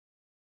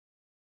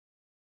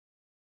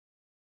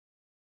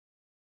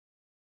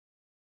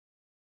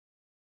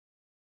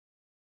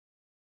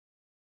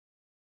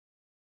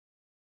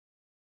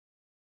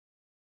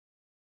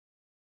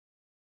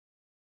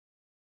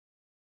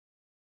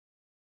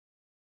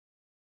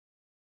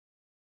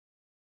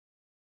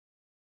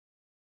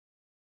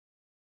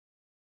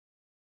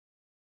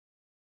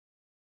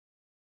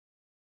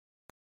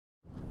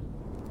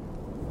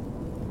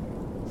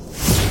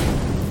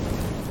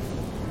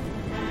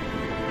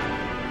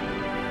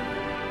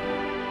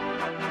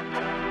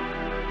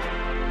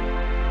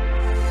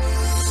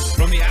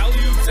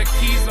the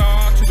keys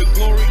are to the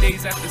glory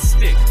days at the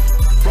stick.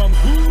 From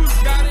who's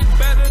got it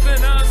better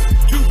than us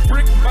to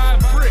brick by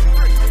brick.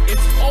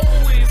 It's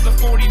always the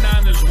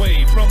 49ers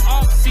way, from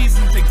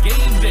off-season to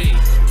game day.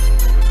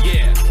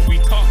 Yeah, we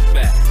talk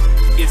back.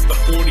 It's the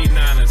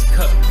 49ers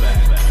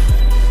cutback.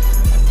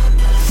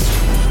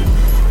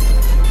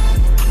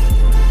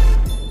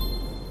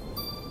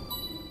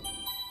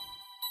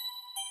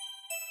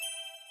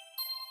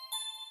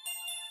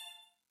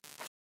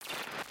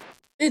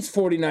 It's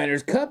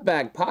 49ers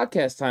Cutback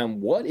podcast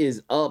time. What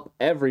is up,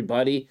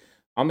 everybody?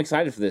 I'm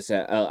excited for this.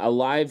 A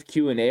live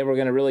Q&A. We're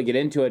going to really get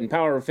into it. And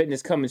Power of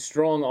Fitness coming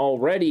strong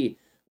already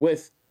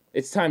with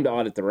it's time to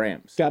audit the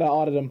Rams. Got to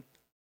audit them.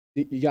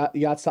 You got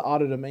to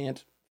audit them,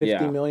 Ant.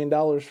 $50 million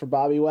for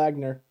Bobby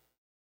Wagner.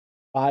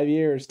 5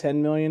 years, $10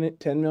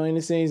 million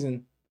a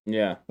season.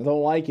 Yeah. I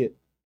don't like it.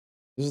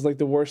 This is like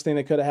the worst thing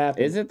that could have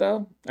happened. Is it,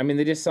 though? I mean,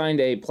 they just signed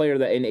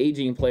an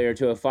aging player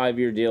to a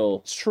 5-year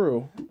deal. It's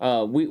true.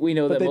 We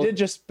know but that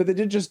they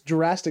did just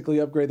drastically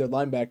upgrade their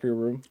linebacker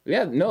room.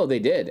 Yeah, no, they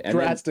did. And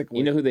drastically.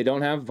 You know who they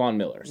don't have? Von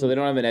Miller. So they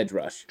don't have an edge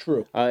rush.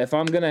 True. If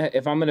I'm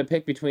gonna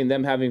pick between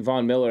them having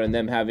Von Miller and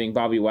them having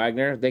Bobby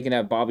Wagner, they can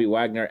have Bobby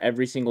Wagner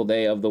every single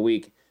day of the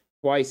week,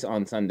 twice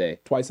on Sunday.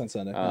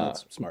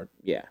 That's smart.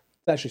 Yeah.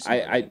 That's actually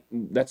smart.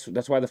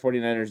 That's why the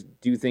 49ers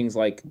do things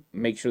like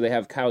make sure they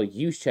have Kyle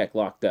Juszczyk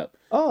locked up.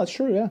 Oh, that's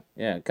true, yeah.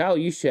 Yeah, Kyle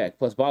Juszczyk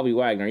plus Bobby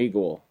Wagner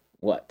equal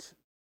what?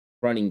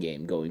 Running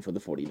game going for the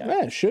 49ers.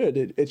 Yeah, it should.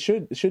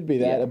 It should be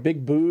that. Yeah. A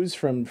big booze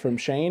from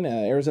Shane,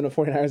 Arizona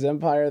 49ers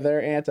Empire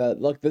there. And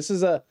look, this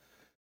is the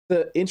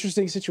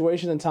interesting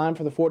situation and time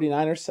for the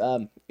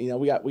 49ers.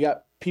 We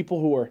got people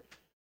who are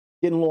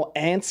getting a little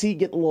antsy,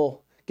 getting a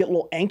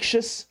little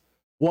anxious,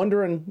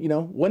 wondering,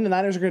 when the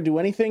Niners are going to do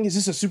anything. Is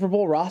this a Super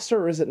Bowl roster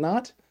or is it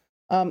not?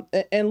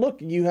 And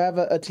look, you have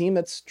a team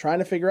that's trying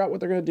to figure out what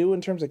they're going to do in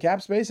terms of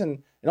cap space.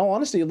 And in all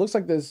honesty, it looks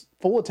like there's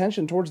full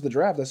attention towards the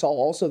draft. I saw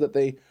also that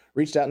they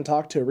reached out and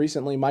talked to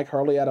recently Mike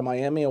Harley out of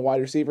Miami, a wide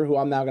receiver who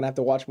I'm now going to have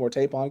to watch more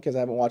tape on because I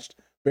haven't watched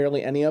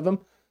barely any of them.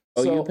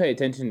 Oh, so, you pay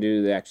attention to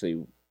who they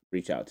actually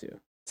reach out to.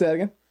 Say that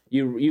again?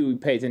 You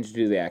pay attention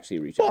to who they actually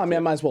reach out to. Well, I mean,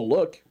 I might as well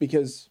look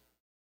because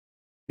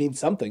it means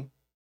something.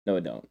 No,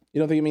 it don't. You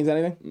don't think it means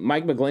anything?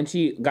 Mike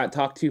McGlinchey got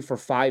talked to for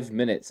 5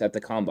 minutes at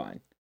the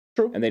Combine.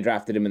 True. And they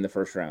drafted him in the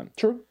first round.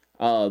 True.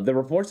 The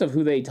reports of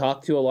who they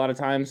talk to a lot of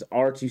times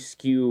are to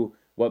skew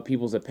what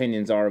people's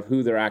opinions are of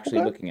who they're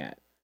actually looking at.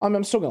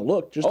 I'm still going to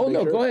look. Just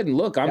no, sure. Go ahead and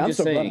look. I'm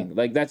just saying,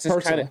 like that's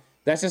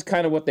just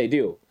kind of what they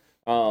do.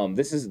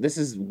 This is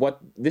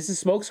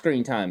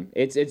smokescreen time.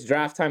 It's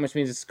draft time, which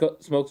means it's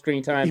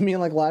smokescreen time. You mean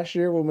like last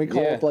year when we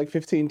called like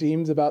 15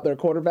 teams about their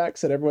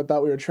quarterbacks and everyone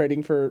thought we were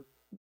trading for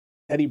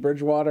Teddy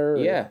Bridgewater?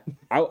 Yeah,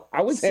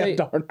 I would say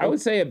Darnold. I would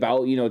say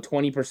about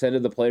 20%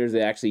 of the players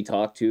they actually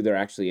talk to, they're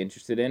actually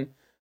interested in.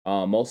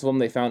 Most of them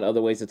they found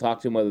other ways to talk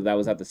to them, whether that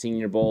was at the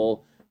Senior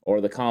Bowl or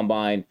the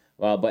Combine.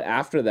 But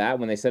after that,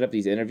 when they set up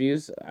these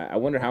interviews, I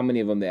wonder how many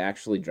of them they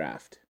actually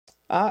draft.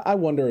 I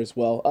wonder as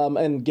well.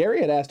 And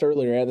Gary had asked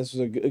earlier, this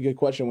was a good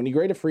question. When you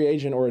grade a free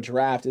agent or a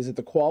draft, is it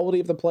the quality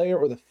of the player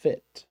or the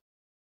fit?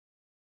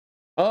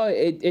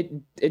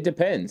 It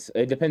depends.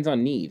 It depends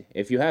on need.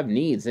 If you have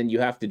needs, then you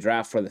have to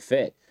draft for the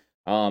fit.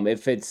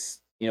 If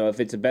it's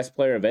a best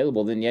player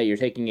available, then yeah, you're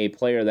taking a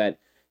player that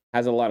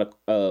has a lot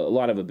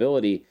of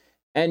ability,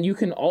 and you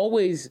can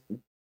always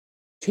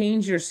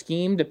change your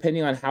scheme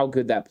depending on how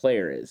good that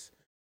player is.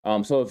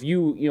 So if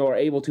you are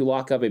able to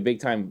lock up a big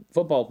time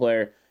football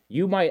player,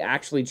 you might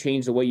actually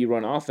change the way you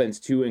run offense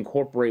to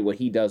incorporate what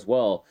he does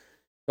well.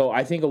 So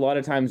I think a lot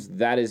of times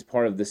that is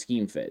part of the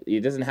scheme fit.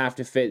 It doesn't have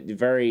to fit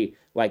very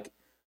like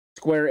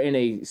square in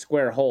a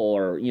square hole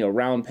or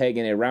round peg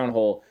in a round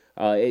hole.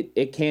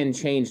 It can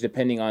change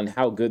depending on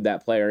how good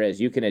that player is.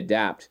 You can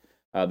adapt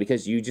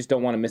because you just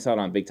don't want to miss out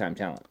on big time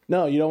talent.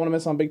 No, you don't want to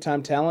miss on big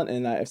time talent.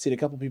 And I've seen a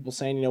couple people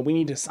saying, we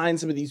need to sign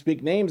some of these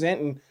big names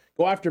and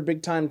go after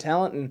big time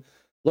talent. And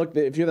look,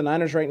 if you're the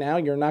Niners right now,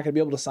 you're not going to be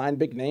able to sign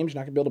big names. You're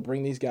not going to be able to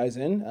bring these guys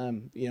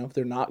in.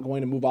 They're not going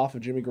to move off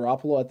of Jimmy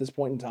Garoppolo at this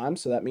point in time.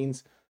 So that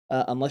means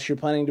unless you're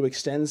planning to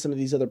extend some of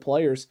these other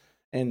players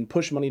and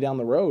push money down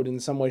the road in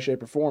some way,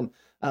 shape, or form,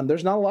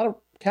 there's not a lot of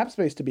cap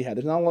space to be had.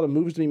 There's not a lot of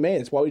moves to be made.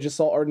 That's why we just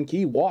saw Arden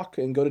Key walk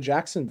and go to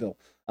Jacksonville.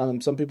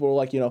 Some people were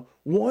like,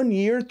 1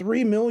 year,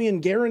 $3 million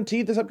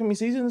guaranteed this upcoming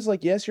season. It's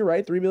like, yes, you're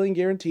right, $3 million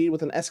guaranteed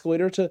with an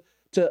escalator to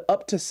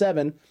up to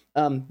 $7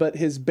 million. But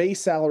his base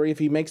salary, if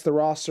he makes the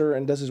roster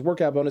and does his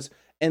workout bonus,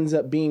 ends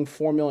up being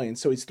 $4 million.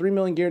 So he's $3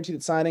 million guaranteed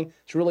at signing.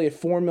 It's really a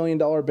 $4 million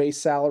base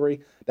salary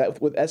that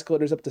with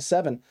escalators up to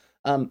 $7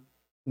 million.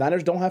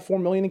 Niners don't have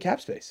 $4 million in cap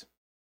space.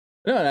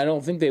 No, and I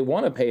don't think they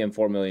want to pay him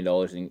 $4 million,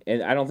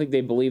 and I don't think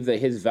they believe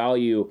that his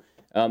value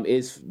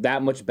is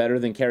that much better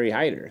than Kerry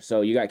Hyder.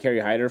 So you got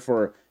Kerry Hyder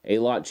for a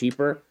lot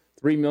cheaper.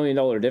 $3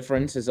 million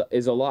difference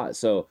is a lot.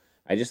 So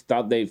I just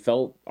thought they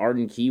felt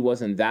Arden Key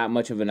wasn't that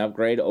much of an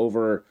upgrade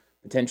over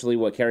potentially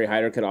what Kerry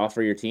Hyder could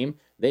offer your team.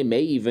 They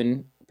may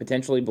even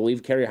potentially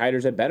believe Kerry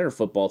Hyder's a better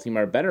football team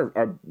or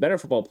better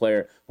football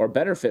player or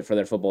better fit for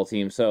their football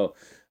team. So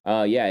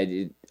I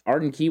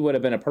Arden Key would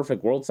have been a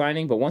perfect world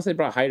signing, but once they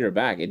brought Hyder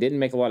back, it didn't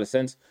make a lot of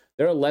sense.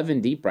 They're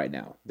 11 deep right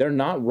now. They're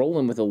not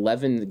rolling with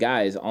 11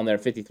 guys on their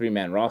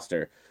 53-man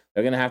roster.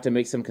 They're going to have to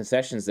make some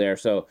concessions there.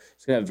 So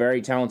it's going to have a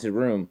very talented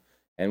room,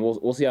 and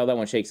we'll see how that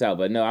one shakes out.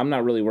 But no, I'm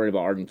not really worried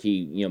about Arden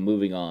Key,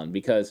 moving on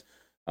because,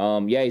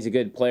 he's a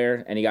good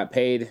player and he got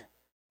paid,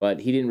 but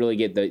he didn't really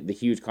get the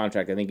huge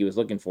contract I think he was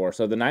looking for.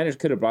 So the Niners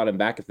could have brought him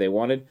back if they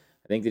wanted.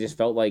 I think they just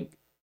felt like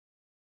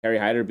Kerry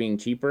Hyder being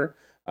cheaper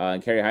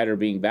and Kerry Hyder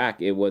being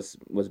back, it was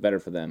better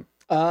for them.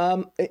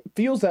 It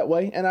feels that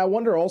way, and I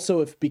wonder also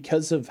if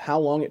because of how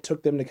long it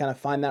took them to kind of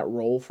find that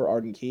role for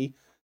Arden Key,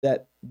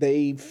 that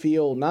they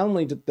feel not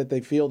only that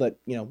they feel that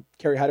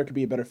Kerry Hyder could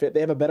be a better fit, they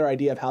have a better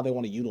idea of how they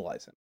want to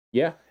utilize him.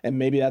 Yeah, and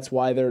maybe that's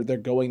why they're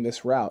going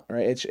this route,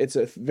 right? It's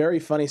a very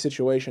funny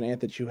situation,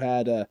 Ant, that you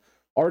had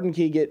Arden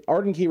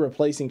Key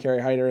replacing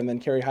Kerry Hyder, and then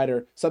Kerry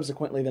Hyder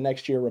subsequently the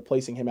next year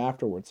replacing him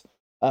afterwards.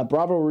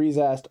 Bravo Ruiz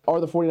asked, are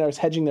the 49ers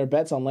hedging their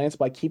bets on Lance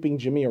by keeping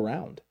Jimmy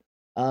around?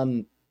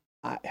 I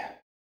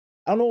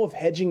don't know if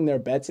hedging their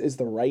bets is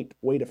the right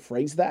way to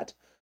phrase that.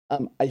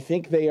 I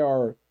think they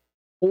are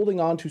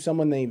holding on to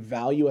someone they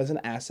value as an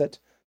asset.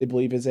 They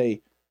believe is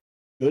a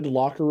good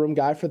locker room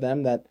guy for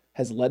them that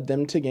has led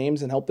them to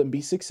games and helped them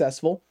be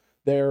successful.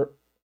 Their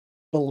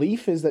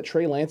belief is that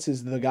Trey Lance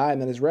is the guy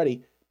and that is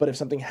ready. But if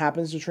something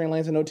happens to Trey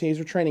Lance in OTAs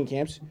or training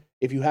camps,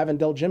 if you haven't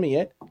dealt Jimmy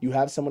yet, you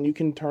have someone you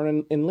can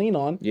turn and lean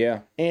on.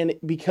 Yeah. And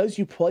because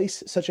you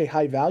place such a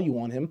high value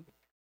on him,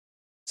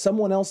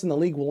 someone else in the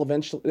league will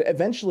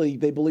eventually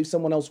they believe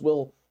someone else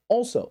will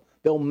also.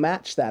 They'll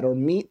match that or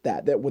meet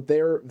that with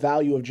their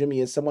value of Jimmy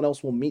is someone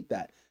else will meet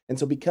that. And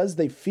so because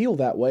they feel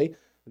that way,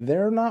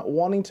 they're not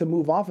wanting to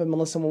move off him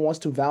unless someone wants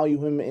to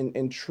value him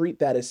and treat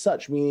that as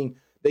such, meaning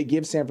they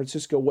give San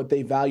Francisco what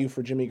they value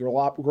for Jimmy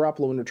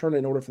Garoppolo in return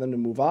in order for them to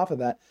move off of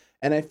that.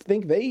 And I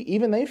think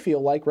they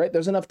feel like, right,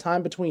 there's enough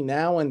time between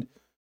now and,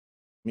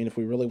 if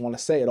we really want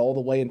to say it, all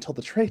the way until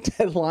the trade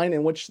deadline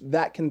in which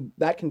that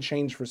can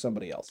change for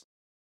somebody else.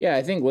 Yeah,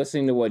 I think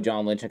listening to what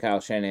John Lynch and Kyle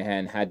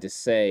Shanahan had to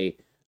say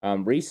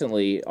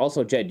recently,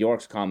 also Jed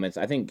York's comments,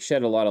 I think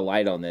shed a lot of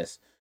light on this.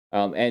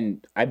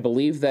 And I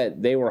believe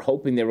that they were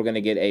hoping they were going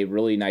to get a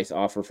really nice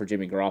offer for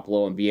Jimmy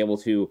Garoppolo and be able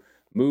to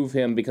move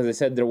him because they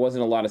said there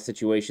wasn't a lot of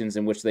situations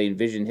in which they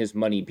envisioned his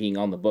money being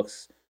on the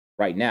books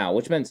right now,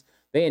 which means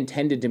they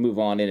intended to move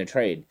on in a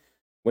trade.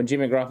 When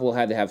Jimmy Garoppolo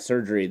had to have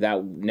surgery,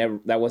 that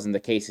wasn't the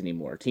case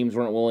anymore. Teams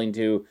weren't willing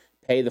to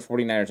pay the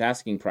 49ers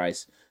asking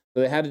price. So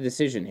they had a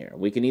decision here.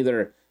 We can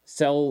either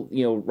sell,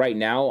 right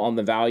now on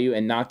the value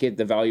and not get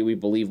the value we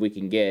believe we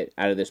can get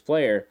out of this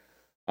player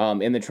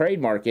in the trade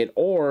market,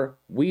 or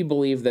we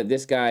believe that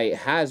this guy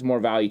has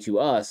more value to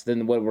us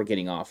than what we're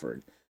getting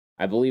offered.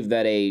 I believe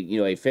that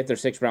a fifth or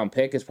sixth round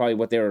pick is probably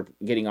what they were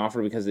getting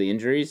offered because of the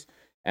injuries.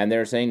 And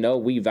they're saying, no,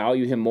 we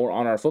value him more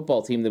on our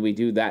football team than we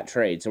do that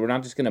trade. So we're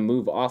not just going to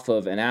move off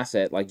of an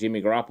asset like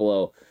Jimmy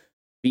Garoppolo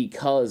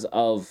because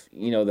of,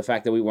 the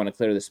fact that we want to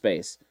clear the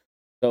space.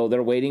 So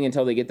they're waiting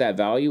until they get that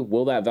value.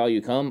 Will that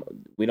value come?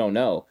 We don't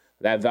know.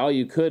 That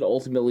value could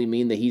ultimately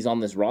mean that he's on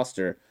this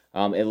roster,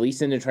 at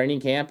least in the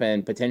training camp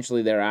and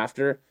potentially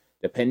thereafter,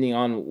 depending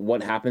on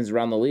what happens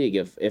around the league.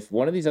 If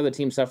one of these other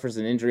teams suffers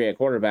an injury at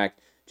quarterback,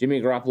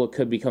 Jimmy Garoppolo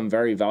could become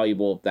very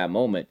valuable at that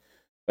moment.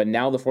 But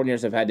now the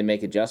 49ers have had to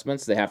make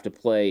adjustments. They have to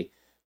play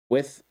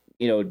with,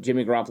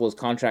 Jimmy Garoppolo's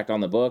contract on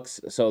the books.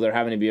 So they're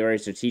having to be very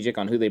strategic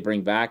on who they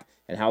bring back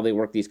and how they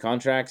work these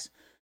contracts.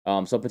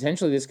 So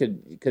potentially this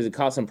could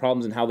cause some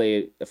problems in how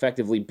they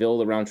effectively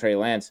build around Trey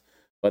Lance,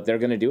 but they're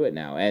going to do it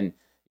now. And,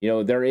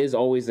 there is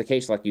always the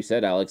case, like you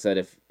said, Alex, that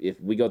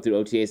if we go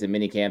through OTAs and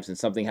mini camps and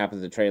something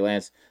happens to Trey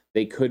Lance,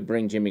 they could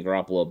bring Jimmy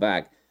Garoppolo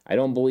back. I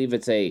don't believe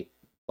it's a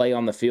play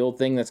on the field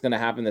thing that's going to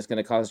happen that's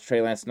going to cause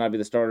Trey Lance to not be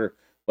the starter,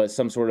 but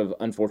some sort of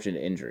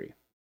unfortunate injury.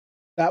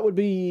 That would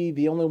be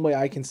the only way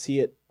I can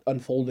see it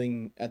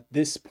unfolding at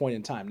this point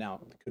in time. Now,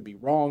 it could be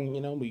wrong.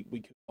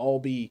 We could all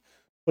be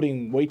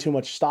putting way too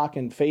much stock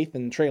and faith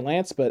in Trey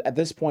Lance, but at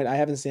this point, I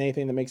haven't seen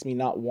anything that makes me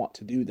not want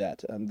to do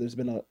that. There's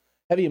been a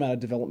heavy amount of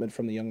development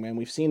from the young man.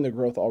 We've seen the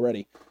growth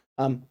already.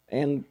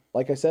 And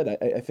like I said,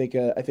 I think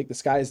the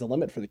sky is the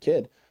limit for the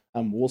kid.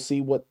 We'll see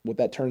what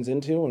that turns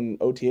into, and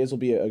OTAs will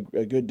be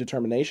a good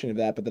determination of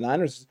that. But the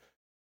Niners,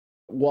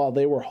 while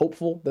they were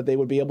hopeful that they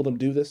would be able to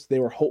do this, they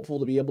were hopeful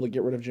to be able to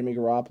get rid of Jimmy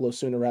Garoppolo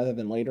sooner rather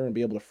than later and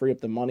be able to free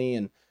up the money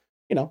and,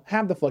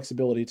 have the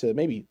flexibility to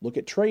maybe look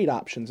at trade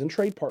options and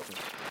trade partners,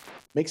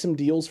 make some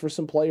deals for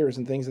some players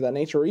and things of that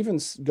nature, or even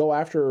go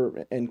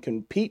after and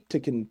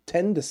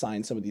contend to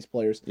sign some of these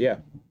players. Yeah.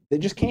 They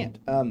just can't.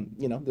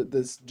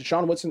 This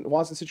Deshaun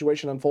Watson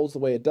situation unfolds the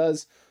way it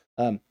does.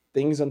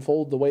 Things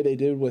unfold the way they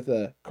did with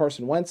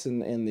Carson Wentz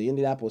and the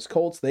Indianapolis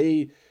Colts.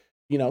 They,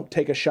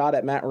 take a shot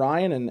at Matt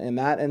Ryan, and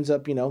that ends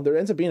up, there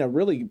ends up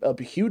being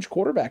a huge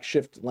quarterback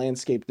shift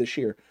landscape this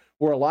year,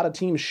 where a lot of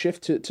teams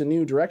shift to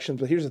new directions.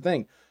 But here's the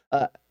thing: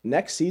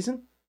 next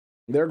season,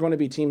 there are going to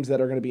be teams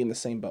that are going to be in the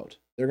same boat.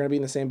 They're going to be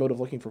in the same boat of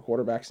looking for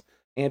quarterbacks,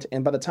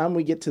 and by the time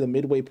we get to the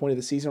midway point of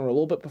the season, or a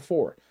little bit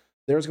before,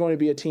 there's going to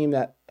be a team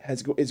that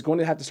is going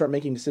to have to start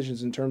making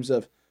decisions in terms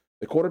of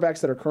The quarterbacks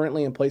that are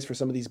currently in place for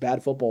some of these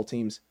bad football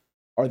teams,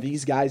 are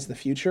these guys the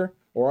future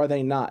or are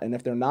they not? And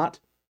if they're not,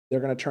 they're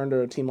going to turn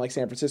to a team like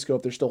San Francisco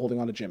if they're still holding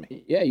on to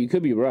Jimmy. Yeah, you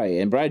could be right.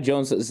 And Brad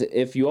Jones says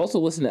if you also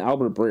listen to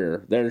Albert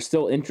Breer, there's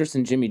still interest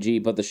in Jimmy G,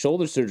 but the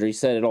shoulder surgery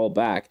set it all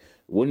back.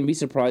 Wouldn't be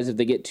surprised if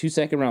they get 2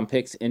 second-round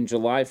picks in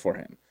July for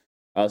him.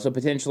 So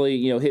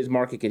potentially, his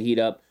market could heat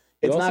up.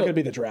 It's not going to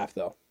be the draft,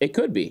 though. It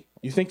could be.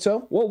 You think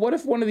so? Well, what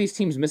if one of these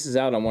teams misses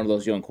out on one of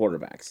those young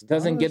quarterbacks?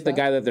 Doesn't get the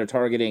guy that they're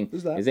targeting.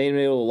 Is they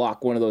able to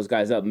lock one of those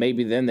guys up?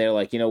 Maybe then they're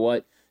like, you know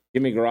what?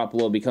 Jimmy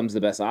Garoppolo becomes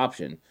the best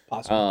option.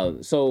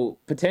 Possibly. So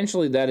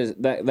potentially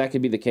that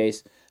could be the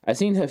case. I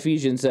seen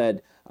Hafizian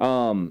said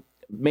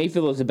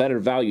Mayfield is a better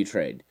value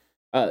trade,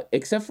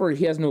 except for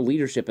he has no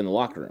leadership in the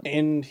locker room,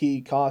 and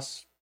he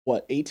costs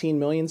what, $18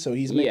 million. So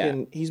he's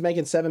making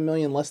 $7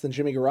 million less than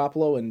Jimmy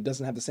Garoppolo and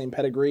doesn't have the same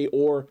pedigree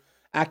or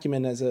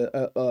acumen as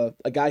a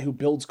guy who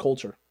builds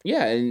culture.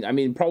 Yeah, and I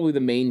mean probably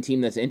the main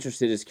team that's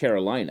interested is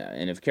Carolina,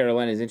 and if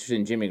Carolina is interested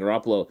in Jimmy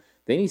Garoppolo,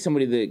 they need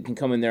somebody that can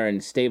come in there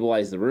and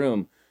stabilize the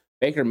room.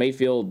 Baker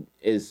Mayfield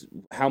is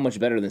how much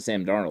better than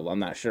Sam Darnold? I'm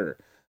not sure.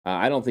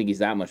 I don't think he's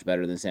that much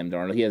better than Sam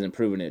Darnold. He hasn't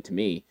proven it to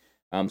me.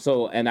 And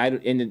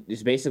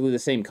it's basically the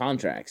same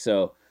contract.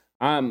 So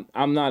I'm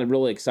not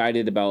really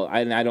excited about.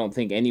 I don't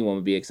think anyone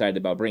would be excited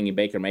about bringing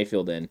Baker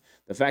Mayfield in.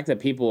 The fact that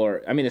people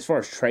are, I mean, as far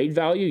as trade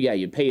value, yeah,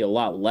 you'd pay a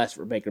lot less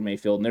for Baker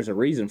Mayfield, and there's a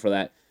reason for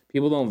that.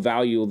 People don't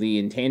value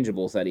the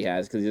intangibles that he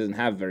has because he doesn't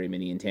have very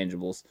many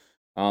intangibles.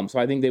 So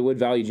I think they would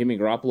value Jimmy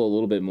Garoppolo a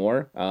little bit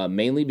more,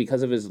 mainly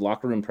because of his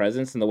locker room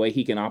presence and the way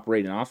he can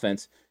operate an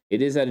offense.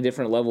 It is at a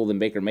different level than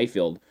Baker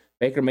Mayfield.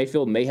 Baker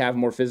Mayfield may have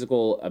more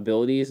physical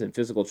abilities and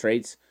physical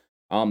traits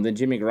than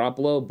Jimmy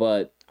Garoppolo,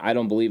 but I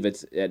don't believe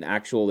it's an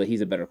actual that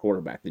he's a better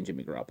quarterback than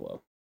Jimmy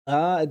Garoppolo.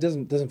 It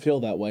doesn't feel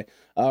that way.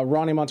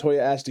 Ronnie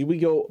Montoya asked, "Do we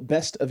go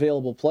best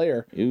available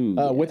player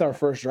with our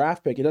first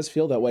draft pick?" It does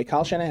feel that way.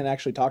 Kyle Shanahan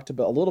actually talked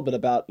a little bit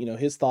about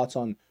his thoughts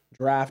on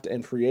draft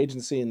and free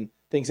agency and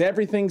thinks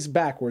everything's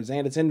backwards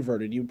and it's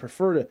inverted. You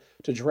prefer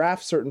to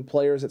draft certain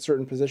players at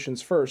certain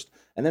positions first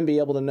and then be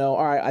able to know,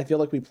 all right, I feel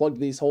like we plugged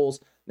these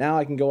holes. Now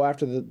I can go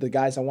after the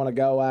guys I want to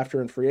go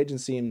after in free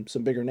agency and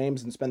some bigger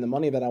names and spend the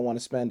money that I want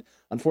to spend.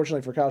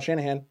 Unfortunately for Kyle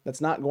Shanahan, that's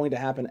not going to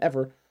happen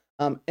ever.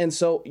 And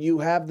so you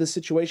have this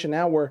situation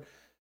now where,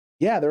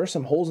 yeah, there are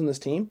some holes in this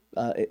team.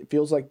 It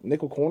feels like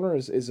nickel corner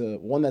is a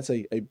one that's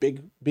a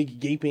big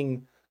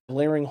gaping,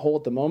 glaring hole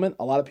at the moment.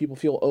 A lot of people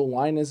feel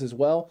O-line is as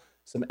well.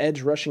 Some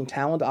edge rushing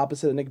talent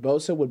opposite of Nick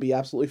Bosa would be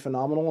absolutely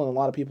phenomenal in a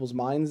lot of people's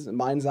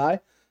mind's eye.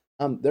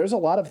 There's a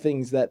lot of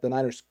things that the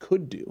Niners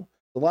could do.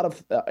 A lot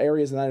of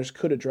areas the Niners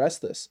could address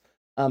this.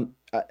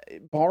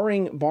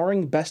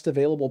 Barring best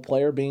available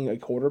player being a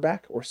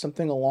quarterback or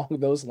something along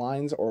those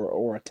lines,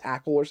 or a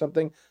tackle or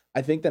something,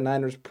 I think the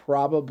Niners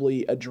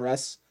probably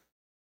address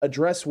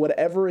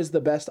whatever is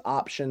the best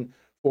option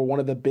for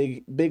one of the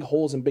big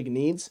holes and big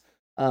needs.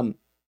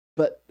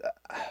 But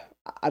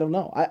I don't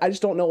know. I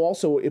just don't know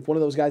also if one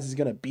of those guys is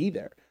going to be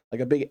there,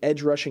 like a big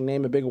edge rushing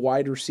name, a big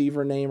wide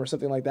receiver name or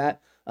something like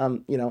that.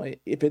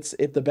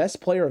 If the best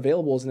player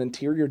available is an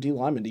interior D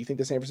lineman, do you think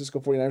the San Francisco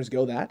 49ers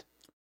go that?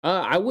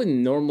 I wouldn't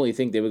normally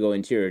think they would go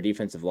interior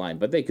defensive line,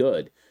 but they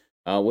could.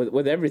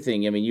 With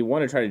everything, I mean, you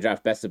want to try to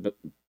draft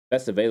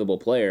best available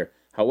player.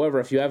 However,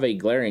 if you have a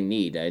glaring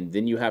need, and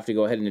then you have to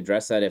go ahead and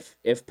address that.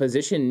 If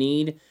position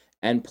need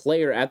and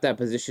player at that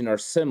position are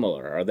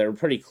similar, or they're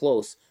pretty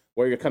close,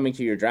 where you're coming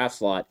to your draft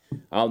slot,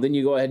 then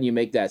you go ahead and you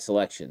make that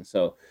selection.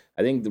 So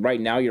I think right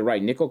now you're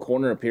right. Nickel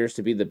corner appears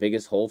to be the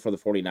biggest hole for the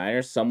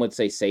 49ers. Some would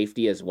say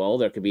safety as well.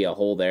 There could be a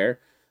hole there.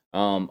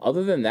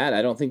 Other than that,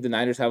 I don't think the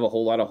Niners have a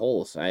whole lot of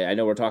holes. I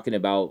know we're talking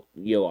about,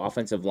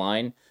 offensive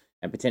line,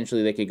 and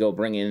potentially they could go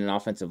bring in an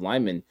offensive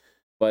lineman.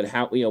 But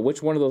how,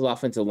 which one of those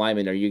offensive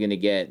linemen are you going to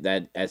get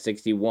that at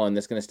 61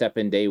 that's going to step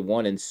in day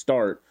one and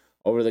start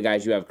over the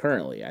guys you have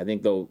currently? I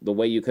think the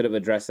way you could have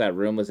addressed that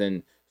room was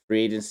in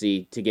free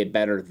agency to get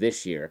better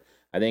this year.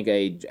 I think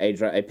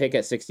a pick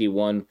at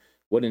 61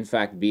 would in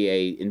fact be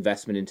a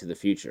investment into the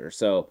future.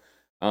 So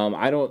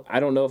I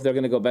don't know if they're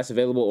going to go best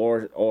available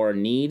or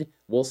need.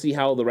 We'll see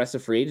how the rest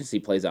of free agency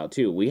plays out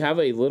too. We have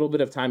a little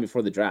bit of time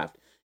before the draft.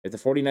 If the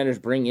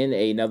 49ers bring in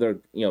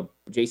another,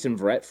 Jason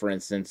Verrett, for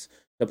instance,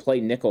 to play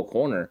nickel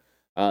corner,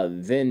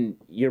 then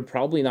you're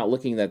probably not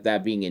looking at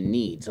that being a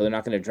need. So they're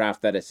not going to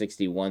draft that at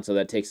 61. So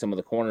that takes some of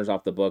the corners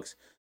off the books.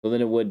 So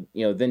then it would,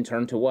 then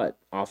turn to what?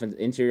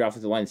 Interior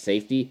offensive line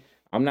safety.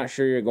 I'm not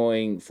sure you're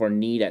going for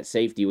need at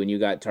safety when you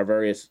got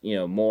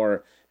Tarvarius,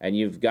 Moore, and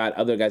you've got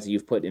other guys that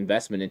you've put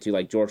investment into,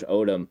 like George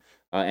Odom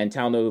and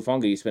Talanoa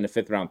Hufanga, you spent a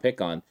 5th-round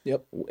pick on.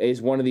 Yep.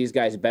 Is one of these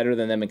guys better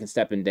than them and can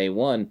step in day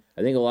one?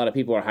 I think a lot of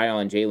people are high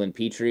on Jalen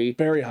Petrie.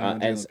 Very high on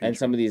Jalen Petrie. And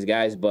some of these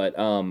guys, but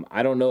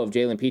I don't know if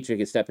Jalen Petrie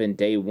could step in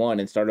day one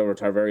and start over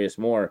Tarvarius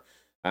Moore.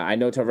 I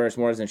know Tarvarius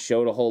Moore hasn't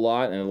showed a whole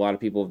lot, and a lot of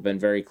people have been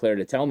very clear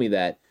to tell me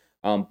that.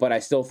 But I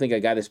still think a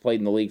guy that's played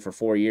in the league for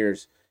 4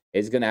 years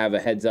is going to have a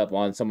heads up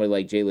on somebody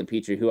like Jalen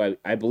Petrie, who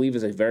I believe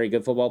is a very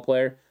good football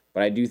player,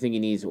 but I do think he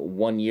needs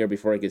 1 year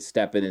before he could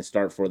step in and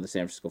start for the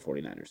San Francisco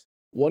 49ers.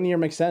 1 year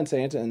makes sense,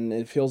 Ant, and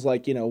it feels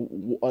like,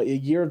 a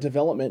year of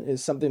development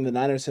is something the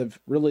Niners have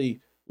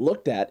really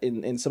looked at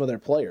in some of their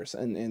players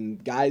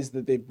and guys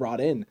that they've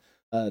brought in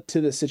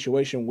to this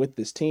situation with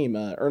this team.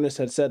 Ernest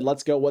had said,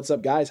 "Let's go. What's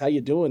up, guys? How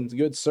you doing?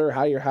 Good, sir.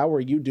 How are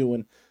you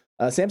doing?"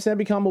 Samson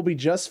Ebukam will be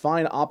just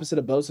fine opposite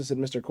of Bosa, said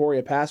Mr. Corey.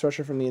 A pass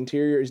rusher from the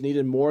interior is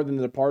needed more with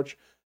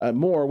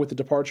the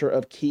departure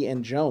of Key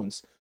and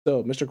Jones.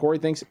 So Mr. Corey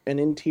thinks an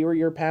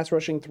interior pass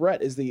rushing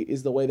threat is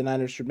the way the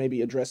Niners should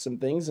maybe address some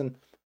things, and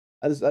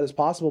that is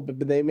possible, but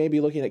they may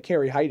be looking at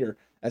Kerry Hyder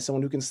as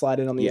someone who can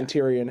slide in on the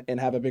interior and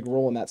have a big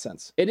role in that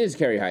sense. It is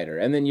Kerry Hyder.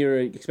 And then you're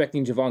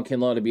expecting Javon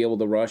Kinlaw to be able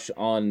to rush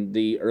on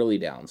the early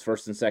downs,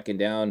 first and second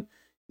down.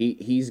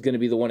 He's going to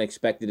be the one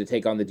expected to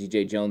take on the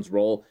DJ Jones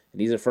role,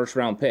 and he's a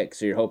first-round pick,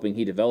 so you're hoping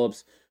he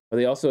develops. But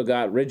they also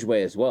got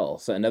Ridgeway as well,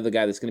 so another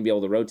guy that's going to be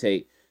able to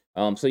rotate.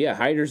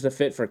 Hyder's the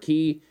fit for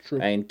Key,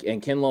 and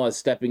Kinlaw is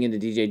stepping into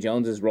DJ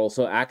Jones's role,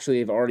 so actually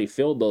they've already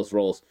filled those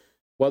roles.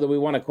 Whether we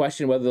want to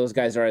question whether those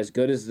guys are as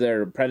good as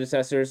their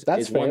predecessors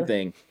is fair. One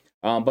thing.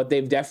 But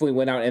they've definitely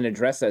went out and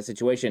addressed that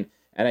situation.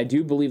 And I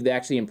do believe they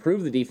actually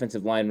improved the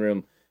defensive line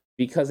room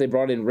because they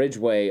brought in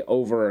Ridgeway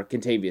over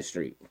Kentavious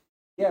Street.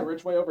 Yeah,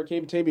 Ridgeway over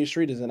Kentavious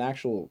Street is an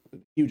actual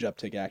huge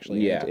uptick,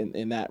 actually,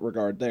 in that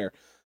regard there.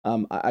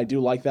 I do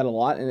like that a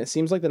lot, and it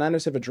seems like the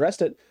Niners have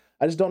addressed it.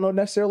 I just don't know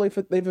necessarily if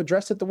they've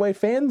addressed it the way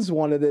fans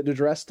wanted it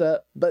addressed,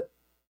 but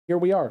here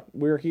we are.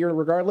 We're here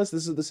regardless.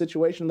 This is the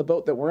situation, the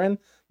boat that we're in.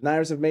 The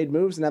Niners have made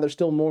moves, and now there's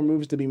still more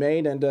moves to be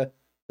made and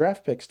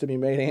draft picks to be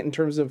made in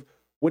terms of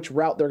which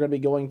route they're going to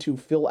be going to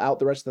fill out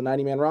the rest of the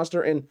 90-man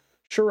roster and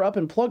shore up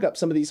and plug up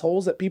some of these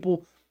holes that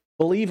people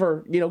believe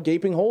are,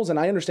 gaping holes, and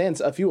I understand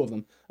a few of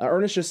them.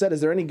 Ernest just said,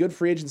 is there any good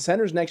free agent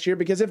centers next year?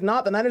 Because if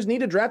not, the Niners need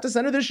to draft a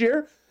center this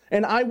year,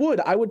 and I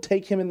would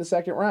take him in the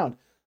second round.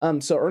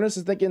 So Ernest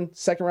is thinking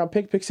second round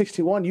pick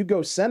 61, you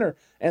go center.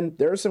 And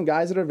there are some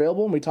guys that are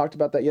available, and we talked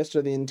about that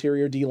yesterday, the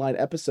interior D-line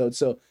episode.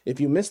 So if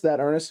you missed that,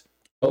 Ernest,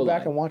 go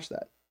back and watch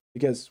that,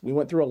 because we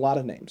went through a lot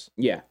of names.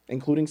 Yeah.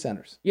 Including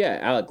centers. Yeah,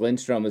 Alec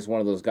Lindstrom is one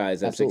of those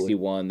guys at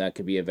 61 that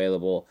could be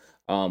available.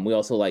 We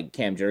also like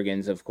Cam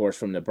Jurgens, of course,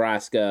 from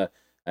Nebraska.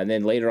 And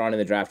then later on in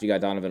the draft, you got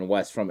Donovan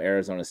West from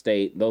Arizona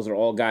State. Those are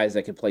all guys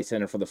that could play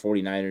center for the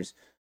 49ers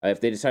if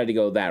they decide to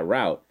go that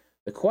route.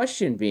 The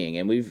question being,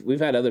 and we've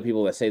had other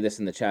people that say this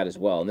in the chat as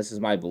well, and this is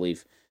my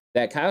belief,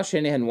 that Kyle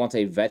Shanahan wants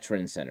a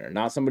veteran center,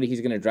 not somebody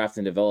he's going to draft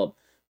and develop,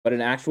 but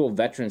an actual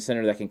veteran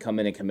center that can come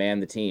in and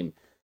command the team.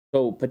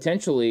 So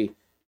potentially,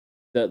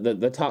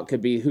 the talk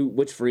could be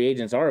which free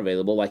agents are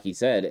available, like he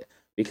said,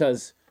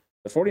 because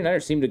the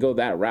 49ers seem to go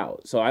that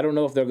route. So I don't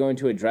know if they're going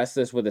to address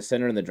this with a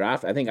center in the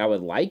draft. I think I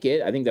would like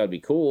it. I think that would be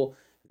cool.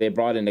 They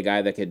brought in a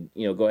guy that could,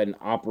 go ahead and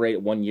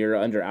operate 1 year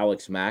under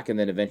Alex Mack and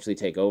then eventually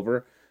take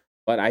over.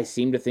 But I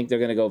seem to think they're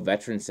going to go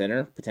veteran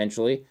center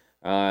potentially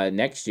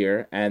next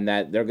year, and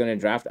that they're going to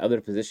draft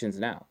other positions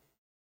now.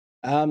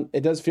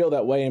 It does feel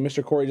that way. And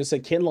Mr. Corey just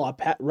said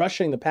Kinlaw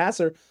rushing the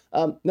passer.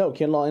 No,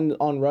 Kinlaw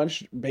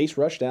on base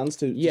rush downs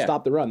to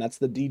stop the run. That's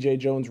the DJ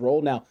Jones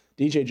role. Now,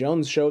 DJ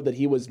Jones showed that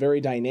he was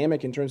very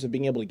dynamic in terms of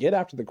being able to get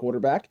after the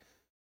quarterback.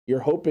 You're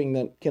hoping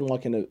that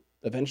Kinlaw can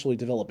eventually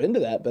develop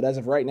into that. But as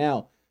of right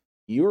now,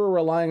 you're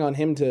relying on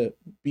him to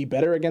be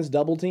better against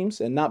double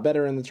teams, and not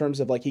better in the terms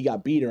of like he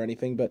got beat or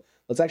anything, but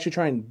let's actually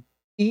try and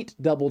eat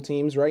double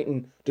teams, right?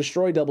 And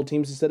destroy double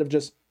teams instead of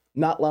just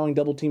not allowing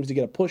double teams to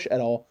get a push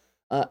at all.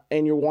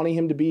 And you're wanting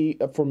him to be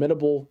a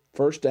formidable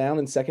first down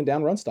and second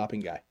down run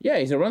stopping guy. Yeah,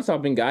 he's a run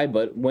stopping guy,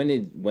 but when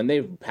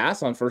they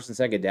pass on first and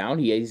second down,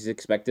 he's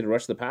expected to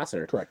rush the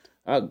passer. Correct.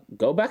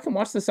 Go back and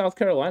watch the South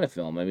Carolina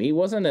film. I mean, he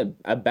wasn't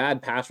a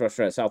bad pass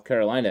rusher at South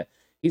Carolina.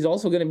 He's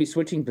also going to be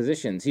switching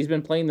positions. He's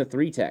been playing the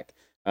 3-tech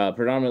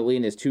predominantly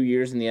in his 2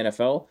 years in the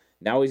NFL.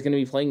 Now he's going to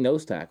be playing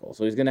nose tackle.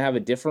 So he's going to have a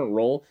different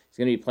role. He's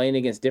going to be playing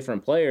against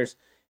different players.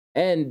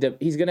 And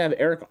he's going to have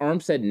Eric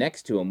Armstead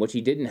next to him, which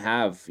he didn't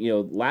have,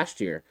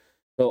 last year.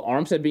 So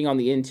Armstead being on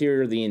the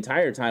interior the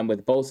entire time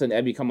with Bosa and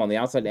Ebukam on the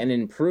outside and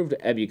improved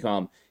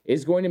Ebukam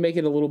is going to make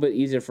it a little bit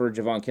easier for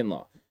Javon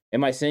Kinlaw.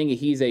 Am I saying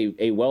he's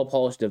a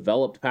well-polished,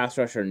 developed pass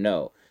rusher?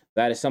 No.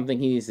 That is something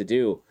he needs to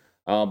do.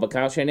 But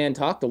Kyle Shanahan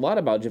talked a lot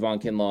about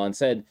Javon Kinlaw and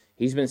said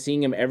he's been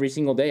seeing him every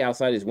single day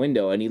outside his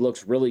window, and he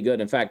looks really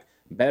good. In fact,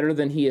 better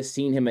than he has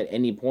seen him at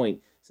any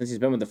point since he's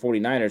been with the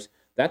 49ers.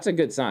 That's a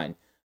good sign.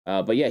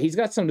 But yeah, he's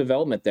got some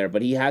development there,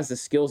 but he has the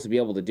skills to be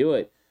able to do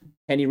it.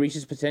 Can he reach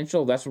his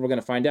potential? That's what we're going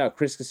to find out.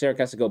 Chris Kasarik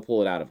has to go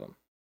pull it out of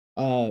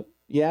him.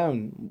 Yeah,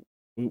 and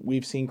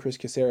we've seen Chris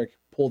Kasarik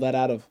pull that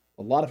out of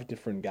a lot of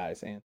different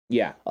guys, and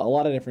a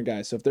lot of different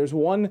guys. So if there's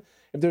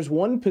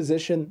one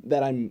position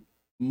that I'm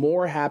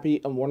more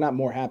happy, and we're not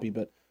more happy,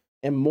 but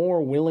am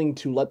more willing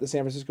to let the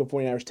San Francisco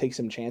 49ers take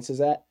some chances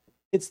at,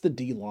 it's the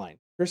D-line.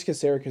 Chris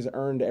Kasarik has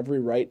earned every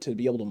right to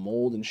be able to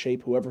mold and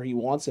shape whoever he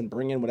wants and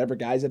bring in whatever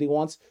guys that he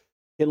wants.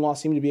 Kinlaw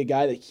seemed to be a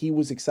guy that he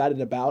was excited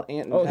about.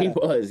 And he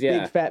was,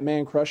 big fat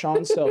man crush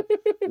on. So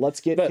let's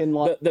get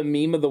Kinlaw. The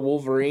meme of the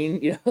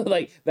Wolverine,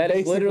 like that basically,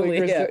 is literally.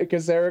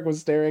 Kasarik was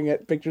staring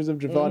at pictures of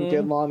Javon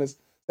Kinlaw in his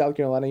South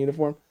Carolina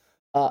uniform.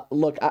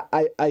 Look,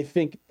 I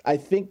think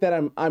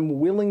that I'm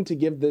willing to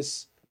give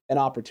this an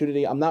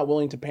opportunity. I'm not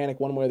willing to panic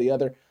one way or the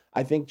other.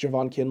 I think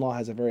Javon Kinlaw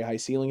has a very high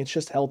ceiling. It's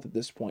just health at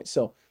this point.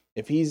 So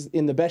if he's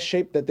in the best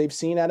shape that they've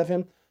seen out of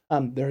him,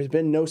 there has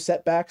been no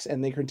setbacks,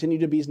 and they continues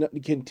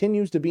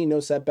to be no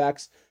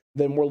setbacks.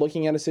 Then we're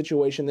looking at a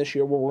situation this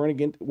year where we're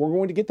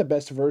going to get the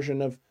best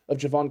version of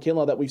Javon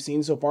Kinlaw that we've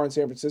seen so far in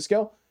San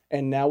Francisco,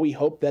 and now we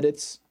hope that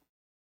it's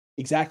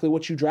exactly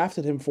what you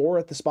drafted him for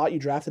at the spot you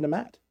drafted him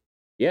at.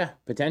 Yeah,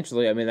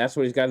 potentially. I mean, that's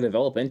what he's got to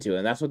develop into,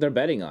 and that's what they're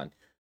betting on.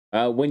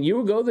 When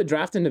you go the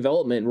draft and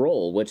development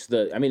role, which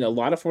a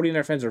lot of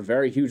 49er fans are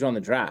very huge on the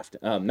draft.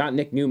 Not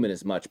Nick Newman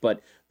as much, but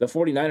the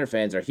 49er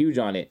fans are huge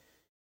on it.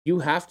 You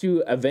have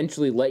to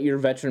eventually let your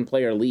veteran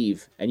player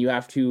leave, and you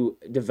have to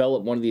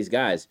develop one of these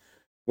guys.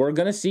 We're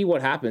going to see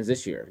what happens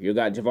this year. You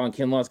got Javon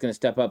Kinlaw is going to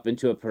step up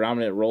into a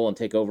predominant role and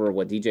take over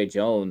what DJ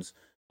Jones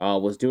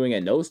was doing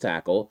at nose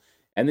tackle.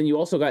 And then you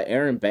also got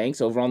Aaron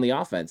Banks over on the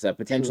offense that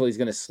potentially is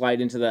going to slide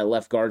into that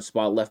left guard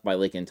spot left by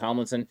Laken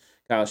Tomlinson.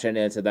 Kyle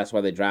Shanahan said that's why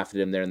they drafted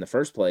him there in the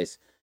first place.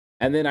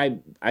 And then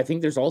I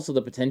think there's also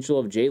the potential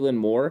of Jalen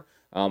Moore.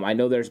 I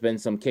know there's been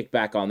some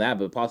kickback on that,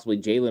 but possibly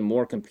Jalen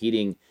Moore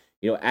competing,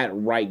 at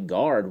right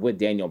guard with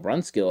Daniel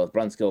Brunskill if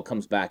Brunskill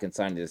comes back and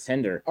signs his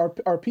tender.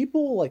 Are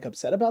people like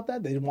upset about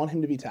that? They want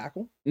him to be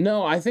tackle?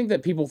 No, I think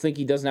that people think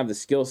he doesn't have the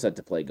skill set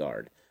to play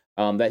guard.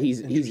 That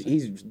he's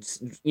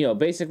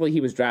basically he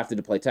was drafted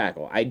to play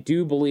tackle. I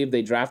do believe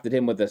they drafted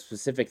him with a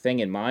specific thing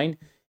in mind.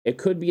 It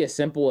could be as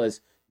simple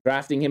as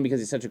drafting him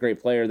because he's such a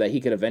great player that he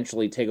could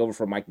eventually take over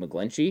for Mike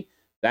McGlinchey.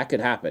 That could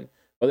happen.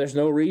 But there's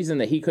no reason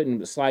that he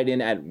couldn't slide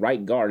in at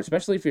right guard,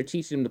 especially if you're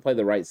teaching him to play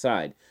the right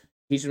side.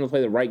 Teach him to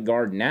play the right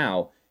guard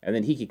now, and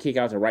then he could kick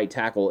out to right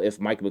tackle if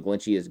Mike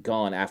McGlinchey is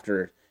gone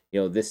after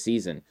this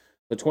season.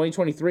 So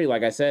 2023,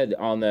 like I said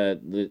on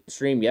the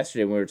stream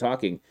yesterday when we were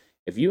talking,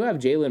 if you have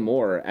Jalen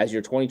Moore as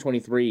your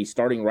 2023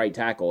 starting right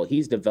tackle,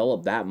 he's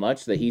developed that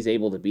much that he's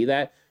able to be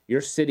that,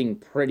 you're sitting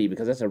pretty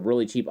because that's a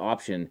really cheap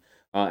option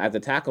at the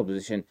tackle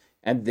position.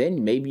 And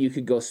then maybe you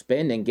could go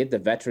spend and get the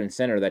veteran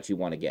center that you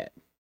want to get.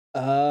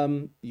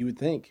 You would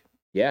think.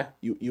 Yeah.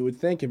 You would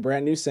think. And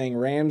Brand New saying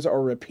Rams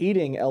are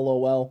repeating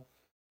LOL.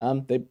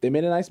 They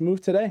made a nice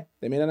move today.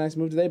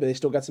 But they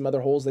still got some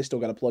other holes they still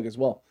got to plug as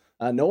well.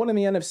 No one in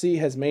the NFC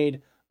has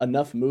made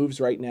enough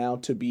moves right now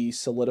to be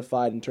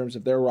solidified in terms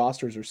of their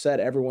rosters are set.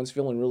 Everyone's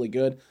feeling really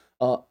good.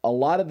 A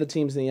lot of the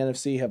teams in the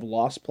NFC have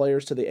lost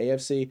players to the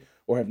AFC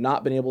or have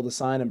not been able to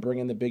sign and bring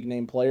in the big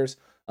name players.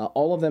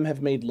 All of them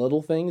have made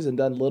little things and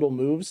done little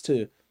moves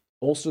to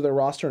bolster their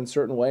roster in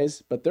certain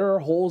ways, but there are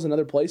holes in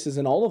other places,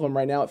 and all of them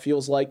right now, it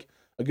feels like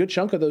a good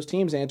chunk of those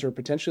teams, Ant, are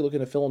potentially looking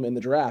to fill them in the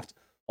draft,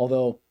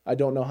 although I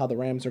don't know how the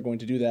Rams are going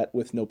to do that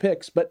with no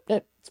picks, but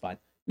it's fine.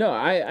 No,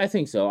 I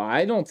think so.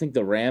 I don't think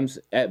the Rams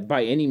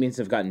by any means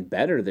have gotten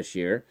better this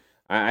year.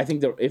 I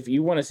think that if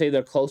you want to say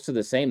they're close to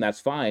the same, that's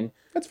fine.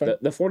 That's fine.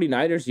 The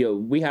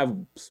 49ers, we have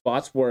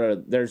spots where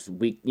there's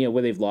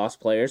where they've lost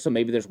players, so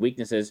maybe there's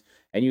weaknesses,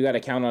 and you got to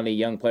count on a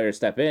young player to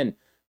step in.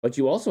 But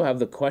you also have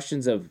the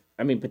questions of,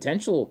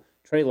 potential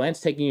Trey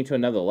Lance taking you to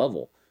another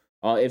level.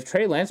 If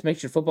Trey Lance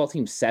makes your football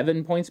team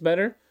 7 points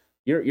better,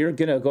 you're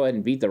gonna go ahead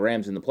and beat the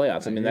Rams in the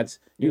playoffs. That's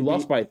you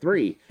lost by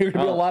 3. You're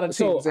gonna be a lot of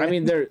teams.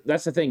 So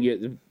that's the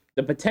thing.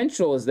 The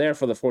potential is there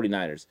for the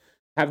 49ers.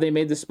 Have they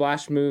made the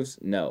splash moves?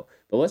 No.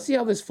 But let's see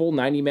how this full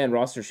 90-man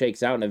roster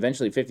shakes out, and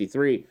eventually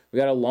 53. We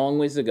got a long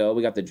ways to go.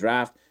 We got the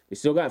draft. We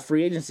still got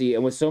free agency,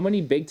 and with so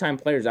many big-time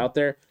players out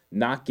there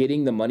not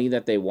getting the money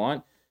that they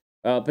want,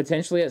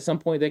 potentially at some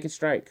point they could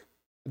strike.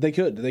 They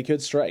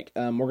could strike.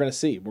 We're going to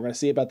see. We're going to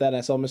see about that. And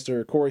I saw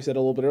Mr. Corey said a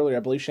little bit earlier,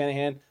 I believe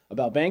Shanahan,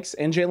 about Banks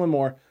and Jalen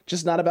Moore,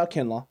 just not about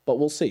Kinlaw, but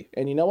we'll see.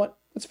 And you know what?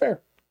 That's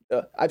fair.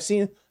 I've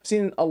seen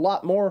a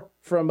lot more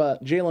from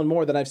Jalen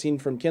Moore than I've seen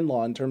from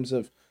Kinlaw in terms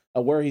of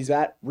where he's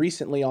at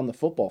recently on the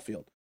football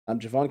field.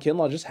 Javon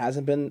Kinlaw just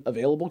hasn't been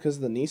available because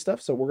of the knee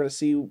stuff, so we're going to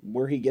see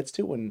where he gets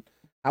to and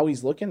how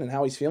he's looking and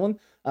how he's feeling.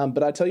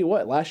 But I tell you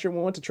what, last year when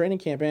we went to training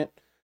camp, Ant,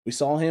 we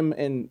saw him,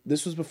 and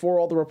this was before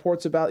all the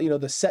reports about,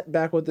 the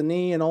setback with the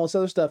knee and all this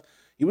other stuff.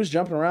 He was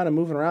jumping around and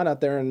moving around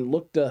out there and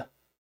looked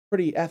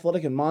pretty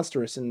athletic and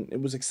monstrous, and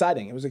it was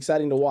exciting. It was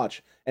exciting to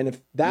watch. And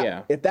if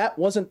that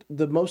wasn't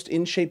the most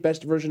in-shape,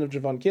 best version of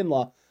Javon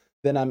Kinlaw,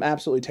 then I'm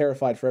absolutely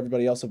terrified for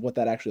everybody else of what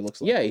that actually looks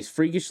like. Yeah, he's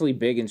freakishly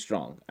big and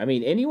strong.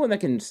 Anyone that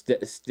can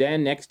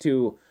stand next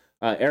to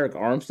Eric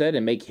Armstead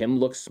and make him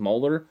look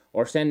smaller,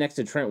 or stand next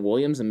to Trent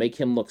Williams and make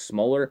him look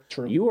smaller,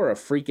 True. You are a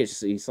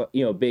freakish,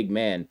 big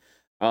man.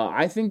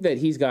 I think that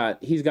he's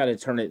got to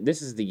turn it.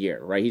 This is the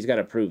year, right? He's got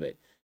to prove it.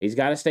 He's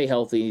got to stay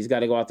healthy. He's got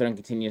to go out there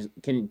and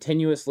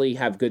continuously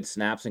have good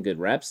snaps and good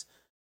reps.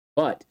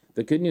 But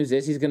the good news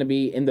is he's going to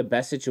be in the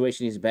best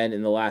situation he's been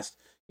in the last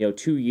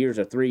 2 years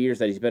or 3 years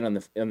that he's been on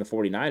the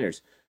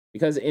 49ers.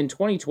 Because in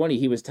 2020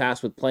 he was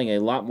tasked with playing a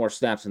lot more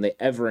snaps than they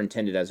ever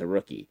intended as a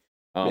rookie.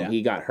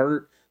 He got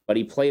hurt, but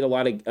he played a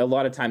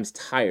lot of times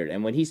tired.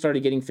 And when he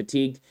started getting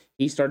fatigued,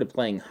 he started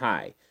playing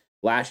high.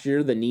 Last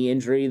year, the knee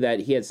injury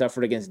that he had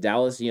suffered against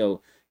Dallas, kind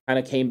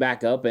of came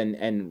back up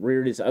and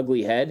reared his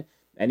ugly head.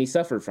 and he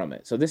suffered from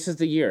it. So this is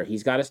the year.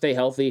 He's got to stay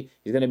healthy.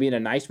 He's going to be in a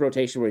nice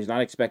rotation where he's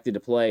not expected to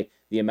play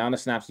the amount of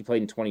snaps he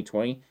played in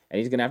 2020, and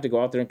he's going to have to go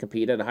out there and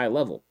compete at a high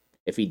level.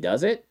 If he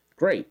does it,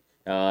 great.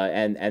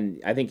 And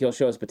I think he'll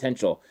show his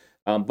potential.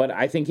 But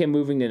I think him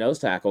moving to nose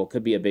tackle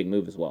could be a big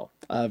move as well.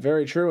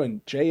 Very true.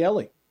 And Jay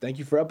Ellie, thank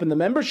you for upping the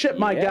membership,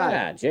 my guy.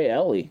 Yeah, Jay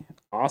Ellie.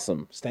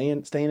 Awesome. Staying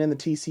in the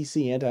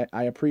TCC, and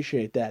I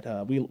appreciate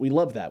that. We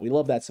love that. We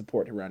love that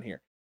support around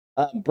here.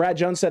 Brad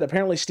Jones said,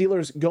 apparently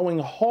Steelers going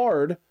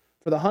hard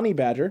for the Honey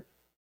Badger.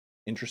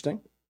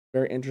 Interesting.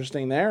 Very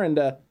interesting there. And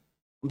I'm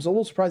a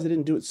little surprised they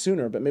didn't do it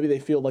sooner, but maybe they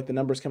feel like the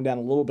numbers come down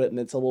a little bit and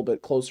it's a little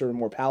bit closer and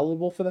more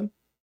palatable for them.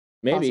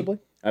 Maybe. Possibly.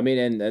 I mean,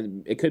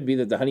 and it could be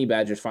that the Honey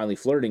Badger's finally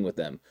flirting with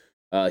them.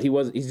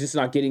 He's just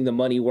not getting the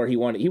money where he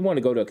wanted. He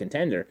wanted to go to a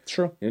contender.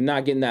 True. And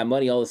not getting that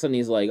money, all of a sudden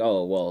he's like,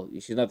 oh, well,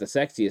 she's not the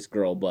sexiest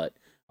girl, but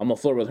I'm going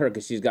to flirt with her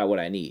because she's got what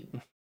I need.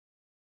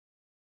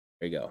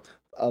 There you go.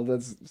 Oh,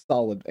 that's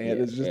solid, and Yeah,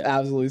 it's just yeah.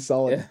 absolutely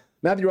solid. Yeah.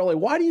 Matthew Rowley,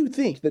 why do you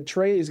think that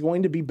Trey is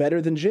going to be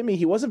better than Jimmy?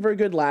 He wasn't very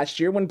good last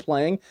year when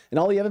playing, and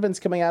all the evidence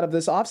coming out of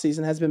this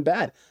offseason has been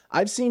bad.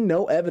 I've seen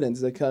no evidence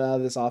that come out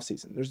of this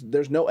offseason.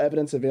 There's no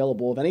evidence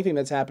available of anything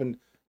that's happened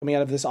coming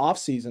out of this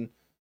offseason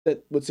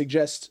that would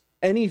suggest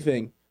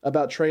anything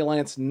about Trey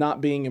Lance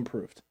not being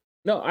improved.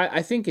 No,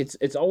 I think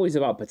it's always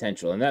about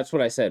potential, and that's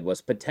what I said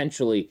was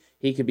potentially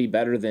he could be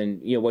better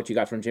than what you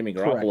got from Jimmy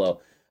Garoppolo.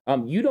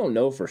 You don't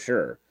know for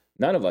sure.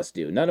 None of us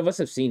do. None of us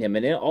have seen him,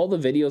 and in all the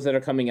videos that are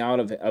coming out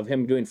of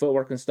him doing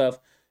footwork and stuff,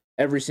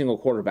 every single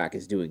quarterback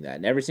is doing that,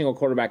 and every single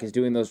quarterback is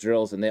doing those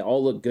drills, and they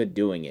all look good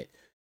doing it.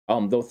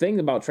 The thing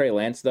about Trey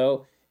Lance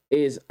though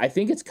is I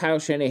think it's Kyle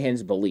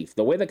Shanahan's belief.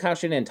 The way that Kyle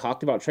Shanahan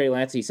talked about Trey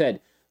Lance, he said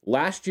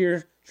last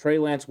year Trey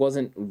Lance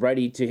wasn't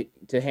ready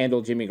to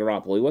handle Jimmy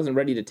Garoppolo. He wasn't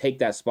ready to take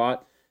that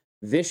spot.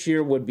 This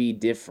year would be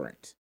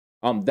different.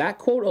 That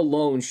quote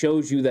alone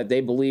shows you that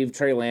they believe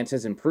Trey Lance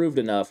has improved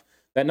enough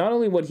that not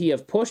only would he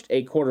have pushed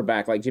a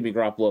quarterback like Jimmy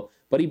Garoppolo,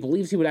 but he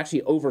believes he would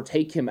actually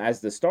overtake him as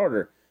the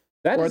starter.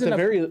 That Or is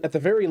at the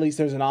very least,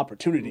 there's an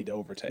opportunity to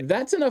overtake.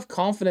 That's enough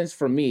confidence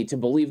for me to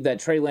believe that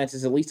Trey Lance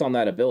is at least on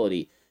that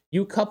ability.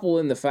 You couple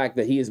in the fact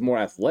that he is more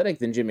athletic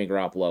than Jimmy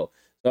Garoppolo,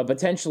 so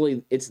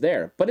potentially it's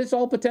there. But it's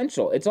all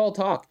potential. It's all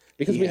talk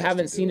because we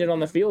haven't seen it on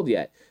the field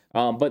yet.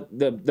 But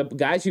the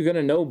guys you're going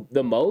to know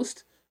the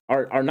most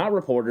are not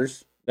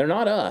reporters. They're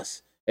not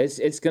us.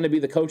 It's going to be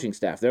the coaching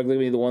staff. They're going to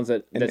be the ones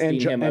that see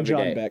him every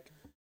day. Beck.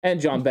 And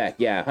John Beck,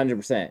 yeah,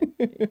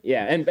 100%.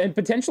 Yeah, and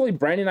potentially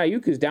Brandon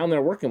Ayuk is down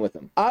there working with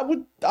him. I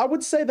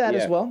would say that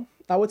as well.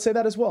 I would say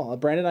that as well.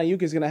 Brandon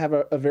Ayuk is going to have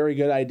a very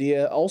good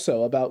idea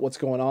also about what's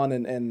going on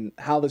and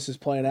how this is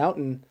playing out.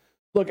 And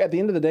look, at the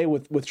end of the day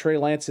with Trey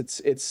Lance,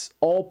 it's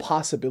all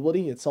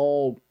possibility. It's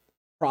all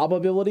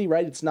probability,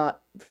 right? It's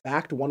not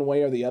fact one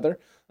way or the other,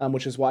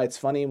 which is why it's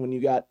funny when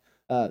you got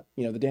the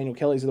Daniel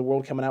Kellys of the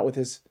world coming out with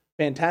his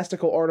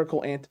fantastical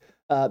article and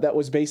that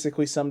was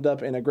basically summed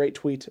up in a great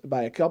tweet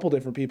by a couple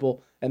different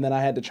people, and then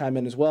I had to chime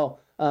in as well.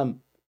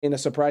 In a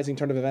surprising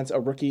turn of events, a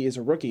rookie is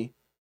a rookie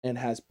and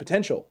has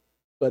potential,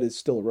 but is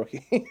still a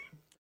rookie.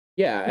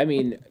 Yeah, I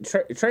mean,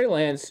 Trey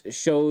Lance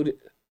showed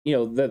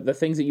the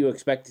things that you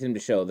expected him to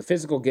show, the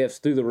physical gifts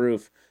through the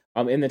roof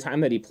in the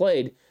time that he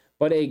played,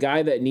 but a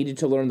guy that needed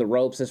to learn the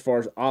ropes as far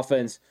as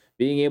offense,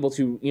 being able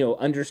to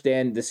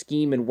understand the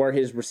scheme and where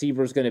his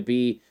receiver is going to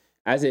be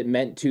as it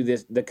meant to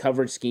the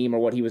coverage scheme or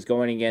what he was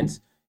going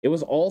against. It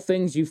was all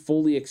things you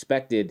fully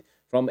expected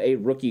from a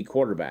rookie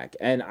quarterback.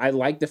 And I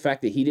like the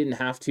fact that he didn't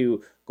have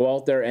to go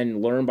out there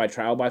and learn by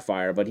trial by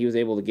fire, but he was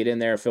able to get in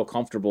there and feel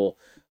comfortable.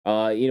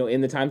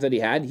 In the times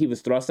that he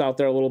was thrust out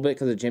there a little bit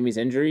because of Jimmy's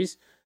injuries.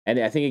 And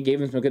I think it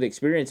gave him some good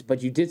experience,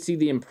 but you did see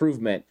the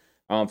improvement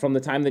from the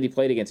time that he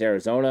played against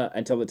Arizona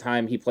until the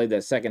time he played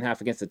that second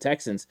half against the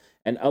Texans.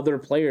 And other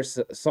players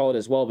saw it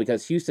as well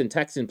because Houston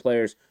Texan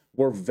players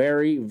were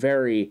very,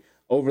 very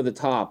over the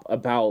top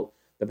about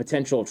the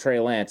potential of Trey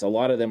Lance. A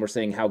lot of them were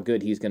saying how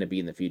good he's going to be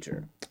in the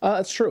future.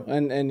 That's true.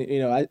 And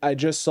I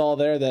just saw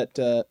there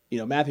that,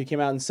 Matthew came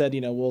out and said,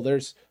 well,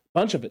 there's a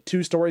bunch of it.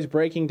 2 stories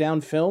breaking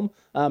down film.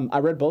 I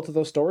read both of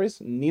those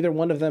stories. Neither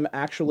one of them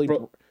actually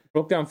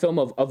broke down film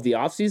of the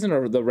offseason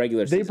or the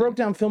regular season? They broke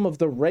down film of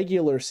the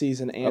regular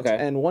season,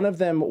 and one of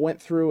them went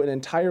through an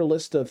entire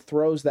list of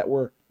throws that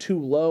were too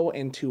low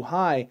and too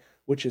high,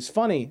 which is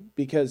funny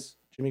because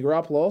Jimmy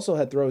Garoppolo also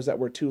had throws that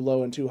were too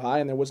low and too high,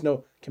 and there was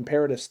no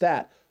comparative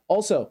stat.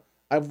 Also,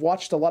 I've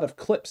watched a lot of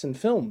clips and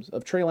films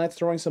of Trey Lance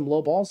throwing some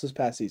low balls this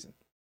past season.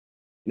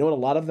 You know what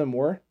a lot of them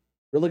were?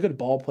 Really good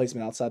ball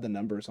placement outside the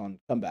numbers on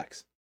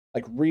comebacks.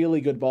 Like really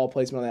good ball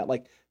placement on that.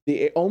 Like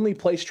the only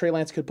place Trey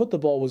Lance could put the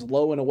ball was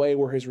low and away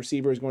where his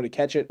receiver is going to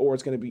catch it or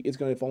it's going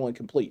to fall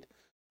incomplete.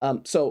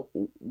 So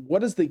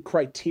what is the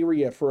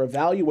criteria for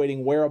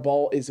evaluating when a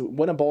ball is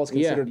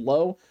considered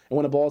low and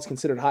when a ball is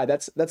considered high?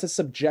 That's a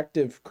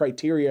subjective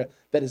criteria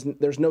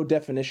there's no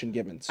definition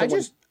given. So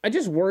I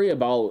just worry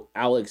about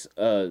Alex,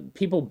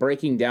 people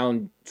breaking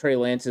down Trey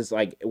Lance's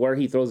like where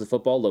he throws the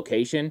football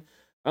location.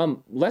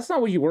 That's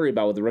not what you worry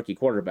about with the rookie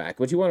quarterback.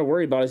 What you want to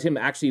worry about is him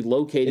actually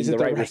locating the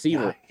right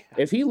receiver. guy?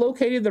 If he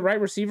located the right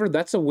receiver,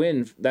 that's a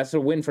win. That's a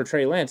win for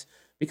Trey Lance,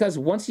 because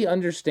once he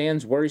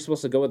understands where he's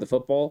supposed to go with the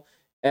football,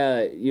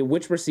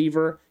 which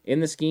receiver in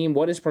the scheme,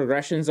 what his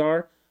progressions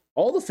are,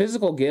 all the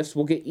physical gifts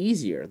will get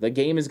easier. The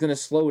game is going to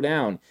slow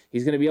down.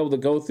 He's going to be able to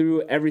go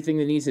through everything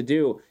that needs to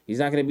do. He's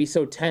not going to be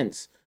so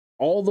tense.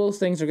 All those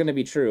things are going to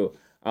be true.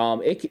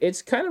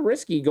 It's kind of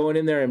risky going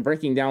in there and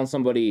breaking down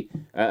somebody,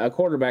 a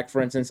quarterback,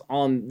 for instance,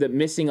 on the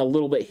missing a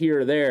little bit here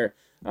or there.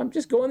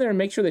 Just go in there and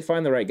make sure they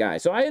find the right guy.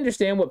 So I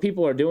understand what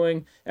people are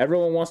doing.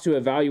 Everyone wants to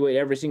evaluate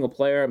every single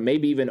player,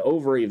 maybe even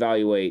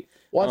over-evaluate.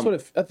 Well,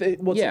 that's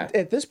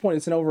at this point,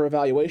 it's an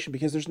over-evaluation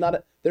because there's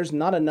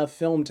not enough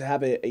film to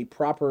have a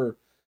proper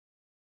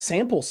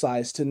sample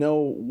size to know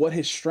what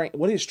his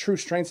true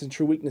strengths and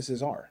true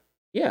weaknesses are.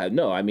 Yeah,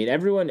 no, I mean,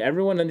 everyone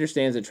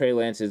understands that Trey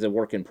Lance is a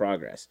work in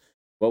progress.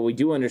 What we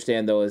do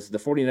understand, though, is the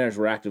 49ers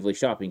were actively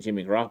shopping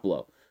Jimmy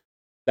Garoppolo.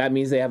 That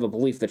means they have a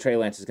belief that Trey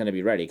Lance is going to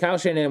be ready. Kyle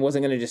Shanahan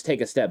wasn't going to just take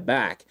a step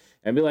back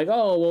and be like,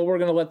 oh, well, we're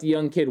going to let the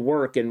young kid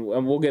work and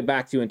we'll get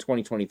back to you in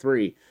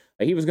 2023.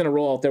 He was going to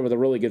roll out there with a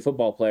really good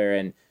football player,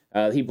 and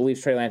he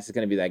believes Trey Lance is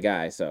going to be that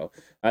guy. So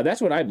that's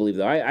what I believe,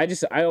 though.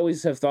 I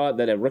always have thought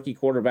that a rookie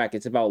quarterback,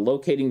 it's about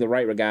locating the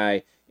right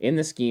guy in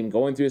the scheme,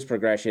 going through his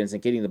progressions,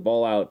 and getting the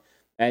ball out.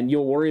 And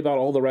you'll worry about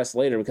all the rest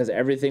later because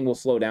everything will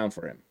slow down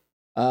for him.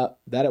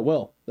 That it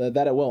will,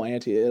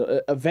 Auntie.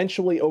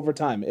 Eventually, over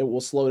time, it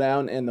will slow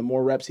down, and the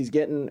more reps he's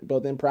getting,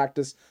 both in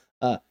practice,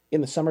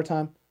 in the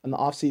summertime, in the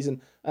off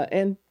season,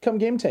 and come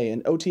game day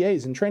and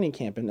OTAs and training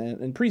camp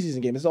and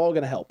preseason games, it's all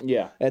going to help.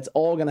 Yeah, it's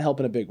all going to help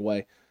in a big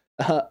way.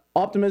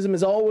 Optimism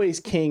is always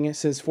king,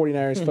 says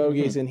 49ers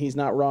Fogies, and he's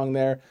not wrong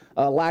there.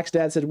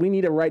 Laxdad said, we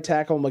need a right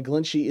tackle.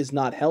 McGlinchey is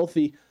not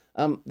healthy.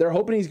 They're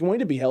hoping he's going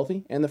to be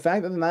healthy, and the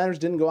fact that the Niners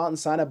didn't go out and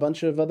sign a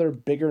bunch of other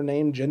bigger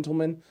name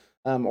gentlemen,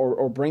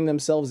 or bring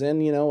themselves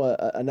in,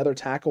 another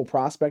tackle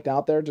prospect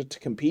out there to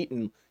compete,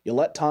 and you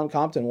let Tom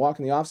Compton walk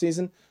in the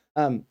offseason,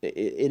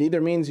 it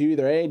either means you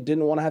either A,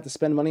 didn't want to have to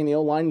spend money in the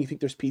O-line, you think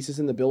there's pieces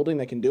in the building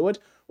that can do it,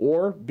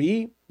 or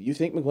B, you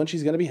think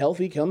McGlinchey's going to be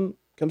healthy come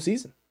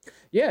season.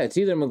 Yeah, it's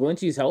either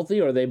McGlinchey's healthy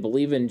or they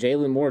believe in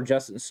Jalen Moore,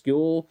 Justin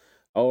Skule,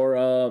 or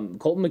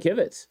Colton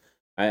McKivitz.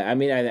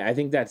 I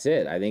think that's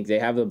it. I think they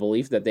have the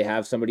belief that they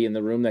have somebody in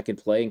the room that can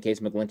play in case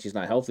McGlinchey's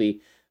not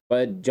healthy.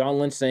 But John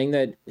Lynch saying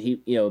that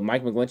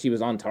Mike McGlinchey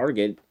was on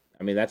target,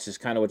 that's just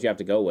kind of what you have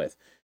to go with.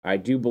 I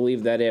do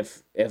believe that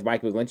if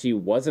Mike McGlinchey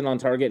wasn't on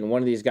target and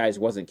one of these guys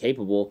wasn't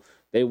capable,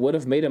 they would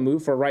have made a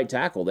move for right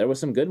tackle. There were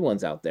some good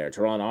ones out there.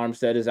 Teron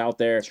Armstead is out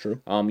there. That's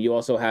true. You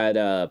also had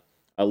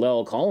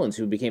La'el Collins,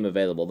 who became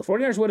available. The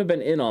 49ers would have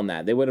been in on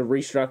that. They would have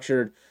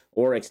restructured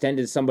or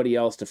extended somebody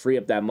else to free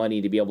up that money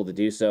to be able to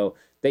do so.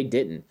 They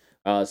didn't.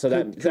 Go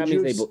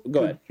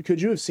ahead. Could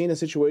you have seen a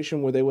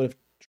situation where they would have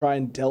tried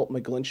and dealt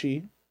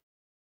McGlinchey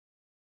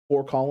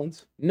for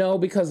Collins? No,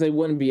 because they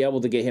wouldn't be able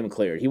to get him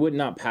cleared. He would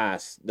not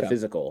pass the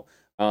physical.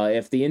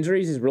 If the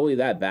injuries is really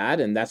that bad,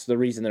 and that's the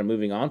reason they're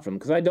moving on from,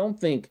 because I don't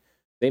think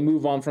they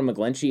move on from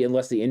McGlinchey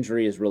unless the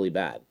injury is really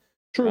bad.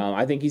 True.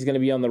 I think he's going to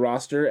be on the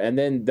roster, and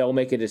then they'll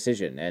make a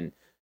decision. And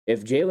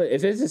if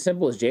it's as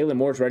simple as Jalen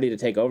Moore's ready to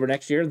take over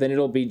next year, then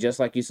it'll be just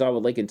like you saw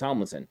with Laken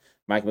Tomlinson.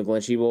 Mike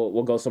McGlinchey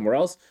will go somewhere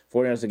else.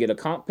 49ers will get a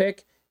comp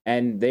pick,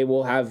 and they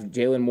will have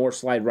Jalen Moore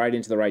slide right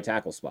into the right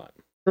tackle spot.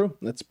 True.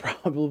 That's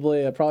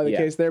probably the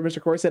case there,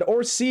 Mr. Corey said.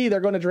 Or C, they're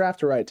going to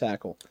draft a right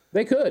tackle.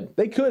 They could.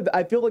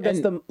 I feel like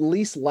that's the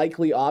least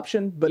likely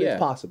option, but it's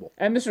possible.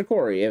 And Mr.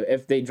 Corey,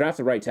 if they draft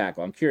the right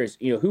tackle, I'm curious,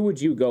 who would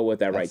you go with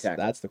that right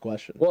tackle? That's the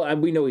question. Well,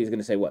 we know he's going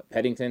to say what?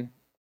 Peddington?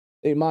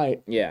 They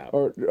might. Yeah.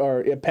 Or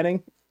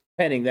Penning?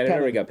 Penning.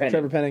 There we go. Penning.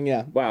 Trevor Penning,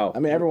 yeah. Wow.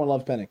 Everyone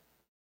loves Penning.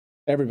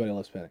 Everybody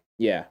loves Penning.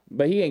 Yeah,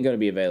 but he ain't going to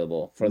be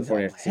available for the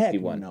 49ers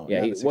 61. No,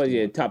 yeah, was he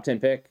a top 10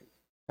 pick?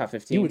 Top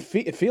 15?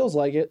 It feels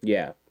like it.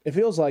 Yeah. It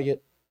feels like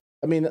it.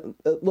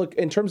 Look,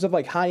 in terms of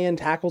like high-end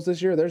tackles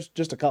this year, there's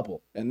just a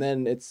couple. And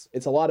then it's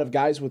a lot of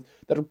guys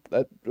that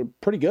are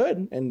pretty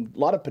good and a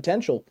lot of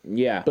potential.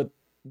 Yeah. But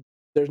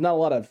there's not a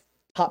lot of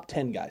top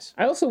 10 guys.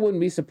 I also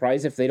wouldn't be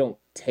surprised if they don't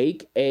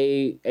take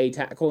a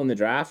tackle in the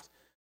draft.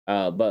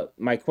 But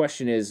my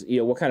question is,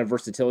 what kind of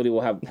versatility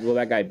will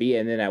that guy be,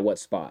 and then at what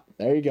spot?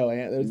 There you go,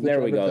 Ant.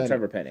 There we go,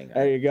 Trevor Penning.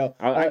 There you go.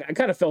 I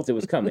kind of felt it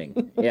was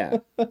coming. Yeah.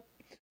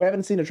 We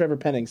haven't seen a Trevor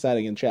Penning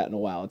sighting in chat in a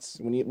while. It's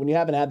when you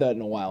haven't had that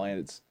in a while, and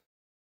it's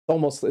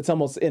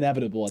almost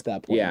inevitable at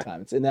that point in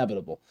time. It's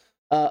inevitable.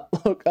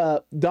 Look,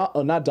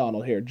 not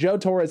Donald here. Joe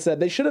Torres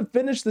said they should have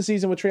finished the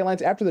season with Trey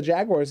Lance after the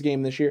Jaguars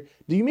game this year.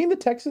 Do you mean the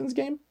Texans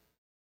game?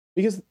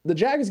 Because the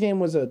Jags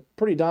game was a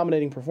pretty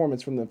dominating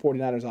performance from the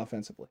 49ers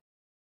offensively.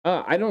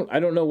 I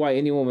don't know why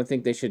anyone would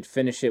think they should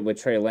finish it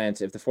with Trey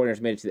Lance if the 49ers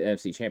made it to the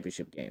NFC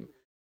Championship game.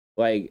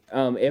 Like,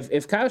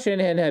 if Kyle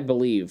Shanahan had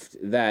believed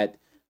that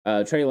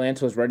Trey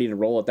Lance was ready to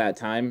roll at that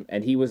time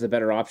and he was a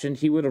better option,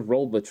 he would have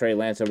rolled with Trey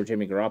Lance over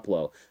Jimmy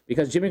Garoppolo,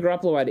 because Jimmy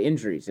Garoppolo had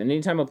injuries. And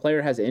anytime a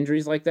player has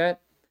injuries like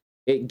that,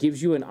 it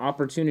gives you an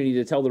opportunity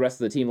to tell the rest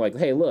of the team, like,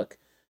 hey, look,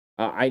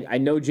 I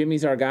know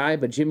Jimmy's our guy,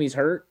 but Jimmy's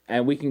hurt,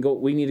 and we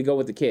need to go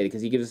with the kid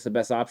because he gives us the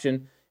best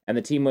option, and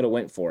the team would have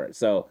went for it.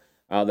 So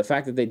the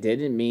fact that they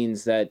didn't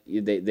means that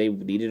they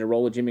needed to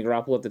roll with Jimmy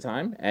Garoppolo at the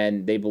time,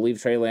 and they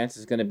believe Trey Lance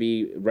is going to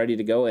be ready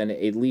to go and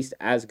at least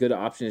as good an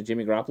option as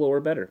Jimmy Garoppolo or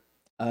better.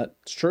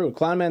 It's true.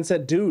 Clownman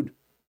said, dude,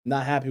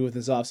 not happy with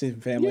his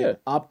offseason family,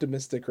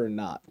 optimistic or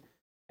not.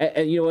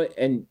 And you know what?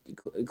 And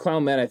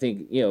Clownman, I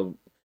think,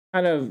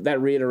 kind of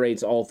that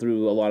reiterates all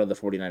through a lot of the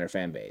 49er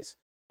fan base.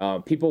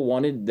 People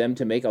wanted them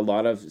to make a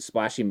lot of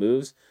splashy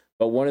moves,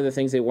 but one of the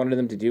things they wanted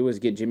them to do was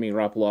get Jimmy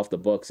Garoppolo off the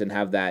books and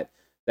have that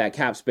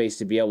cap space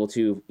to be able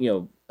to,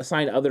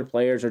 assign other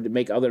players or to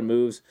make other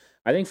moves.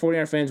 I think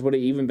 49er fans would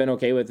have even been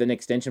okay with an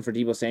extension for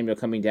Deebo Samuel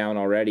coming down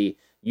already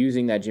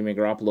using that Jimmy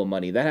Garoppolo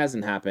money. That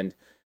hasn't happened.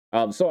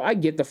 So I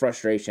get the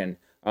frustration.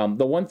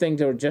 The one thing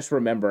to just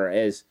remember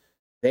is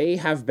they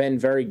have been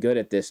very good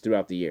at this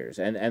throughout the years.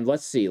 And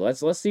let's see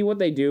what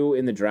they do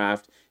in the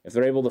draft. If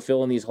they're able to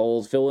fill in these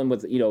holes, fill in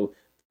with,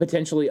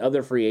 potentially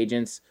other free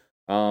agents.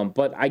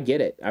 But I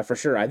get it for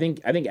sure. I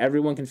think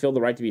everyone can feel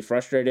the right to be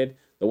frustrated.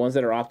 The ones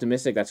that are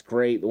optimistic, that's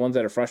great. The ones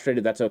that are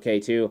frustrated, that's okay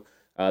too.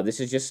 This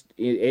is just,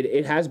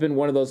 it has been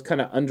one of those kind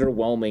of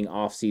underwhelming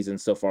off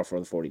seasons so far for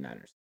the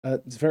 49ers.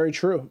 It's very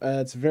true.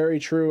 It's very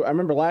true. I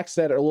remember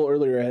Lackstead a little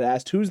earlier had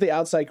asked who's the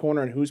outside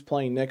corner and who's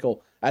playing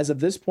nickel. As of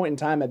this point in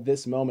time, at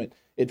this moment,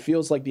 it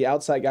feels like the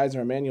outside guys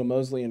are Emmanuel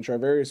Mosley and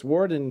Charvarius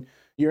Ward, and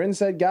your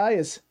inside guy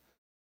is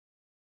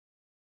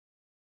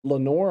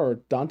Lenore or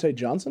Dante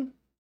Johnson?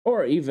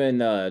 Or even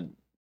Darqueze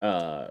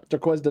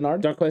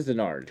Dennard? Darqueze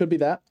Dennard. Could be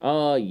that.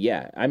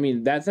 Yeah. I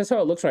mean, that's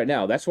how it looks right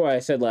now. That's why I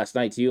said last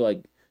night to you,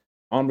 like,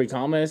 Ambry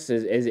Thomas,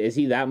 is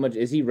he that much?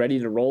 Is he ready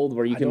to roll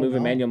where you can move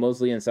Emmanuel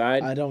Mosley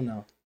inside? I don't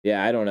know.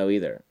 Yeah, I don't know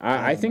either.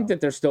 I think that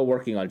they're still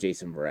working on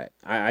Jason Verrett.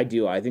 I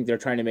do. I think they're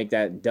trying to make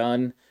that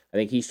done. I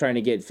think he's trying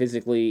to get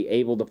physically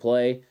able to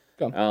play.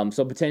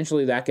 So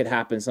potentially that could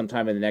happen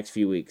sometime in the next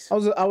few weeks.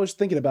 I was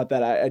thinking about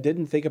that. I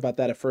didn't think about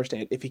that at first.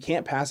 If he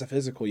can't pass a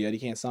physical yet, he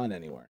can't sign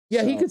anywhere.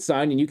 Yeah, he could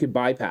sign and you could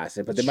bypass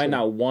it, but they might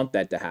not want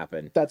that to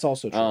happen. That's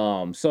also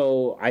true.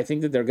 So I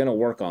think that they're going to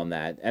work on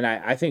that. And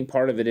I think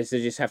part of it is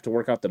they just have to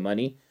work out the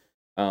money.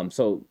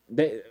 So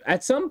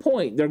at some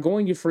point, they're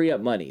going to free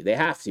up money. They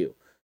have to,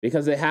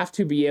 because they have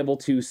to be able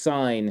to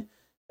sign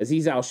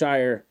Azeez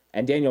Al-Shaair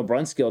and Daniel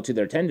Brunskill to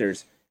their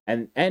tenders.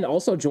 And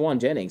also Jawan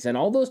Jennings. And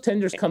all those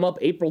tenders come up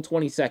April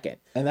 22nd.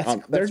 And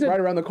that's right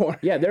around the corner.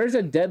 Yeah, there's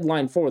a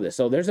deadline for this.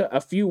 So there's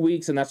a few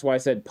weeks, and that's why I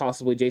said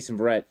possibly Jason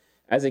Verrett,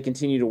 as they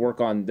continue to work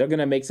on. They're going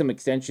to make some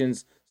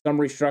extensions, some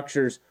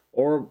restructures,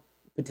 or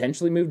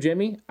potentially move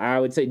Jimmy. I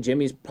would say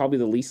Jimmy's probably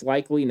the least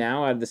likely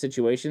now out of the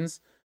situations.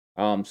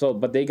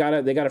 But they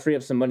gotta free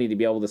up some money to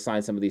be able to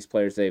sign some of these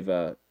players they've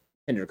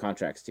tendered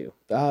contracts to.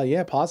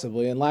 Yeah,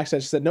 possibly. And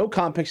Laxton said no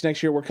comp picks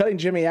next year. We're cutting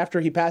Jimmy after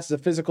he passes a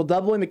physical,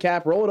 doubling the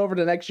cap, roll it over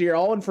to next year,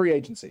 all in free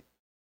agency.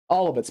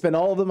 All of it. Spend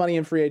all of the money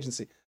in free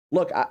agency.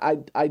 Look,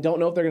 I don't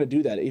know if they're gonna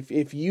do that.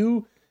 If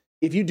you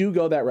do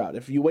go that route,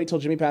 if you wait till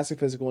Jimmy passes a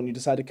physical and you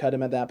decide to cut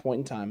him at that point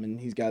in time,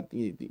 and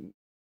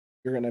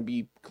you're gonna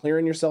be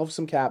clearing yourself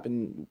some cap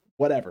and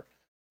whatever.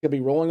 You're gonna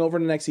be rolling over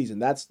to next season.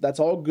 That's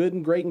all good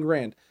and great and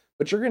grand.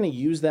 But you're going to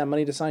use that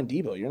money to sign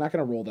Deebo. You're not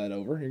going to roll that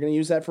over. You're going to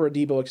use that for a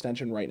Deebo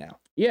extension right now.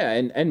 Yeah,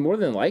 and more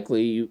than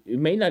likely, you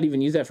may not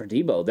even use that for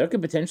Deebo. There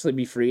could potentially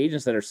be free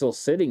agents that are still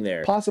sitting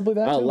there. Possibly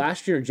that, too.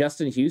 Last year,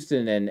 Justin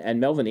Houston and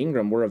Melvin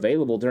Ingram were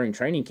available during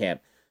training camp.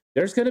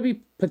 There's going to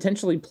be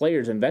potentially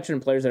players and veteran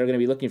players that are going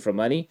to be looking for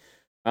money,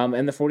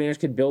 and the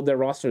 49ers could build their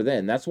roster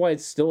then. That's why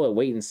it's still a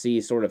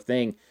wait-and-see sort of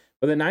thing.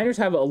 But the Niners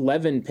have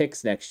 11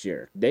 picks next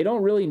year. They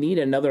don't really need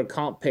another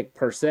comp pick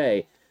per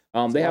se.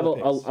 They have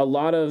a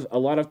lot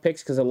of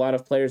picks because a lot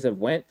of players have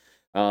went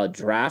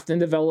draft and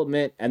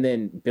development and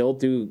then build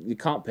through the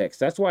comp picks.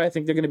 That's why I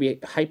think they're going to be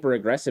hyper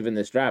aggressive in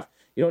this draft.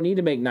 You don't need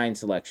to make 9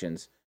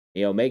 selections.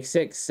 Make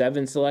 6,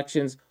 7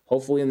 selections,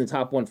 hopefully in the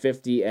top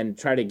 150, and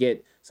try to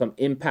get some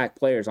impact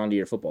players onto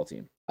your football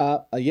team.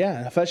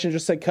 Affection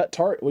just said cut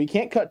Tart. Well, you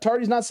can't cut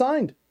Tart. He's not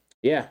signed.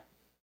 Yeah.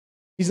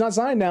 He's not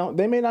signed now.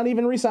 They may not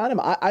even re-sign him.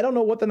 I don't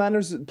know what the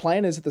Niners'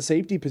 plan is at the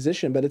safety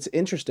position, but it's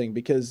interesting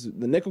because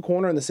the nickel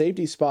corner and the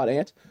safety spot,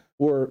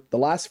 were the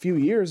last few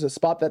years a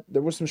spot that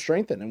there was some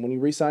strength in. And when you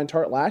re-signed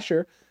Tart last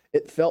year,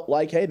 it felt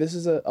like, hey, this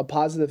is a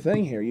positive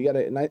thing here. You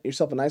got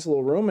yourself a nice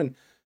little room, and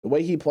the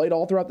way he played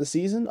all throughout the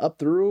season,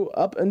 up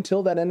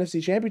until that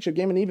NFC Championship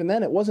game, and even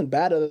then, it wasn't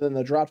bad other than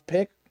the dropped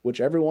pick,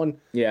 which everyone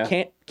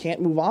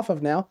can't move off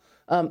of now.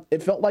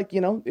 It felt like,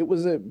 it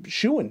was a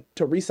shoo-in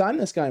to re-sign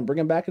this guy and bring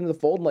him back into the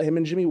fold and let him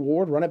and Jimmy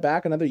Ward run it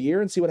back another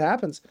year and see what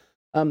happens.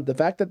 The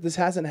fact that this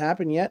hasn't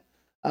happened yet,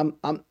 I'm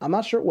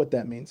not sure what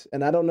that means.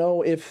 And I don't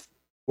know if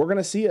we're going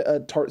to see a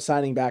Tart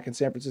signing back in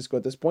San Francisco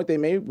at this point. They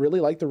may really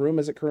like the room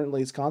as it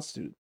currently is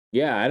constituted.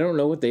 Yeah, I don't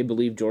know what they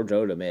believe George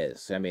Odom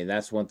is. I mean,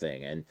 that's one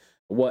thing. And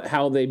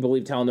how they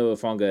believe Talanoa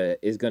Hufanga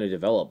is going to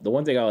develop. The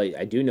one thing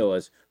I do know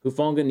is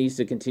Hufanga needs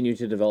to continue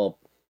to develop,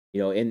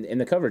 in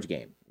the coverage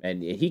game.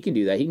 And he can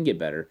do that. He can get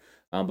better.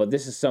 But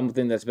this is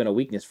something that's been a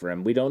weakness for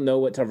him. We don't know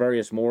what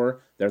Tarvarius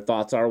Moore, their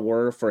thoughts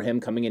were for him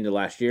coming into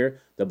last year.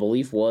 The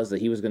belief was that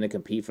he was going to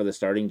compete for the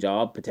starting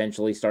job,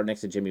 potentially start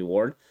next to Jimmy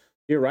Ward.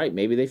 You're right.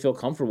 Maybe they feel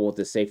comfortable with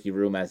the safety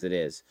room as it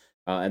is,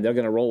 and they're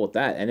going to roll with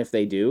that. And if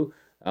they do,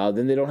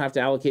 then they don't have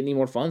to allocate any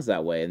more funds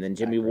that way. And then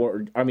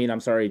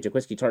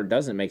Jaquiski Tartt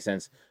doesn't make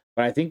sense.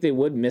 But I think they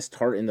would miss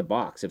Tartt in the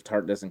box if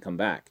Tartt doesn't come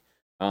back.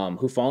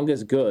 Hufanga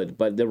is good,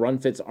 but the run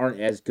fits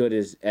aren't as good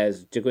as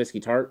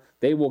Jaquiski Tartt.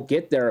 They will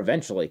get there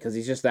eventually because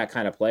he's just that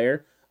kind of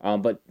player.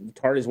 But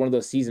Tartt is one of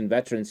those seasoned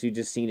veterans who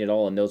just seen it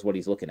all and knows what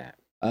he's looking at.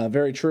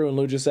 Very true. And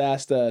Lou just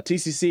asked,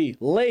 TCC,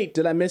 late,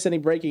 did I miss any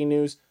breaking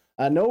news?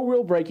 No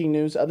real breaking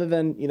news other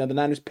than, the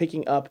Niners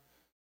picking up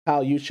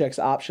Kyle Juszczyk's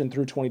option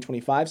through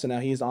 2025. So now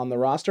he's on the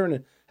roster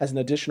and has an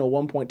additional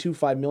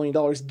 $1.25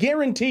 million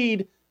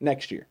guaranteed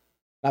next year.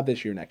 Not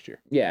this year, next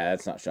year. Yeah,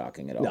 that's not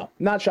shocking at all. No,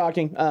 not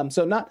shocking.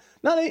 So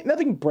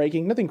nothing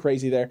breaking, nothing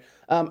crazy there.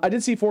 I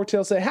did see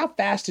Forktail say, how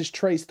fast is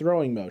Trey's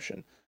throwing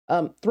motion?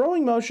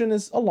 Throwing motion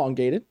is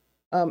elongated.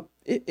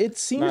 It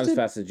seems not as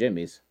fast as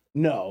Jimmy's.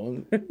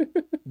 No,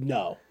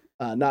 no,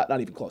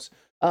 not even close.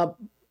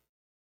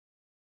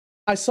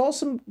 I saw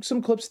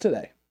some clips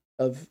today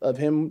of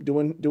him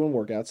doing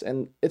workouts,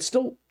 and it's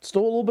still a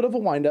little bit of a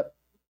windup,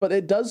 but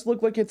it does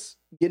look like it's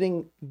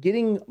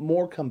getting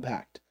more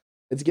compact.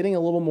 It's getting a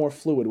little more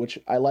fluid, which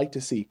I like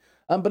to see.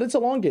 But it's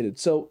elongated,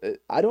 so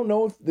I don't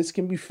know if this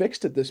can be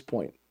fixed at this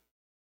point.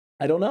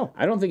 I don't know.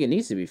 I don't think it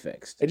needs to be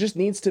fixed. It just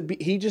needs to be.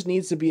 He just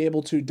needs to be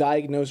able to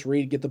diagnose,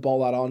 read, get the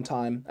ball out on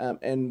time,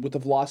 and with the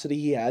velocity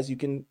he has, you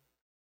can.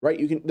 Right,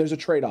 you can. There's a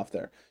trade-off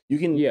there. You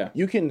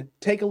can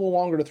take a little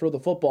longer to throw the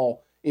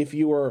football if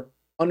you are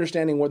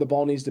understanding where the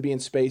ball needs to be in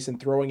space and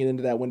throwing it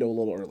into that window a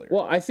little earlier.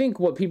 Well, I think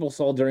what people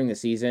saw during the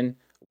season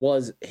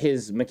was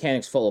his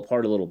mechanics fall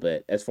apart a little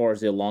bit as far as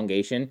the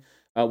elongation.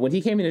 When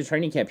he came into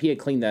training camp, he had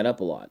cleaned that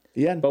up a lot.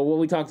 Yeah. But what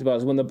we talked about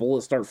is when the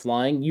bullets start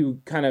flying,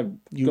 you kind of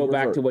go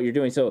back to what you're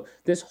doing. So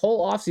this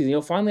whole offseason,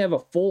 you'll finally have a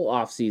full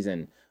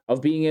offseason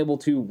of being able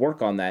to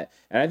work on that.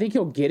 And I think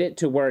he'll get it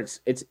to where it's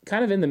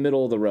kind of in the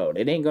middle of the road.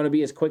 It ain't going to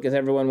be as quick as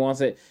everyone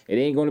wants it. It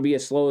ain't going to be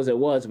as slow as it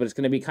was, but it's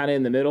going to be kind of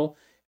in the middle.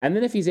 And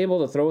then if he's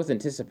able to throw with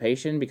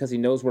anticipation because he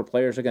knows where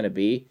players are going to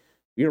be,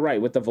 you're right,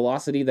 with the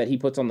velocity that he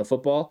puts on the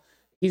football,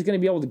 he's going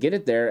to be able to get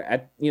it there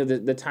at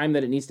the time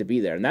that it needs to be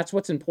there. And that's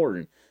what's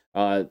important.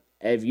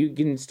 If you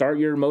can start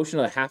your motion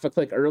a half a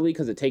click early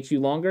because it takes you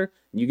longer,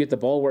 and you get the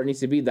ball where it needs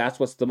to be, that's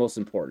what's the most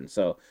important.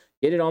 So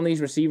get it on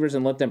these receivers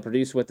and let them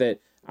produce with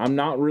it. I'm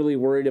not really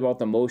worried about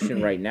the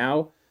motion right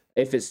now.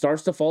 If it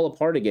starts to fall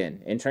apart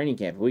again in training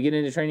camp, if we get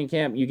into training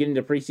camp, you get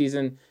into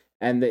preseason,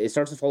 and it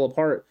starts to fall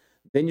apart,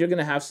 then you're going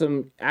to have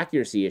some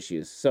accuracy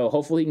issues. So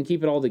hopefully he can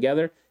keep it all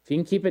together. If he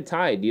can keep it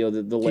tied, the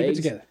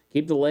legs,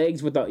 keep the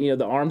legs with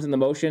the arms and the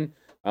motion,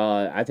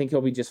 I think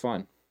he'll be just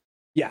fine.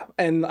 Yeah,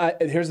 and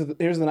here's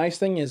the nice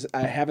thing is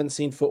I haven't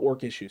seen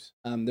footwork issues.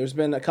 There's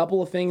been a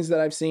couple of things that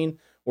I've seen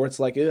where it's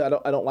like I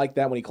don't like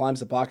that when he climbs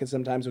the pocket.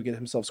 Sometimes he'll get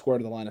himself square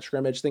to the line of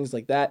scrimmage, things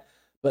like that.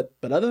 But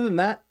other than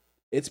that,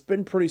 it's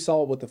been pretty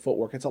solid with the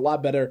footwork. It's a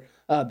lot better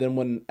than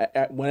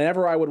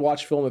whenever I would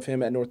watch film of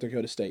him at North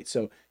Dakota State.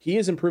 So he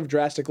has improved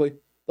drastically.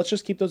 Let's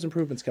just keep those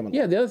improvements coming.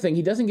 Yeah, the other thing,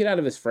 he doesn't get out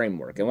of his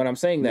framework. And when I'm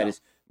saying that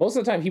is most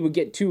of the time he would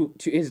get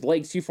his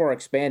legs too far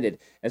expanded.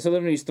 And so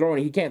then when he's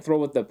throwing, he can't throw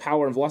with the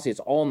power and velocity. It's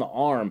all in the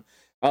arm.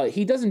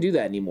 He doesn't do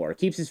that anymore.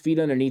 Keeps his feet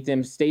underneath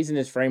him, stays in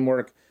his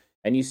framework.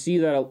 And you see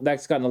that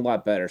that's gotten a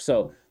lot better.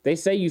 So they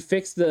say you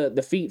fix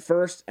the feet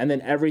first, and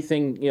then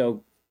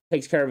everything,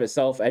 takes care of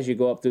itself as you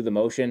go up through the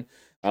motion.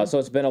 So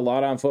it's been a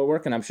lot on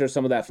footwork, and I'm sure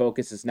some of that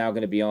focus is now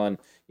going to be on,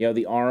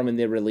 the arm and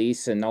the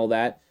release and all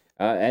that.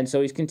 And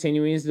so he's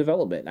continuing his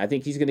development. I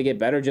think he's going to get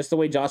better just the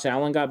way Josh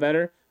Allen got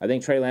better. I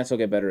think Trey Lance will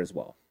get better as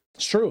well.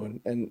 It's true.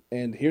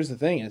 And here's the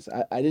thing is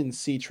I didn't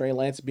see Trey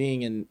Lance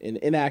being an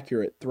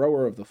inaccurate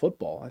thrower of the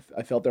football.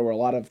 I felt there were a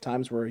lot of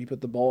times where he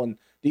put the ball in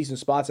decent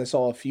spots. I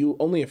saw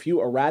only a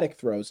few erratic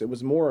throws. It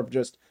was more of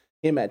just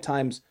him at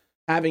times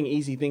having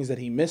easy things that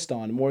he missed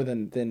on more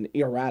than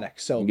erratic.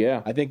 So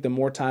yeah. I think the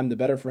more time, the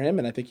better for him.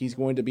 And I think he's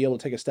going to be able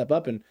to take a step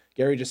up. And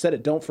Gary just said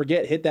it. Don't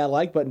forget, hit that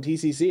like button,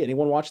 TCC.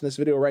 Anyone watching this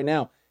video right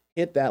now,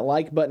 hit that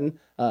like button.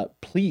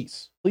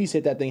 Please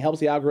hit that thing. Helps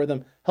the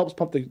algorithm, helps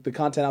pump the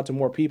content out to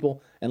more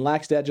people. And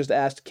Laxdad just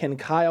asked, can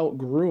Kyle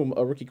groom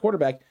a rookie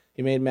quarterback?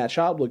 He made Matt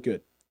Schaub look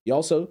good. He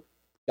also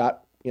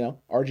got,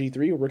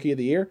 RG3, Rookie of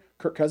the Year.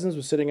 Kirk Cousins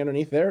was sitting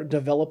underneath there,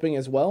 developing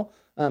as well.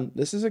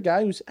 This is a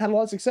guy who's had a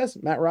lot of success.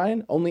 Matt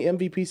Ryan, only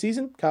MVP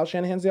season. Kyle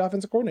Shanahan's the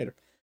offensive coordinator.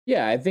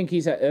 Yeah, I think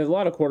he's a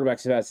lot of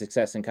quarterbacks have had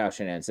success in Kyle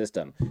Shanahan's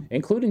system,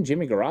 including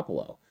Jimmy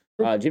Garoppolo.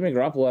 Jimmy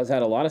Garoppolo has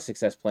had a lot of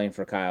success playing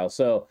for Kyle.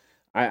 So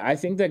I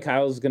think that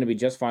Kyle's going to be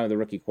just fine with a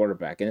rookie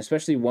quarterback, and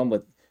especially one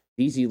with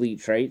these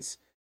elite traits.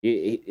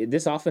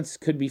 This offense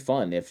could be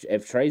fun.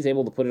 If Trey's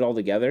able to put it all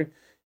together,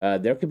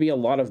 there could be a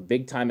lot of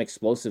big-time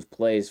explosive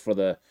plays for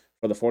the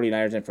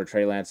 49ers and for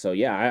Trey Lance. So,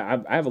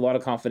 yeah, I have a lot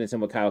of confidence in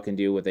what Kyle can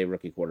do with a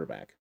rookie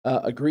quarterback.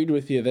 Agreed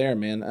with you there,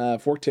 man.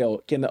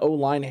 Forktail, can the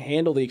O-line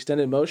handle the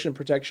extended motion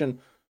protection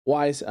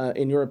wise,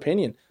 in your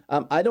opinion?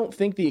 I don't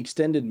think the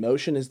extended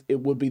motion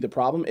would be the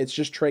problem. It's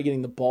just Trey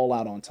getting the ball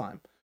out on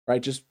time,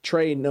 right? Just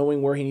Trey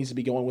knowing where he needs to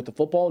be going with the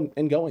football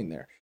and going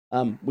there.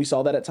 We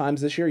saw that at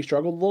times this year. He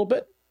struggled a little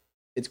bit.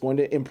 It's going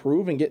to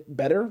improve and get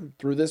better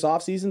through this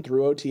offseason,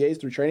 through OTAs,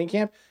 through training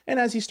camp. And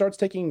as he starts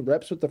taking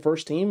reps with the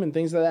first team and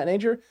things of that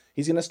nature,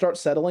 he's going to start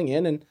settling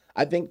in. And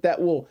I think that's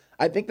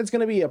going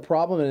to be a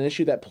problem and an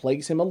issue that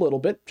plagues him a little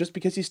bit, just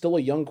because he's still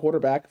a young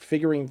quarterback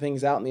figuring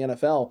things out in the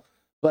NFL,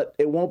 but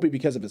it won't be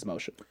because of his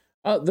motion.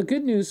 The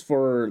good news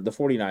for the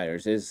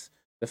 49ers is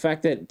the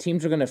fact that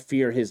teams are going to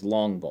fear his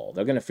long ball.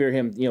 They're going to fear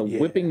him,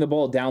 whipping the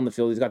ball down the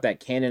field. He's got that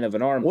cannon of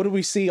an arm. What do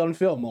we see on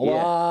film? A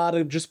lot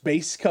of just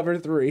base cover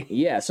 3.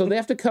 Yeah, so they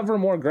have to cover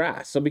more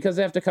grass. So because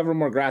they have to cover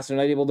more grass, they're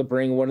not able to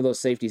bring one of those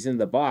safeties into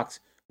the box,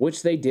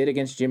 which they did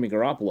against Jimmy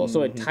Garoppolo.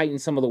 So it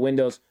tightened some of the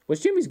windows,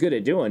 which Jimmy's good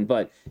at doing,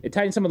 but it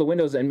tightened some of the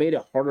windows and made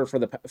it harder for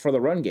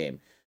the run game.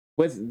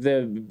 With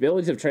the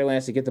abilities of Trey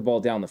Lance to get the ball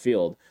down the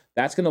field,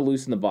 that's going to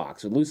loosen the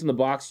box. With loosen the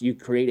box, you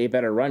create a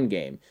better run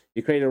game.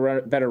 You create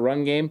a better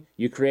run game,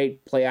 you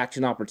create play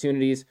action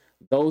opportunities.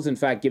 Those, in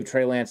fact, give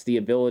Trey Lance the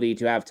ability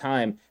to have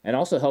time and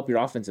also help your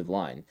offensive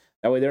line.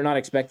 That way they're not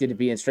expected to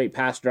be in straight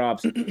pass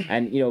drops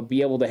and,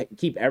 be able to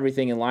keep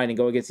everything in line and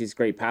go against these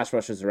great pass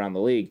rushes around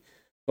the league.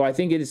 So I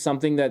think it is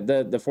something that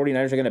the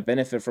 49ers are going to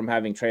benefit from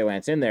having Trey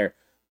Lance in there,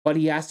 but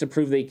he has to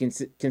prove they can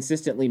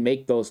consistently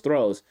make those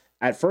throws.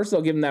 At first,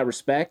 they'll give him that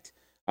respect,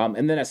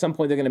 and then at some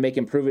point, they're going to make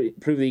him prove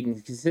that he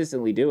can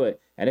consistently do it.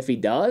 And if he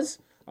does,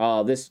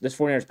 this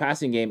 49ers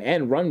passing game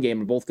and run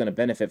game are both going to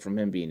benefit from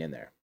him being in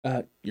there.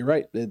 You're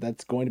right.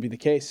 That's going to be the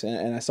case.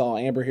 And I saw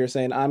Amber here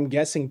saying, I'm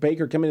guessing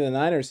Baker coming to the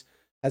Niners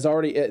it's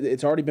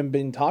already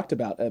been talked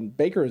about.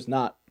 Baker is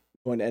not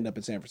going to end up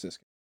in San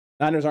Francisco.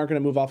 Niners aren't going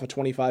to move off a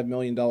 $25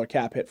 million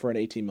cap hit for an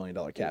 $18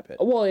 million cap hit.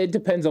 Well, it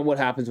depends on what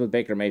happens with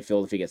Baker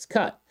Mayfield if he gets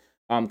cut.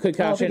 Could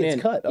Kyle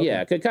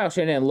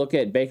Shanahan look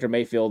at Baker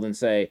Mayfield and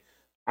say,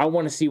 I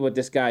want to see what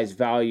this guy's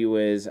value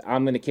is.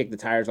 I'm going to kick the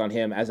tires on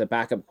him as a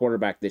backup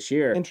quarterback this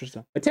year.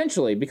 Interesting.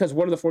 Potentially, because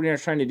what are the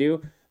 49ers trying to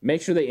do?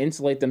 Make sure they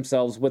insulate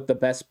themselves with the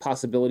best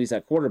possibilities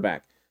at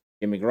quarterback.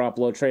 Jimmy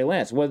Garoppolo, Trey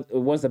Lance. What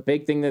was the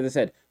big thing that they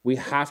said? We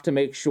have to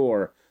make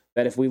sure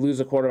that if we lose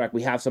a quarterback,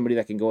 we have somebody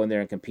that can go in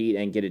there and compete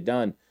and get it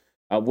done.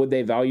 Would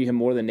they value him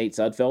more than Nate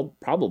Sudfeld?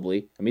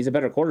 Probably. I mean, he's a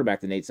better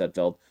quarterback than Nate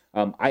Sudfeld.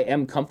 I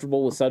am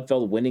comfortable with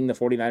Sudfeld winning the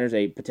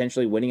 49ers,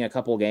 potentially winning a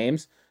couple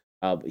games.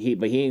 But he ain't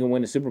going to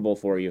win a Super Bowl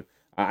for you.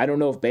 I don't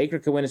know if Baker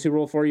could win a Super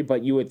Bowl for you,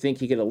 but you would think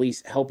he could at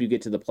least help you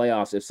get to the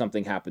playoffs if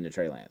something happened to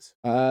Trey Lance.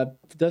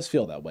 It does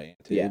feel that way.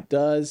 Yeah. It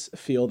does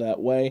feel that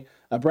way.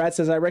 Brad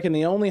says, I reckon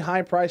the only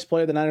high-priced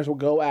player the Niners will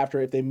go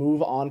after if they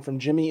move on from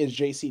Jimmy is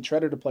J.C.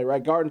 Treader to play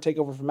right guard and take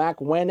over for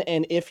Mac when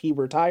and if he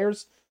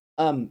retires.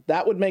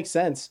 That would make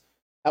sense.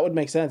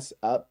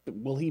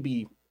 Will he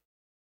be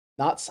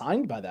not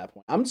signed by that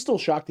point? I'm still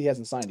shocked he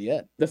hasn't signed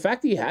yet. The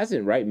fact that he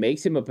hasn't, right,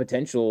 makes him a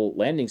potential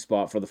landing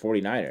spot for the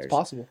 49ers. It's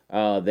possible.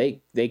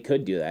 They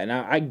could do that. And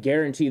I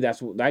guarantee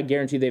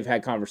they've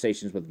had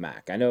conversations with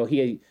Mac. I know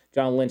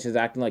John Lynch is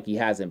acting like he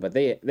hasn't, but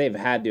they've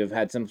had to have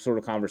had some sort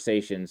of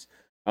conversations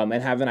and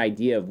have an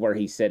idea of where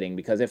he's sitting,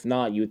 because if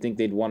not, you would think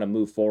they'd want to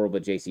move forward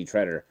with J.C.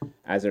 Treader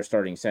as their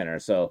starting center.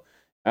 So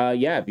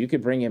if you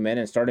could bring him in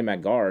and start him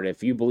at guard,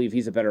 if you believe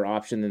he's a better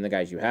option than the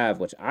guys you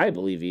have, which I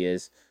believe he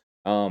is,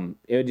 it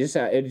would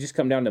just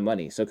come down to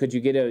money. So could you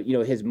get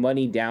his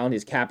money down,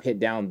 his cap hit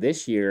down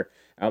this year,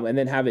 and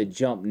then have it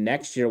jump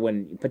next year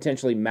when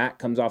potentially Matt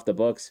comes off the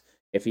books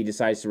if he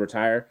decides to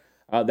retire?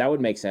 That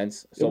would make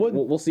sense. So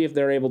we'll see if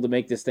they're able to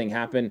make this thing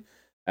happen.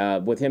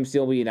 With him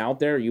still being out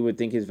there, you would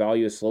think his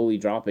value is slowly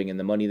dropping, and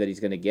the money that he's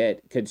going to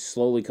get could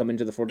slowly come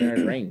into the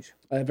 49ers range.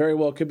 Very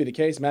well could be the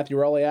case. Matthew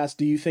Raleigh asked,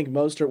 do you think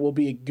Mostert will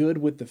be good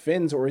with the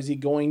Finns, or is he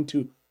going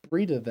to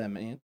Breida them,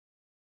 man?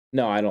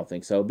 No, I don't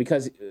think so,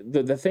 because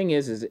the thing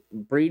is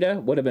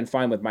Breida would have been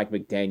fine with Mike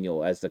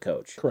McDaniel as the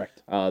coach.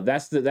 Correct.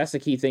 That's the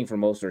key thing for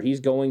Mostert. He's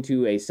going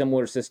to a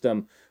similar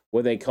system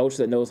with a coach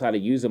that knows how to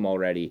use him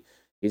already.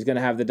 He's going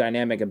to have the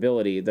dynamic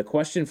ability. The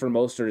question for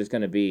Mostert is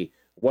going to be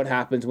what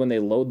happens when they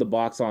load the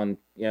box on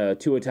Tua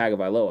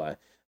Tagovailoa,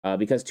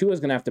 because Tua is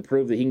going to have to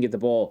prove that he can get the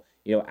ball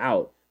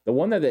out. The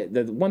one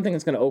thing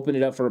that's going to open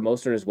it up for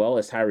Mostert as well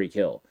is Tyreek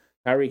Hill.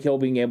 Tyreek Hill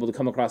being able to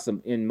come across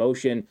them in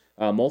motion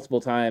multiple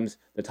times,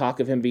 the talk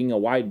of him being a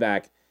wide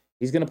back,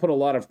 he's going to put a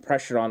lot of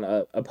pressure on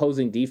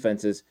opposing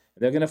defenses.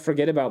 They're going to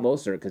forget about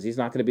Mostert because he's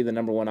not going to be the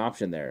number one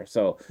option there.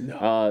 So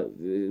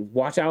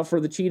watch out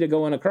for the cheetah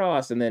going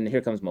across, and then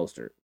here comes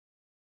Mostert.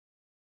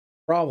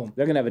 Problem.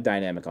 They're going to have a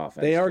dynamic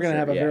offense. They are going to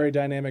have a very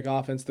dynamic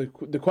offense.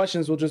 The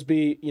questions will just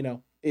be,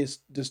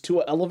 does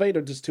Tua elevate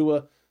or does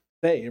Tua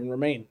stay and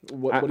remain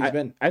what he's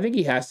been? I think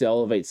he has to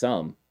elevate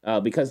some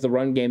because the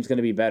run game's going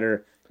to be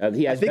better.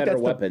 He has better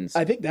weapons.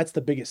 I think that's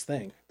the biggest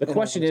thing. The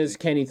question is,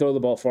 can he throw the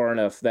ball far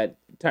enough that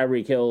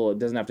Tyreek Hill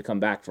doesn't have to come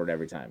back for it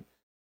every time?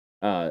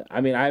 I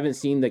haven't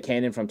seen the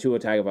cannon from Tua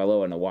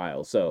Tagovailoa in a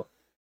while, so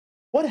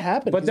What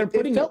happened? But they're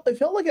putting it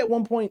felt like at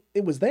one point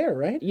it was there,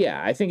 right?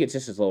 Yeah, I think it's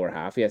just his lower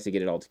half. He has to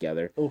get it all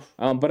together. Oof.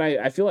 But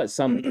I feel at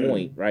some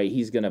point, right,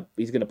 he's gonna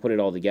put it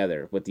all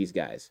together with these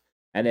guys.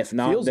 And if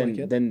not, Feels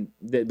like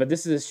but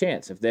this is his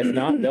chance. If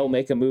not, they'll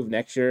make a move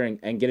next year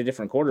and get a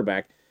different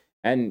quarterback.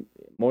 And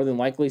more than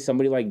likely,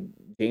 somebody like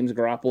James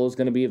Garoppolo is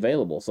going to be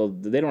available. So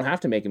they don't have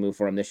to make a move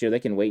for him this year. They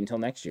can wait until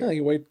next year. Yeah,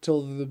 you wait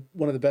till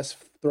one of the best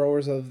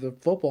throwers of the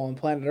football on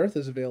planet Earth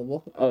is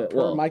available.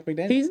 Well, Mike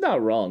McDaniel. He's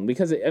not wrong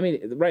because, I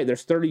mean, right,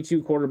 there's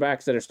 32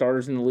 quarterbacks that are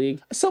starters in the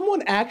league.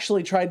 Someone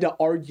actually tried to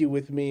argue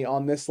with me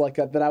on this,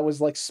 that I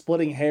was like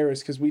splitting hairs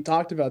because we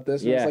talked about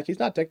this. And I was like, he's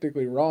not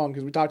technically wrong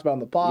because we talked about it on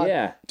the pod.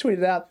 Yeah.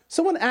 Tweeted out.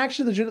 Someone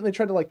actually legitimately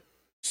tried to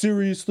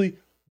seriously,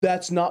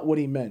 that's not what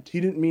he meant. He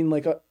didn't mean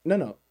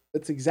no.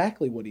 That's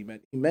exactly what he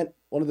meant. He meant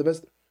one of the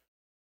best.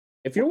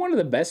 If you're one of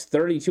the best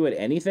 32 at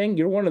anything,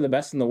 you're one of the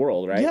best in the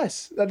world, right?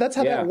 Yes, that's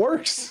how that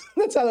works.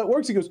 That's how that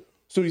works. He goes,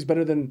 so he's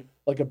better than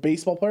a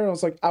baseball player? And I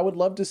was like, I would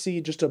love to see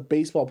just a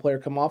baseball player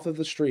come off of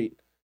the street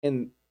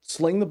and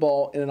sling the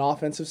ball in an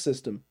offensive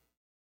system.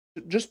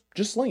 Just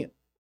sling it.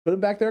 Put him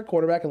back there,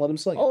 quarterback, and let him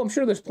sling it. Oh, I'm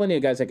sure there's plenty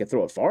of guys that could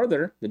throw it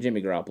farther than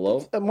Jimmy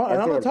Garoppolo. I'm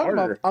not talking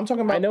about. I'm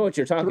talking about. I know what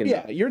you're talking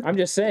about. I'm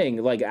just saying,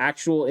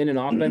 actual in an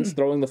offense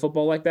throwing the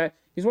football like that.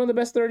 He's one of the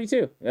best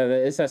 32.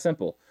 It's that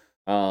simple.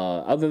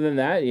 Other than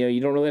that, you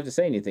don't really have to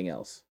say anything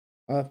else.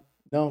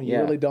 No, you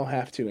really don't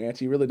have to, Ant.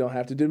 You really don't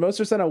have to. Did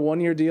Mostert sign a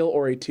 1-year deal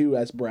or a 2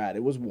 as Brad?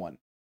 It was 1.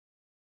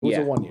 It was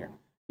a 1 year.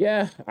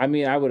 Yeah, I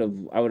mean, I would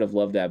have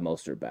loved to have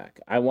Mostert back.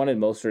 I wanted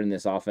Mostert in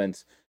this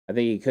offense. I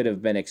think he could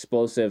have been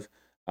explosive.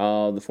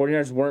 The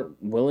 49ers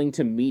weren't willing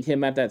to meet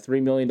him at that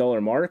 $3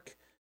 million mark,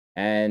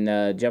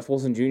 and Jeff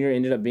Wilson Jr.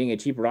 ended up being a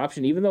cheaper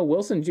option, even though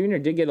Wilson Jr.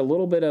 did get a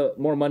little bit of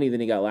more money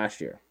than he got last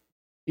year.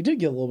 He did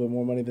get a little bit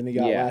more money than he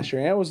got last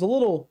year, and it was a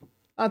little,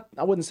 I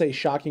wouldn't say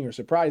shocking or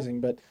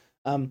surprising, but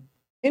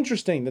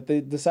interesting that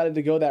they decided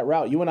to go that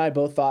route. You and I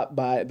both thought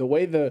by the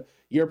way the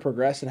year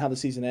progressed and how the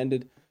season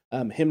ended,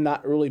 him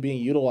not really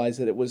being utilized,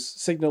 that it was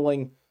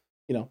signaling,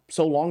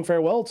 so long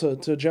farewell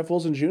to Jeff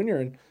Wilson Jr.,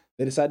 and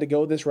they decided to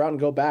go this route and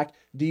go back.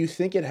 Do you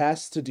think it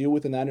has to do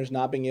with the Niners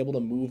not being able to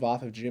move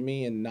off of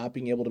Jimmy and not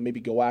being able to maybe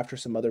go after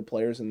some other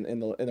players in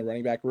the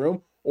running back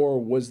room?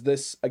 Or was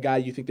this a guy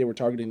you think they were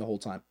targeting the whole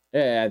time?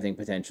 Yeah, I think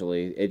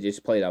potentially it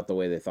just played out the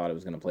way they thought it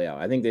was going to play out.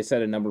 I think they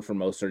set a number for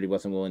Mostert. He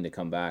wasn't willing to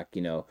come back,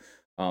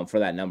 for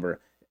that number.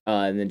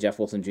 And then Jeff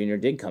Wilson Jr.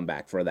 did come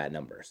back for that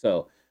number.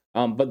 So,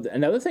 but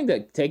another thing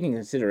that taking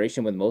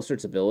consideration with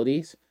Mostert's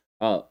abilities,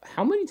 how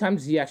many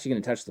times is he actually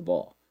going to touch the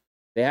ball?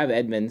 They have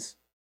Edmonds.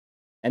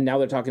 And now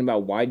they're talking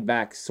about wide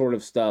back sort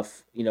of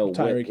stuff, with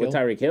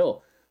Tyreek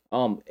Hill.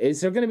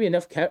 Is there going to be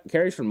enough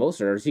carries for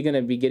Mostert, or is he going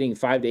to be getting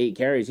 5 to 8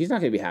 carries? He's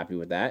not going to be happy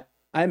with that.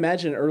 I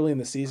imagine early in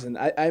the season,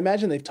 I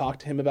imagine they've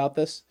talked to him about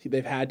this.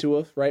 They've had to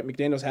have, right?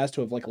 McDaniels has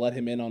to have let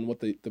him in on what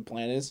the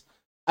plan is.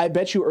 I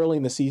bet you early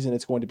in the season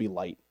it's going to be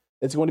light.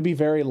 It's going to be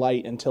very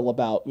light until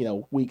about,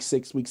 week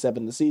 6, week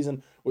 7 of the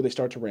season where they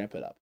start to ramp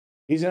it up.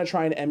 He's going to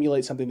try and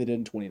emulate something they did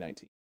in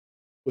 2019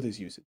 with his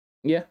usage.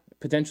 Yeah,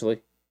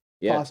 potentially.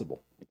 Yeah.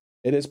 Possible.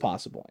 It is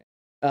possible.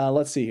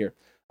 Let's see here.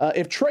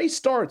 If Trey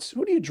starts,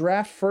 who do you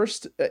draft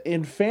first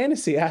in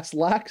fantasy? Asked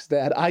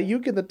Laxdad.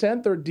 Ayuk in the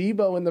 10th or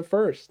Debo in the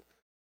 1st?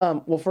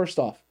 Well, first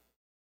off,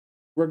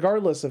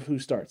 regardless of who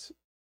starts,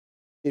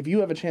 if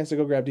you have a chance to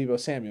go grab Deebo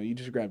Samuel, you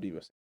just grab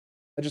Deebo.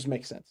 That just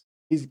makes sense.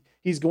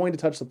 He's going to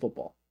touch the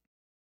football.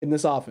 In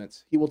this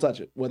offense, he will touch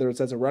it, whether it's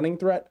as a running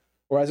threat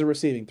or as a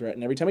receiving threat.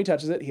 And every time he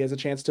touches it, he has a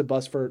chance to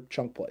bust for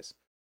chunk plays.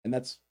 And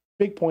that's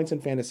big points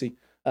in fantasy.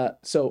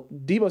 So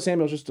Deebo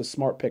Samuel is just a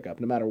smart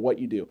pickup, no matter what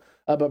you do.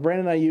 But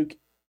Brandon Ayuk,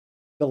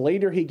 the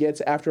later he gets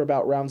after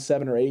about round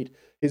 7 or 8,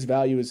 his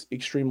value is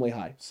extremely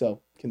high. So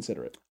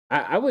consider it.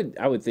 I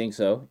would think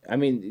so. I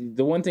mean,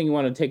 the one thing you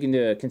want to take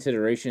into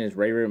consideration is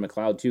Ray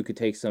McLeod too could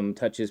take some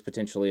touches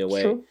potentially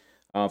away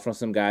from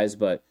some guys,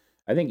 but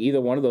I think either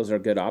one of those are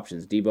good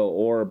options, Debo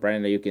or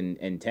Brandon Ayuk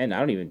in 10. I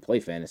don't even play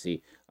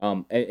fantasy.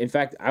 In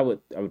fact, I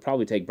would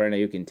probably take Brandon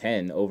Ayuk in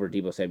 10 over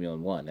Debo Samuel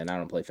in 1, and I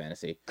don't play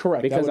fantasy.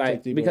 Correct. Because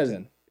Ayuk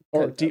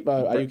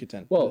at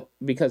 10. Well,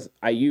 because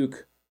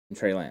Ayuk and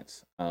Trey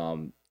Lance.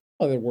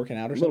 They're working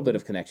out or something? A little bit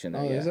of connection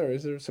there.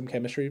 Is there some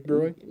chemistry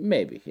brewing?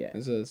 Maybe, yeah.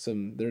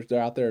 They're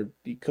out there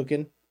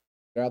cooking.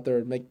 They're out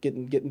there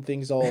getting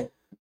things all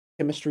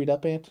chemistryed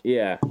up, Ant.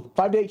 Yeah.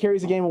 5 to 8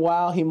 carries a game.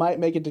 Wow, he might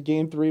make it to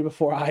game 3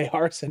 before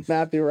IRs and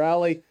Matthew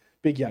Rowley.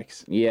 Big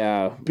yikes.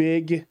 Yeah.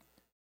 Big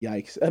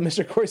yikes.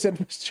 Mr. Corey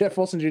said Jeff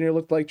Wilson Jr.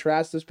 looked like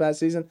trash this past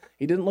season.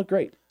 He didn't look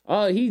great.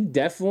 He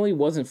definitely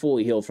wasn't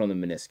fully healed from the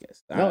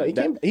meniscus. No,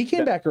 he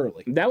came back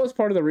early. That was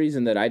part of the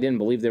reason that I didn't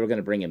believe they were going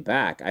to bring him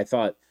back. I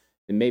thought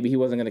that maybe he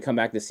wasn't going to come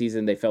back this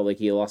season. They felt like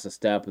he lost a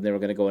step, and they were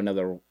going to go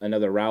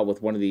another route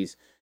with one of these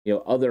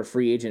other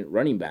free agent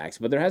running backs.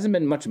 But there hasn't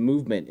been much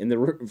movement in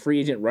the free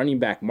agent running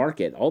back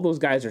market. All those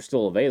guys are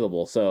still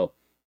available. So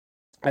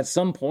at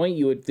some point,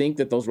 you would think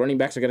that those running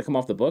backs are going to come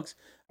off the books.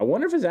 I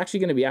wonder if it's actually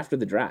going to be after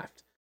the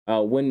draft.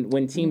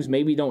 When teams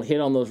maybe don't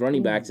hit on those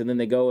running backs, and then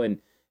they go and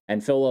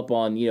fill up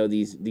on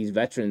these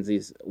veterans,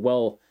 these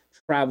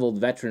traveled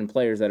veteran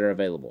players that are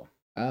available.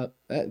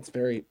 It's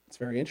very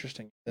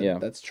interesting. Yeah.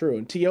 That's true.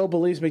 And T.O.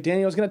 believes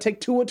McDaniel is going to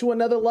take Tua to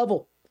another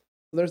level.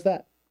 So there's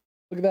that.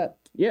 Look at that.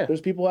 Yeah.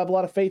 There's people who have a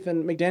lot of faith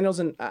in McDaniels,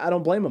 and I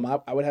don't blame them.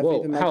 I would have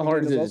faith in how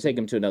hard is it also. to take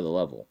him to another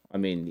level? I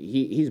mean,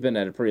 he's been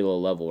at a pretty low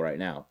level right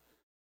now.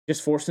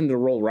 Just force him to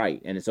roll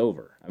right, and it's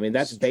over. I mean,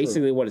 that's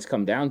basically what it's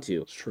come down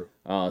to. It's true.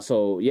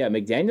 So yeah,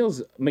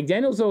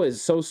 McDaniels though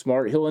is so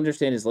smart. He'll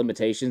understand his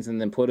limitations and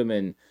then put him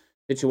in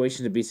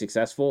situations to be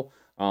successful.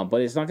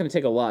 But it's not going to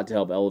take a lot to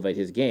help elevate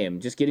his game.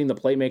 Just getting the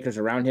playmakers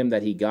around him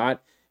that he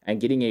got and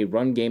getting a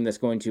run game that's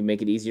going to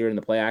make it easier in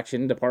the play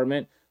action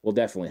department will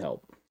definitely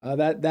help.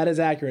 That is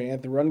accurate.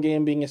 And the run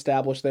game being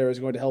established there is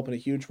going to help in a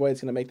huge way. It's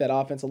going to make that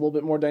offense a little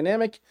bit more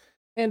dynamic.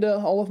 And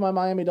all of my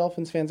Miami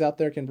Dolphins fans out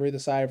there can breathe a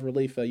sigh of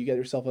relief. You get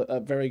yourself a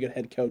very good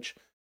head coach.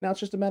 Now it's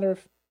just a matter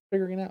of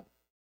figuring it out.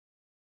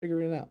 There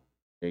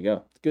you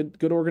go.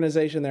 Good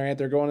organization there, and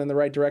they're going in the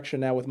right direction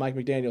now with Mike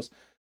McDaniels.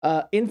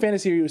 In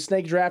fantasy, are you a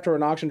snake draft or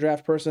an auction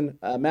draft person?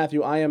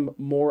 Matthew, I am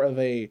more of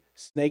a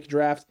snake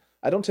draft.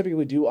 I don't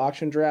typically do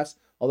auction drafts,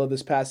 although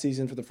this past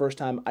season, for the first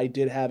time, I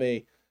did have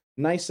a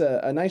nice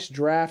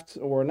draft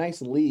or a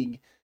nice league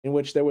in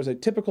which there was a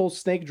typical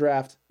snake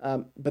draft,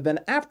 but then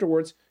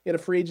afterwards, you had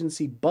a free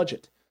agency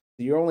budget.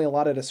 You're only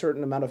allotted a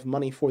certain amount of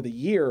money for the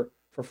year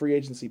for free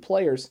agency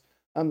players,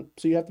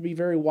 so you have to be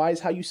very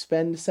wise how you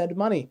spend said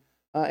money.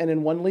 And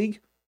in one league,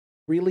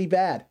 really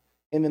bad.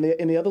 And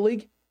in the other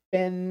league,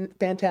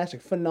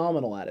 fantastic,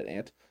 phenomenal at it,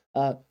 Ant.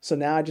 So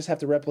now I just have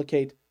to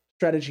replicate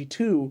strategy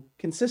 2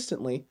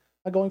 consistently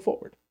going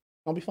forward.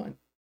 I'll be fine.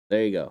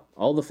 There you go.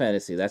 All the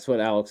fantasy. That's what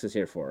Alex is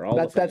here for.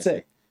 That's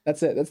it.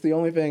 That's the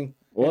only thing.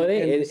 Well,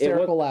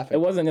 laughing. It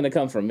wasn't going to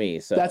come from me.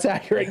 So that's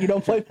accurate. You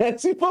don't play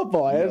fantasy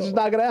football. No. It's just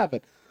not going to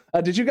happen.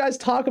 Did you guys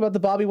talk about the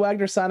Bobby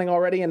Wagner signing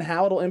already and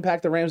how it'll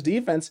impact the Rams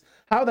defense?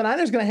 How are the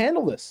Niners going to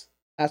handle this?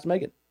 Ask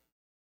Megan.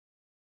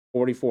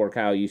 44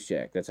 Kyle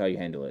Juszczyk. That's how you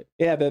handle it.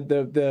 Yeah,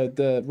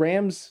 the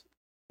Rams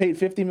paid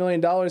 $50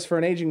 million for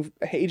an aging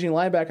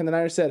linebacker, and the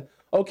Niners said,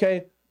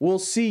 "Okay, we'll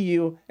see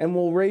you, and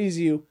we'll raise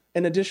you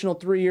an additional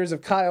 3 years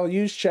of Kyle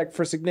Juszczyk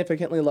for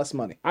significantly less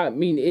money." I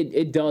mean,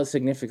 it does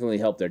significantly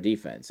help their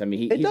defense. I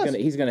mean,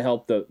 he's gonna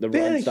help the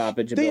run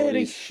stoppage abilities. They had a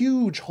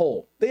huge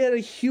hole. At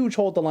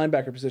the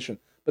linebacker position,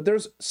 but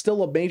there's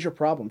still a major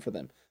problem for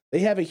them. They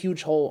have a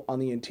huge hole on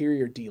the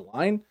interior D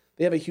line.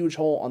 They have a huge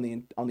hole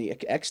on the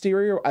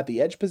exterior at the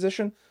edge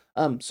position.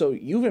 So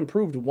you've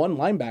improved one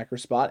linebacker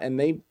spot, and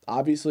they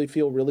obviously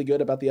feel really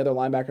good about the other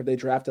linebacker they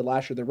drafted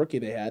last year, the rookie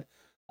they had.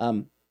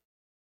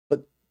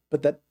 But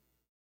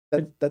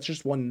that's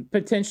just one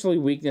potentially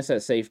weakness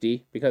at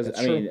safety because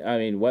I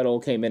mean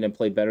Weddle came in and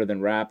played better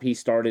than Rapp. He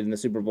started in the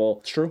Super Bowl.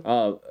 It's true.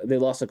 They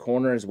lost a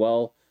corner as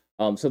well.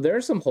 So there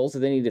are some holes that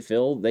they need to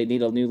fill. They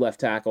need a new left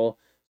tackle.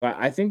 But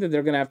I think that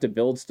they're going to have to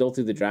build still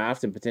through the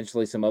draft and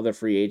potentially some other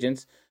free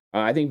agents.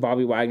 I think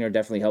Bobby Wagner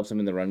definitely helps them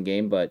in the run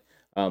game, but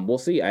we'll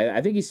see.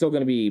 I think he's still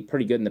going to be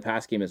pretty good in the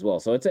pass game as well.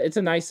 So it's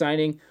a nice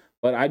signing,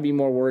 but I'd be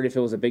more worried if it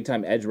was a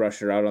big-time edge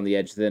rusher out on the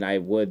edge than I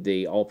would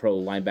the all-pro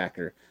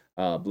linebacker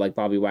like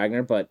Bobby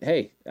Wagner. But,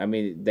 hey, I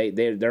mean,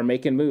 they're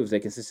making moves. They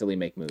consistently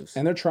make moves.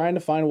 And they're trying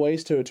to find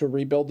ways to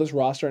rebuild this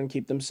roster and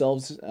keep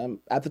themselves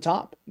at the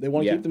top. They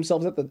want to keep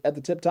themselves at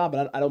the tip top,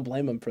 and I don't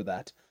blame them for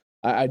that.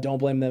 I don't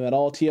blame them at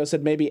all. T.O.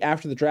 said maybe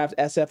after the draft,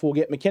 SF will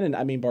get McKinnon.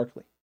 I mean,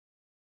 Barkley.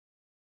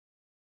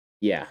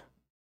 Yeah.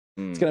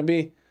 It's going to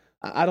be,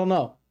 I don't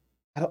know.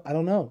 I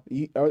don't know.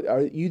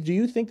 Do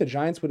you think the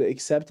Giants would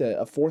accept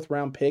a 4th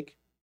round pick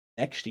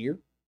next year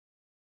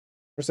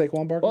for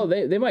Saquon Barkley? Well,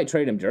 they might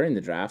trade him during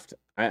the draft.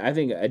 I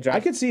think a draft, I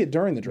could see it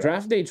during the draft.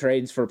 Draft day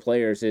trades for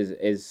players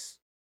is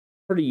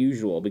pretty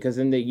usual because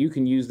then you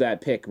can use that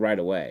pick right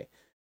away.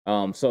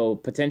 So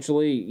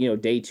potentially,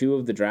 day 2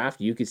 of the draft,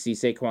 you could see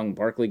Saquon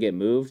Barkley get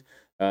moved,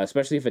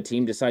 especially if a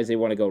team decides they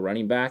want to go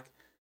running back.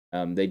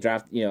 They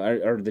draft,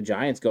 or the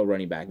Giants go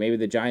running back. Maybe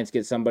the Giants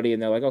get somebody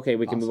and they're like, okay,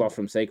 we can move off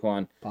from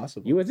Saquon.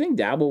 Possible. You would think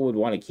Dabble would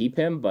want to keep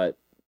him, but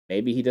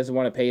maybe he doesn't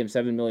want to pay him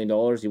 $7 million.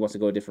 He wants to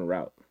go a different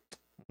route.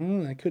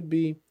 That could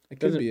be. It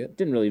could be it.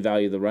 Didn't really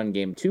value the run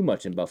game too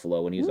much in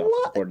Buffalo when he was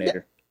offensive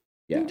coordinator.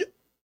 Yeah.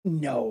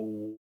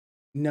 No.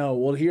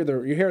 Well,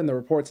 you're hearing the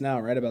reports now,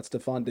 right, about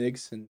Stephon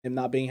Diggs and him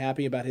not being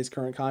happy about his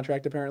current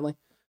contract. Apparently,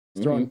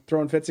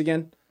 throwing fits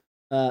again.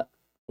 I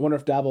wonder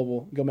if Dabble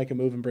will go make a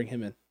move and bring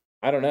him in.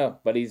 I don't know,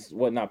 but he's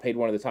not paid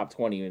one of the top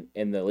 20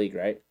 in the league,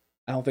 right?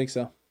 I don't think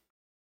so.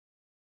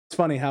 It's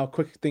funny how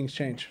quick things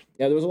change.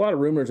 Yeah, there was a lot of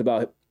rumors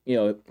about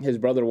his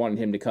brother wanted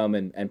him to come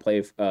and play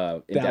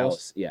in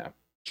Dallas. Yeah,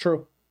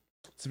 true.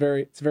 It's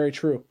very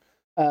true.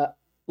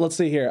 Let's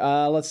see here.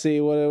 Let's see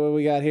what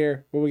we got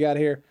here.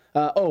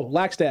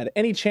 Laxdad.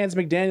 Any chance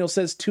McDaniel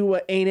says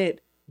Tua ain't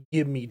it?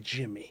 Give me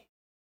Jimmy.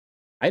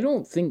 I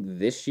don't think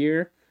this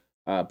year.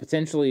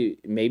 Potentially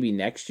maybe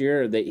next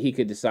year that he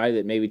could decide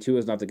that maybe Tua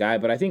is not the guy,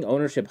 but I think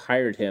ownership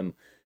hired him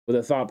with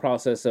a thought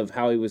process of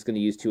how he was going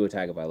to use Tua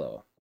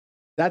Tagovailoa.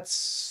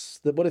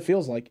 That's what it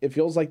feels like. It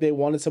feels like they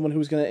wanted someone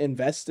who's going to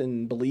invest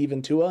and believe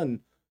in Tua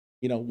and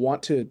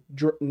want to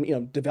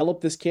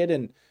develop this kid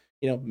and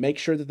make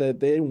sure that they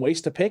didn't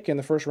waste a pick in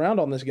the first round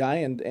on this guy.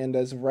 And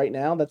as of right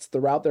now, that's the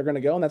route they're going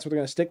to go, and that's what they're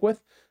going to stick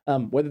with.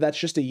 Whether that's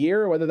just a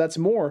year or whether that's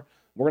more,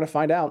 we're going to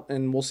find out,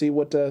 and we'll see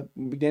what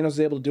McDaniels is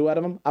able to do out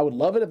of him. I would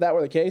love it if that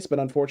were the case, but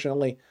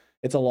unfortunately,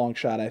 it's a long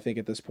shot, I think,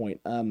 at this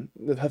point.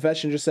 The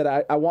Hafeshian just said,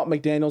 I want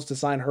McDaniels to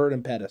sign Hurd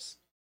and Pettis.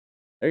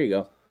 There you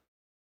go.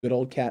 Good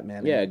old cat,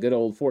 man. Yeah, good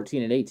old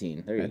 14 and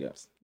 18. There you go.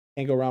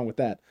 Can't go wrong with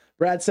that.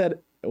 Brad said,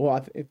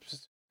 well,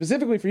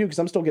 specifically for you, because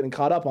I'm still getting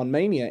caught up on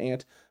Mania,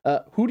 Ant,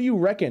 who do you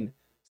reckon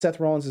Seth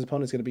Rollins'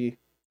 opponent is going to be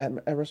at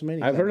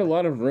WrestleMania? I've heard a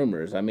lot of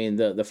rumors. I mean,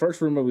 the first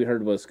rumor we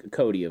heard was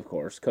Cody, of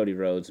course. Cody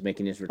Rhodes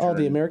making his return. Oh,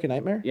 the American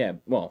Nightmare? Yeah,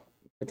 well,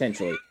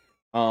 potentially.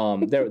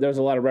 There's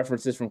a lot of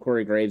references from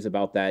Corey Graves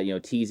about that,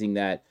 teasing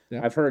that.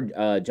 Yeah. I've heard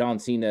John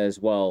Cena as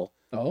well.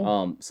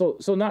 Oh.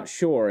 So not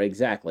sure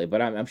exactly,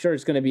 but I'm sure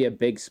it's going to be a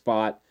big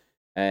spot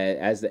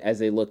as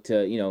they look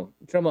to,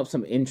 drum up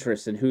some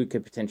interest in who it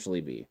could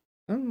potentially be.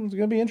 It's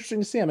going to be interesting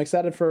to see. I'm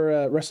excited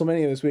for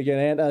WrestleMania this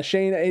weekend. And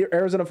Shane,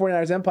 Arizona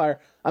 49ers Empire,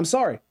 I'm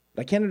sorry,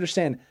 I can't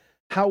understand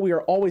how we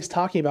are always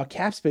talking about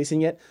cap space,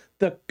 and yet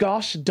the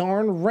gosh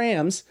darn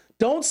Rams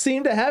don't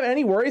seem to have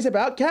any worries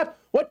about cap.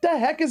 What the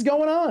heck is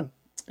going on?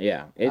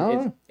 Yeah,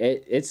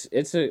 it's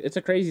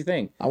a crazy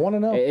thing. I want to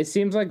know. It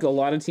seems like a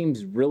lot of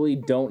teams really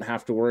don't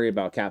have to worry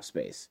about cap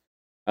space.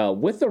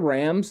 With the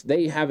Rams,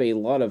 they have a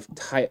lot of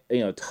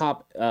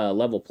top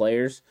level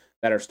players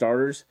that are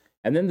starters,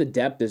 and then the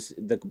depth is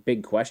the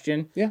big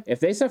question. Yeah. If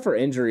they suffer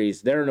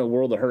injuries, they're in a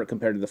world of hurt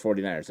compared to the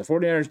 49ers. The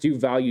 49ers do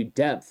value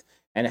depth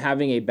and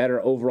having a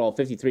better overall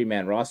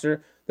 53-man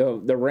roster.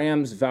 The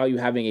Rams value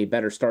having a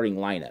better starting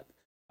lineup.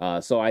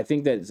 So I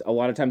think that a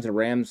lot of times the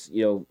Rams,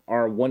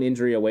 are one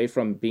injury away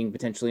from being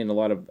potentially in a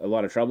lot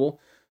of trouble.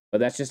 But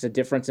that's just a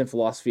difference in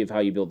philosophy of how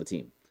you build a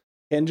team.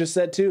 And just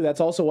said too, that's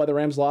also why the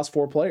Rams lost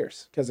 4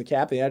 players, because of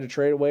cap. They had to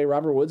trade away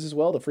Robert Woods as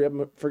well to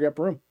free up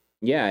room.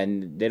 Yeah,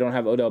 and they don't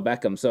have Odell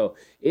Beckham. So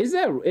is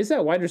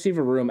that wide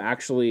receiver room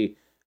actually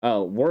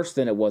worse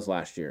than it was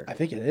last year? I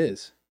think it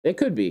is. It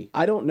could be.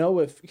 I don't know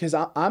because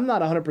I'm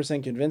not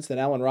 100% convinced that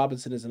Allen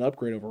Robinson is an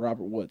upgrade over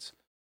Robert Woods.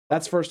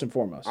 That's first and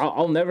foremost.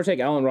 I'll never take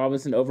Allen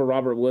Robinson over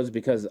Robert Woods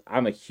because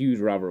I'm a huge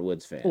Robert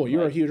Woods fan. Well,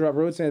 you're a huge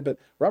Robert Woods fan, but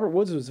Robert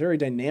Woods was very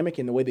dynamic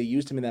in the way they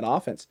used him in that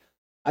offense.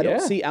 I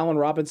don't see Allen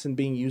Robinson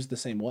being used the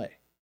same way.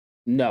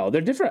 No,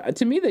 they're different.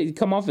 To me, they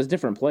come off as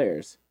different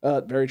players.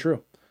 Very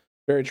true.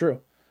 Very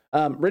true.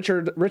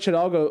 Richard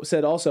Algo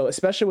said also,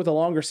 especially with a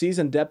longer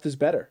season, depth is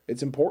better.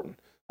 It's important.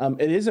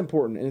 It is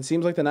important, and it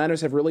seems like the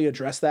Niners have really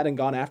addressed that and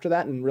gone after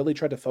that and really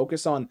tried to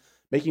focus on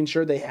making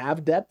sure they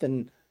have depth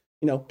and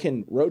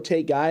can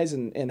rotate guys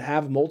and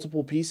have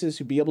multiple pieces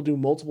who be able to do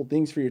multiple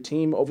things for your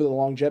team over the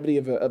longevity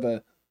of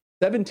a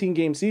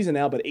 17-game season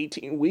now, but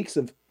 18 weeks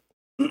of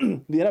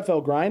the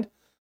NFL grind.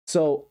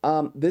 So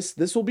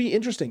this will be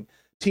interesting.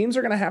 Teams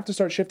are going to have to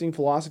start shifting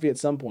philosophy at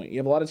some point. You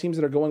have a lot of teams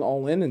that are going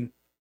all in and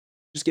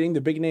just getting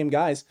the big name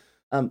guys.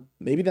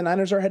 Maybe the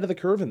Niners are ahead of the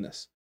curve in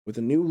this with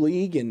a new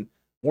league and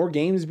more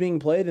games being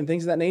played and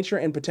things of that nature,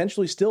 and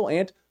potentially still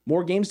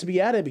more games to be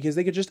added because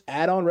they could just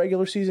add on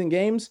regular season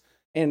games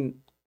and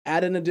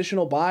add in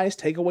additional buys,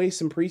 take away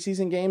some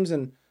preseason games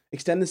and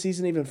extend the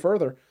season even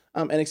further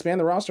and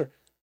expand the roster.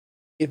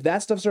 If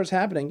that stuff starts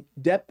happening,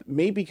 depth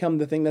may become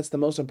the thing that's the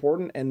most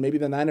important, and maybe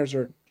the Niners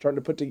are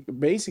starting to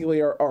basically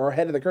are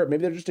ahead of the curve.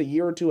 Maybe they're just a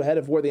year or two ahead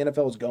of where the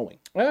NFL is going.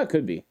 Well, it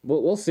could be.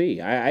 We'll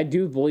see. I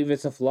do believe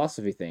it's a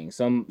philosophy thing.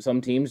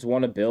 Some teams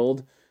want to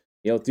build,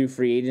 through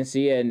free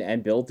agency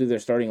and build through their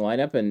starting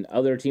lineup, and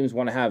other teams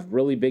want to have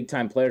really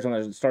big-time players on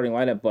their starting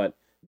lineup, but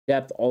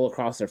depth all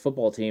across their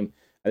football team.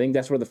 I think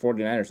that's where the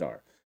 49ers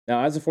are.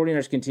 Now, as the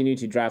 49ers continue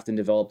to draft and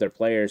develop their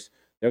players,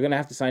 they're going to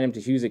have to sign them to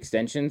huge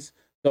extensions.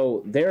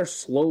 So they're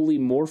slowly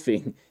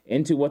morphing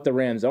into what the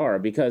Rams are,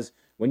 because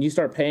when you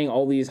start paying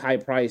all these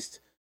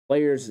high-priced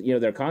players,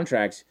 their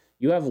contracts,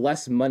 you have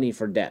less money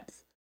for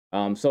depth.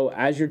 So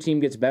as your team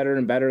gets better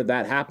and better,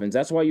 that happens.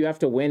 That's why you have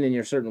to win in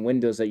your certain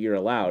windows that you're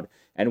allowed,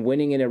 and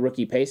winning in a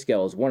rookie pay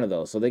scale is one of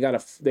those. So they got a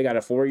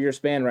 4-year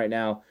span right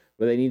now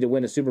where they need to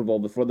win a Super Bowl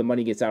before the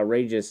money gets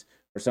outrageous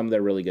for some of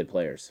their really good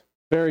players.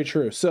 Very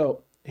true.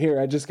 So here,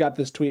 I just got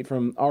this tweet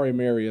from Ari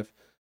Mariev.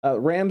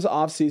 Rams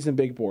offseason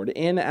big board.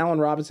 In, Allen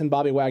Robinson,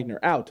 Bobby Wagner.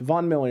 Out,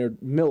 Von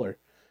Miller,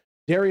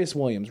 Darius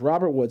Williams,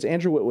 Robert Woods,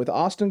 Andrew Whitworth,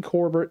 Austin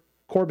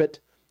Corbett,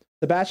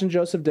 Sebastian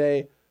Joseph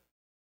Day,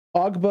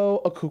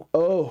 Ogbo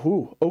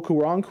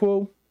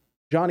Okoronkwo,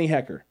 Johnny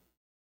Hecker.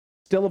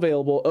 Still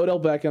available, Odell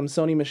Beckham,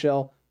 Sony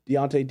Michel,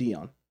 Deontay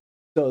Dion.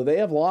 So they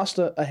have lost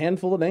a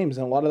handful of names,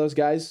 and a lot of those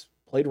guys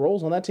played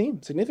roles on that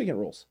team, significant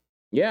roles.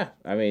 Yeah,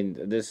 I mean,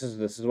 this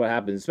is what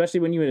happens, especially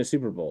when you win a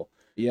Super Bowl.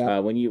 Yeah.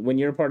 When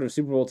you're a part of a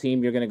Super Bowl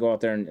team, you're going to go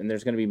out there and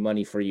there's going to be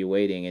money for you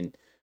waiting. And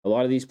a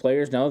lot of these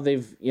players, now that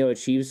they've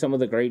achieved some of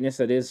the greatness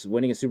that is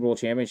winning a Super Bowl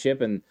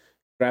championship and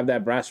grab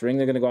that brass ring,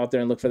 they're going to go out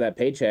there and look for that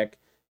paycheck.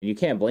 You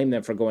can't blame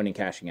them for going and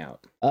cashing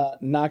out.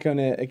 Not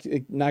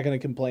gonna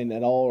complain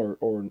at all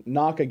or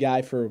knock a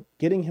guy for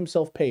getting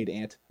himself paid,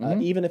 Ant.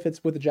 Even if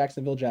it's with the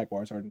Jacksonville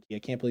Jaguars. I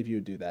can't believe you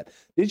would do that.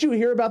 Did you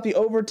hear about the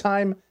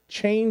overtime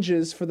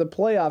changes for the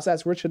playoffs?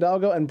 That's Rich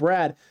Hidalgo and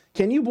Brad.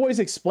 Can you boys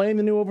explain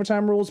the new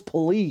overtime rules,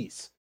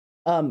 please?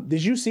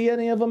 Did you see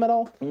any of them at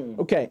all?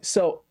 Okay,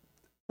 so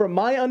from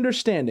my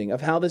understanding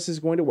of how this is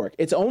going to work,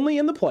 it's only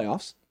in the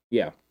playoffs.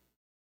 Yeah.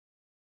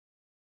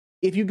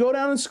 If you go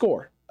down and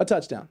score a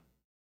touchdown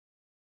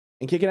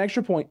and kick an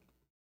extra point,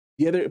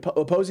 the other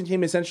opposing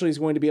team essentially is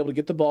going to be able to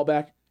get the ball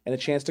back and a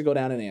chance to go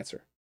down and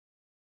answer.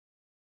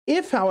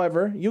 If,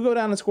 however, you go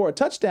down and score a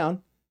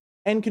touchdown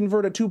and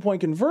convert a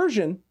 2-point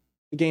conversion,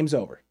 the game's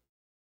over.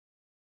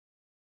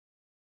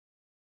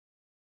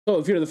 So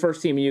if you're the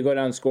first team and you go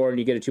down and score and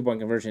you get a 2-point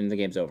conversion, the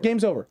game's over.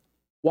 Game's over.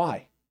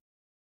 Why?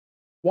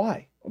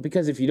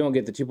 Because if you don't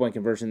get the 2-point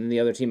conversion, then the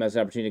other team has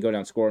the opportunity to go down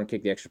and score and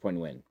kick the extra point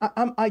and win.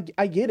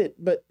 I get it,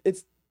 but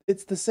it's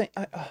the same.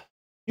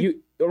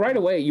 You right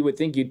away, you would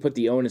think you'd put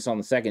the onus on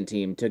the second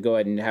team to go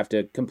ahead and have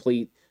to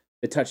complete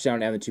the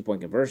touchdown and the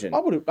 2-point conversion. I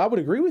would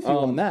agree with you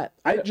on that.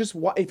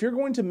 If you're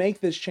going to make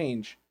this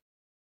change,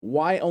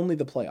 why only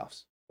the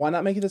playoffs? Why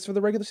not make this for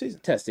the regular season?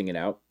 Testing it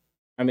out.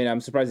 I mean,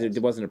 I'm surprised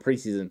it wasn't a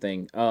preseason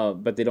thing,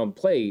 but they don't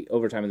play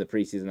overtime in the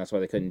preseason. That's why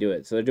they couldn't do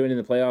it. So they're doing it in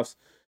the playoffs.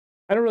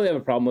 I don't really have a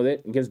problem with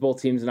it. It gives both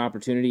teams an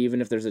opportunity,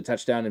 even if there's a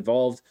touchdown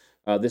involved.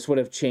 This would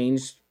have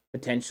changed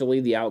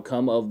potentially the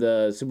outcome of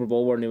the Super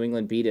Bowl where New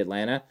England beat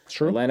Atlanta.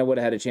 True. Atlanta would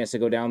have had a chance to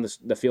go down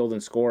the field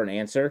and score and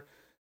answer.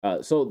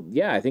 So,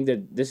 yeah, I think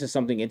that this is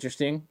something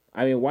interesting.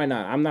 I mean, why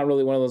not? I'm not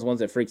really one of those ones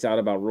that freaks out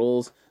about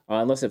rules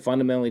unless it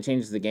fundamentally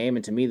changes the game,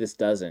 and to me, this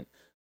doesn't.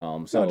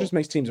 No, it just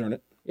makes teams earn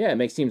it. Yeah, it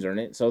makes teams earn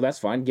it, so that's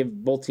fine.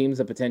 Give both teams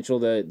the potential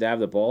to have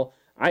the ball.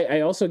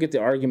 I also get the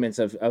arguments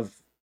of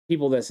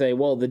people that say,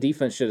 well, the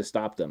defense should have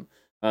stopped them.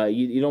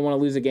 You don't want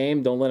to lose a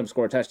game, don't let them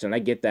score a touchdown. I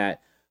get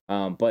that.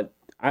 But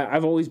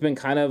I've always been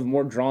kind of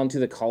more drawn to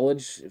the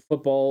college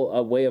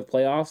football way of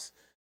playoffs.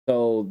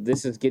 So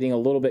this is getting a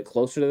little bit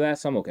closer to that,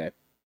 so I'm okay.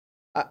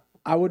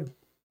 I would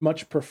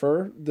much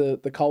prefer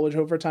the college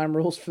overtime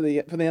rules for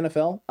the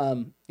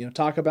NFL.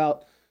 Talk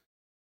about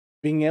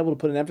being able to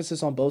put an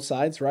emphasis on both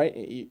sides, right?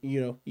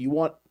 You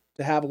want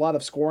to have a lot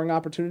of scoring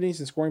opportunities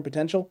and scoring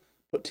potential.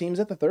 Put teams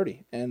at the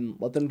 30 and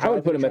let them. I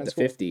would put them at the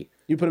 50.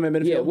 You put them in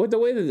midfield. Yeah, with the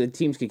way that the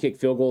teams can kick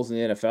field goals in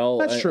the NFL,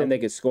 that's true. And they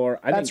could score.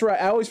 That's right.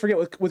 I always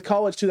forget with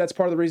college too. That's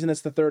part of the reason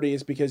it's the 30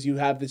 is because you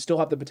still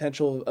have the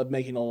potential of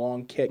making a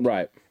long kick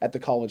right at the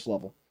college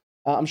level.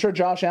 I'm sure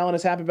Josh Allen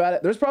is happy about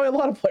it. There's probably a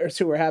lot of players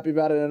who are happy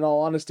about it. In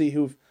all honesty,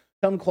 who've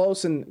come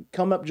close and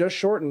come up just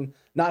short and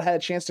not had a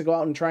chance to go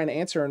out and try and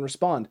answer and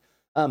respond.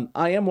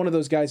 I am one of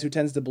those guys who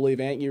tends to believe,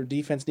 your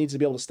defense needs to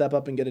be able to step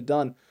up and get it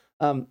done.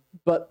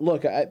 But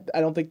look, I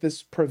don't think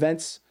this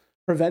prevents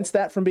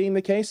that from being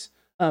the case.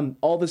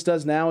 All this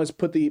does now is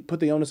put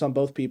the onus on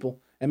both people.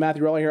 And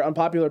Matthew Raleigh here,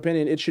 unpopular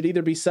opinion, it should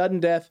either be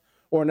sudden death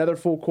or another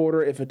full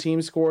quarter. If a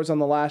team scores on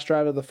the last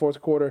drive of the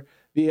fourth quarter,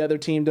 the other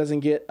team doesn't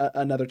get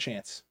another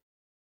chance.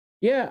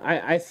 Yeah,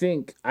 I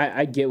think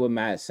I get what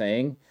Matt is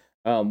saying.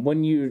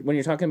 When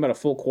you're talking about a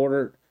full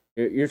quarter,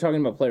 you're talking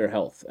about player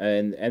health,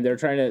 and they're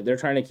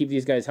trying to keep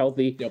these guys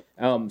healthy.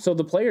 Yep. So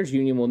the players'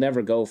 union will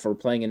never go for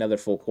playing another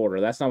full quarter.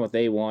 That's not what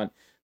they want.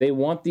 They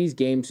want these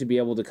games to be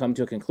able to come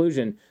to a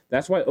conclusion.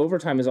 That's why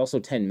overtime is also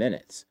 10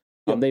 minutes.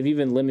 Yep. They've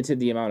even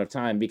limited the amount of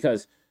time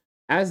because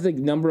as the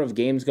number of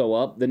games go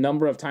up, the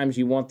number of times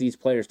you want these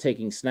players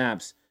taking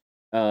snaps,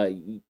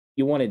 you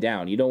want it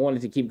down. You don't want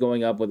it to keep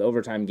going up with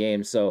overtime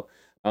games. So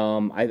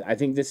I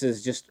think this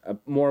is just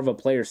more of a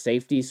player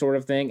safety sort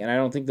of thing, and I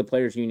don't think the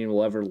players' union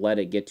will ever let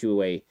it get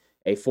to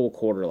a full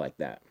quarter like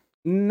that.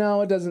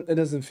 No, it doesn't. It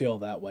doesn't feel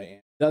that way.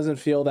 It doesn't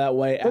feel that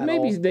way. But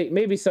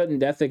maybe sudden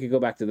death. They could go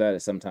back to that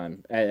at some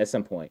time, at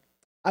some point.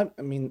 I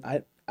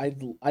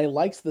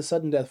liked the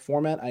sudden death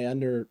format.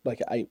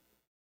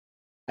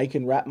 I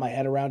can wrap my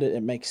head around it.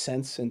 It makes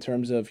sense in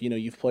terms of,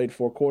 you've played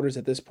 4 quarters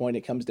at this point.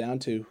 It comes down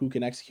to who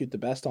can execute the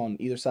best on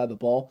either side of the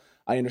ball.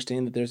 I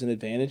understand that there's an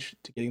advantage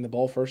to getting the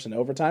ball first in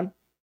overtime.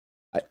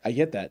 I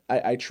get that.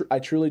 I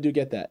truly do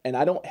get that. And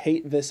I don't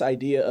hate this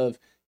idea of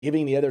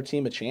giving the other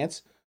team a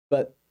chance,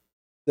 but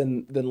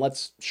then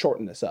let's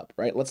shorten this up,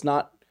 right? Let's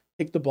not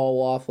kick the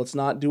ball off. Let's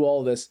not do all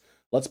of this.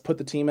 Let's put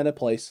the team in a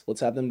place.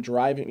 Let's have them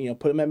drive,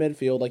 put them at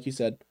midfield, like you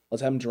said.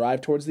 Let's have them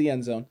drive towards the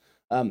end zone.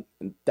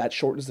 That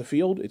shortens the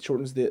field. It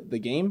shortens the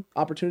game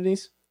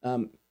opportunities.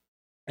 And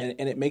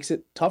it makes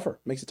it tougher.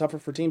 Makes it tougher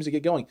for teams to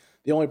get going.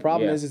 The only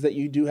problem is that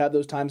you do have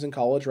those times in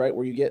college, right,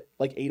 where you get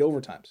like 8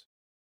 overtimes.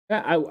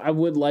 Yeah, I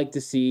would like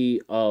to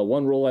see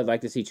one rule I'd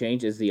like to see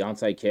change is the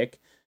onside kick.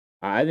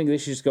 I think they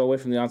should just go away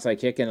from the onside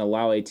kick and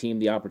allow a team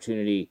the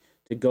opportunity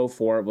to go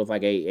for it with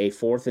like a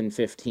 4th and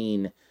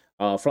 15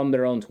 from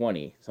their own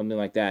 20, something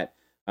like that.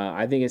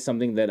 I think it's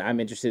something that I'm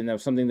interested in. That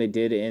was something they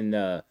did in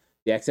the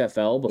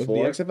XFL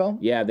before. The XFL?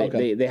 Yeah,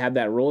 they had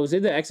that rule. Was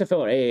it the XFL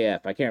or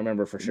AAF? I can't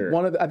remember for sure.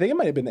 I think it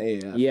might have been the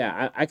AAF.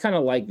 Yeah, I kind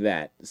of like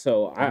that.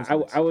 So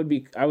I would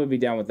be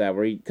down with that,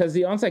 because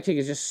the onside kick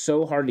is just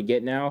so hard to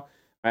get now.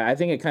 I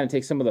think it kind of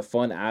takes some of the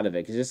fun out of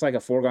it because it's like a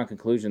foregone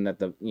conclusion that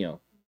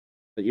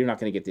that you're not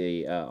going to get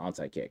the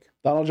onside kick.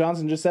 Donald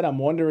Johnson just said, I'm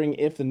wondering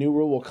if the new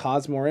rule will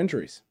cause more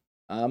injuries.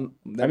 That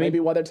may be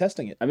why they're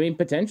testing it. I mean,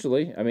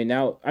 potentially. I mean,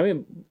 no,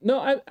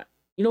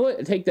 you know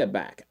what? Take that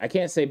back. I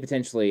can't say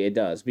potentially it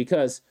does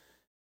because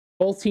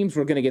both teams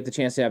were going to get the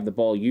chance to have the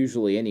ball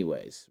usually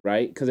anyways,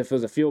 right? Because if it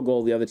was a field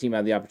goal, the other team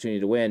had the opportunity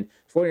to win.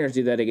 49ers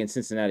did that against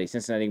Cincinnati.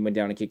 Cincinnati went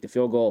down and kicked the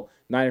field goal.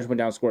 Niners went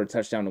down and scored a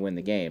touchdown to win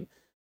the game.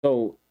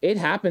 So it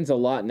happens a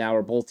lot now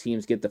where both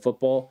teams get the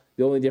football.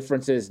 The only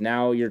difference is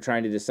now you're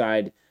trying to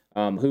decide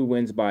who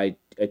wins by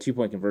a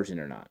 2-point conversion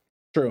or not.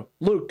 True.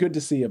 Luke, good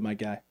to see you, my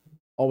guy.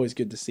 Always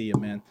good to see you,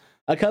 man.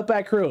 A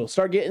Cutback Crew.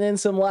 Start getting in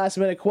some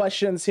last-minute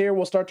questions here.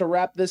 We'll start to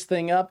wrap this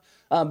thing up.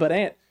 But,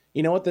 Ant,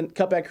 you know what the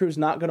Cutback Crew's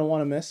not going to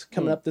want to miss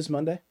coming up this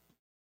Monday?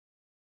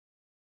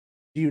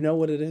 Do you know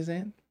what it is,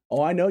 Ant?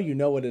 Oh, I know you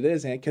know what it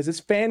is, Ant, because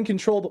it's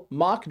fan-controlled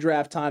mock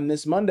draft time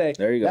this Monday.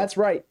 There you go. That's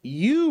right.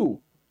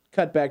 You,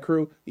 Cutback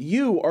Crew,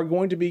 you are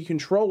going to be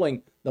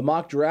controlling the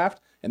mock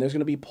draft, and there's going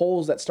to be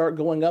polls that start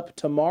going up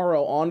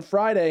tomorrow on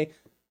Friday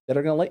that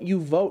are going to let you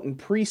vote and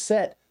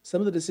preset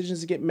some of the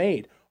decisions that get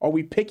made. Are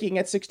we picking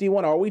at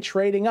 61? Are we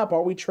trading up?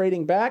 Are we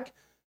trading back?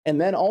 And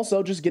then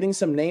also just getting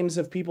some names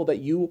of people that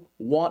you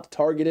want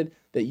targeted,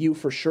 that you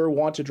for sure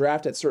want to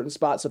draft at certain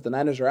spots. So if the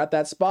Niners are at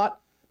that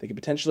spot, they could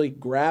potentially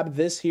grab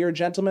this here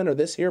gentleman or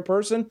this here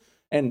person,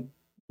 and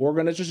we're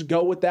going to just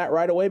go with that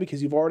right away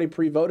because you've already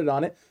pre-voted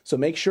on it. So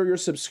make sure you're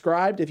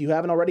subscribed. If you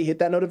haven't already, hit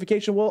that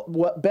notification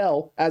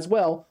bell as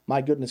well.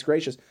 My goodness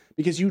gracious.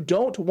 Because you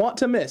don't want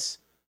to miss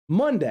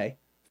Monday,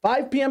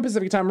 5 p.m.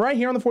 Pacific time, right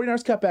here on the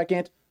 49ers Cutback,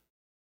 Ant.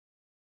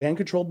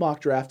 Fan-controlled mock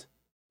draft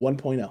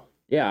 1.0.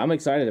 Yeah, I'm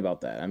excited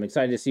about that. I'm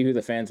excited to see who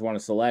the fans want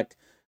to select.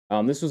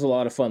 This was a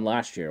lot of fun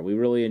last year. We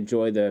really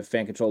enjoyed the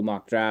fan-controlled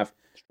mock draft.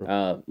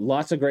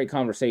 Lots of great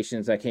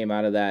conversations that came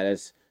out of that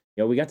as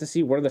we got to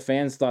see where the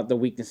fans thought the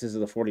weaknesses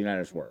of the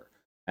 49ers were.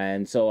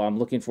 And so I'm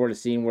looking forward to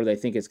seeing where they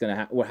think it's going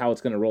to how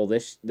it's going to roll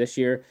this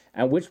year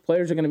and which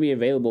players are going to be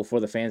available for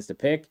the fans to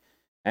pick.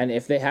 And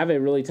if they have a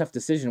really tough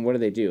decision, what do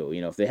they do?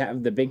 If they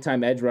have the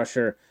big-time edge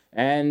rusher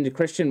and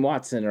Christian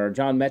Watson or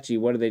John Mechie,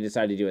 what do they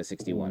decide to do at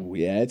 61? Ooh,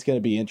 yeah, it's going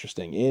to be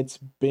interesting. It's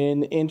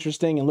been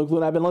interesting. And Luke Lou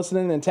and I have been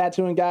listening and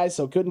tattooing, guys,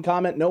 so couldn't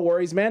comment. No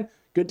worries, man.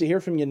 Good to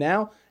hear from you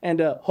now. And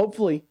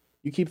hopefully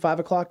you keep 5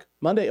 o'clock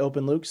Monday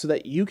open, Luke, so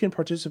that you can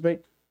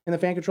participate in the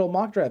fan-controlled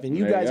mock draft. And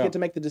you guys get to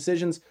make the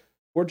decisions.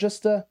 We're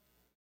just the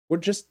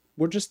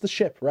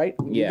ship, right?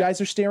 Yeah. You guys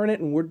are steering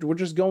it, and we're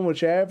just going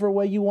whichever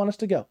way you want us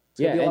to go. It's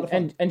gonna be a lot of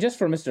fun. And just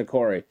for Mr.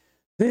 Corey,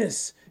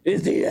 this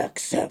is the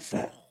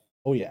XFL.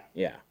 Oh yeah.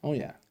 Yeah. Oh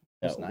yeah.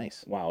 That's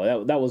nice.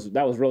 Wow, that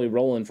was really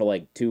rolling for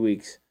like 2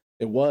 weeks.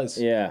 It was.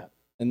 Yeah.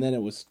 And then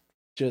it was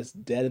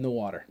just dead in the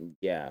water.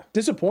 Yeah.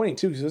 Disappointing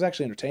too, because it was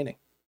actually entertaining.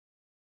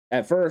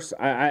 At first,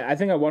 I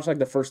think I watched like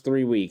the first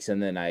 3 weeks, and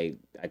then I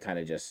kind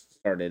of just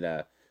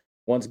started.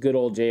 Once good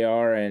old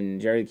JR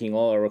and Jerry King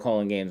Lawler were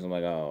calling games, I'm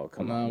like, oh,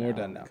 come on. We're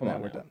done now.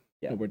 We're done.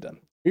 Yeah, we're done.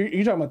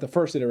 You're talking about the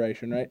first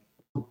iteration, right?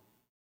 You're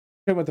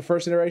talking about the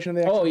first iteration of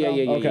the XFL? Oh, yeah.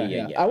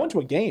 Okay, Yeah. I went to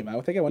a game. I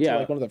think I went to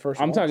like one of the first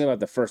ones. talking about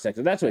the first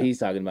section. That's what he's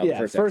talking about.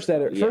 Yeah, the first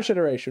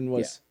iteration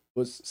was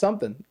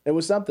something. It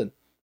was something.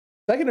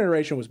 Second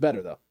iteration was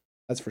better, though.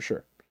 That's for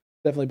sure.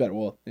 Definitely better.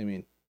 Well, I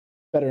mean,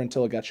 better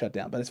until it got shut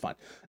down, but it's fine.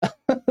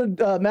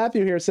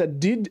 Matthew here said,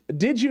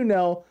 did you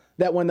know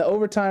that when the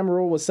overtime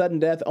rule was sudden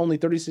death, only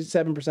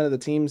 37% of the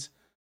teams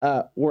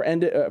were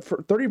ended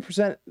for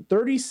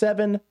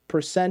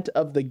 37%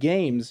 of the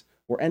games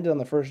were ended on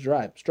the first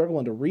drive?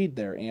 Struggling to read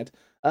there, Ant.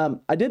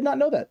 I did not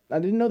know that. I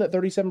didn't know that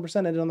 37%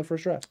 ended on the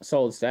first drive.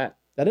 Solid stat.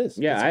 That is.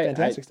 Yeah, that's a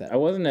fantastic stat. I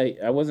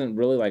wasn't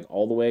really like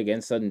all the way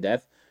against sudden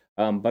death,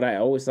 but I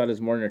always thought it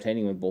was more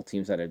entertaining when both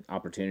teams had an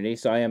opportunity.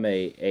 So I am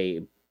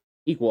a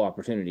equal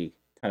opportunity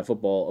kind of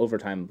football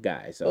overtime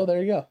guy. So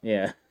there you go.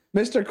 Yeah.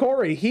 Mr.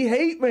 Corey, he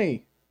hate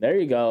me. There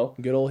you go.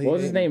 Good old. What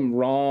was his name?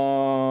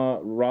 Rod.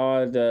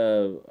 I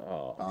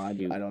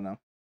don't know.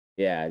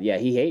 Yeah.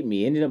 He hate me.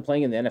 He ended up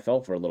playing in the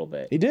NFL for a little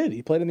bit. He did.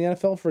 He played in the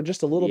NFL for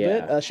just a little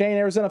bit. Shane,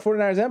 Arizona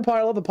 49ers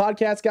Empire. Love the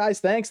podcast, guys.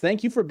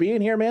 Thank you for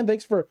being here, man.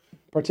 Thanks for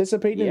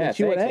participating in the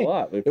Q&A. Thanks a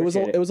lot.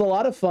 It was a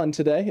lot of fun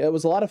today. It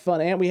was a lot of fun,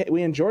 and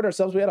we enjoyed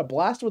ourselves. We had a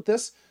blast with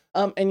this.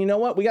 And you know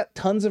what? We got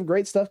tons of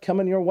great stuff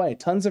coming your way.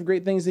 Tons of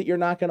great things that you're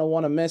not going to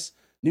want to miss.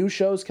 New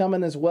shows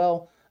coming as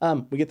well.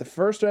 We get the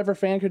first ever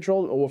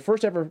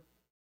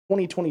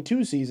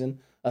 2022 season,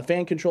 a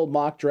fan-controlled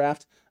mock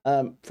draft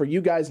for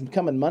you guys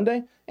coming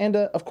Monday. And,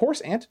 of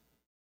course, Ant,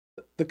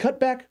 the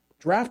Cutback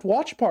Draft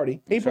Watch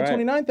Party, April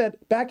 29th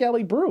at Back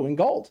Alley Brew in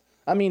Galt.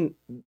 I mean,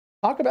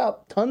 talk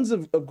about tons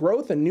of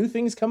growth and new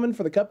things coming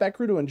for the Cutback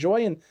crew to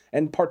enjoy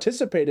and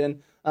participate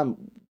in.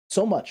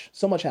 So much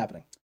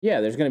happening. Yeah,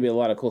 there's going to be a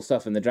lot of cool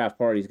stuff, and the draft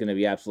party is going to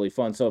be absolutely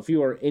fun. So if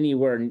you are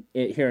anywhere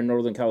here in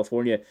Northern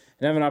California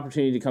and have an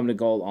opportunity to come to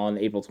Galt on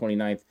April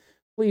 29th,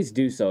 please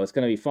do so. It's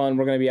going to be fun.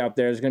 We're going to be out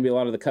there. There's going to be a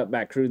lot of the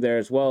Cutback crew there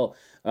as well.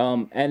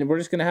 And we're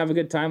just going to have a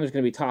good time. There's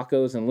going to be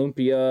tacos and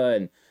lumpia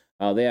and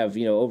They have,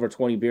 over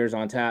 20 beers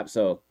on tap.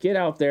 So get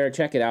out there,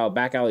 check it out.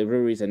 Back Alley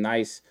Brewery is a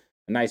nice,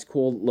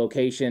 cool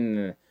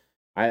location.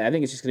 I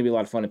think it's just going to be a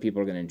lot of fun and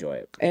people are going to enjoy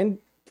it. And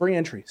free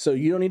entry. So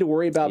you don't need to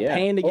worry about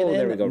paying to get in. Oh,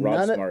 there we go.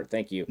 Rod Smart.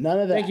 Thank you. None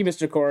of that. Thank you,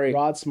 Mr. Corey.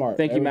 Rod Smart.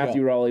 Thank you,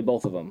 Matthew Raleigh,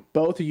 both of them.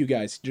 Both of you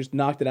guys just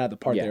knocked it out of the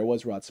park there. It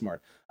was Rod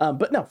Smart.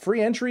 But no,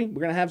 free entry.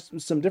 We're going to have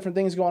some different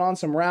things going on,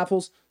 some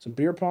raffles, some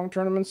beer pong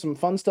tournaments, some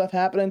fun stuff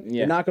happening.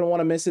 You're not going to want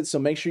to miss it, so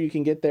make sure you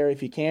can get there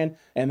if you can,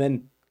 and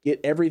then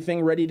get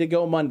everything ready to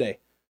go Monday.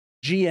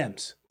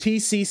 GMs,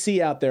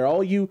 TCC out there,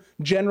 all you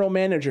general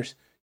managers,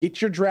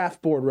 get your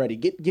draft board ready.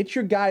 Get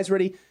your guys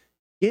ready.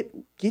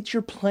 Get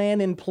your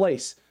plan in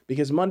place.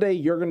 Because Monday,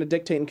 you're going to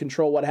dictate and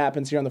control what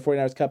happens here on the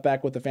 49ers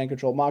Cutback with the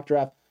fan-controlled mock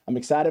draft. I'm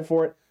excited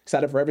for it.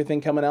 Excited for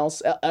everything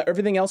else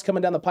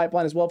coming down the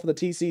pipeline as well for the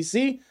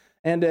TCC.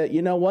 And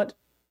you know what,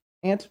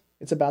 Ant?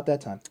 It's about that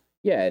time.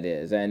 Yeah, it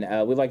is. And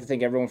we'd like to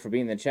thank everyone for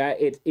being in the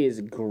chat. It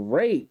is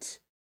great.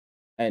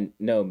 And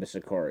no,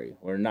 Mr. Corey,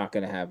 we're not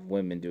going to have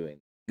women doing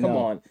it. Come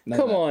on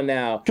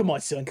now. Come on,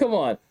 son. Come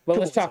on. Well,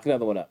 let's chalk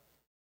another one up.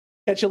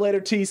 Catch you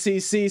later,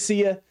 TCC.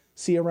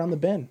 See you around the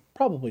bend.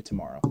 Probably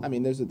tomorrow. I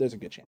mean, there's a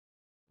good chance.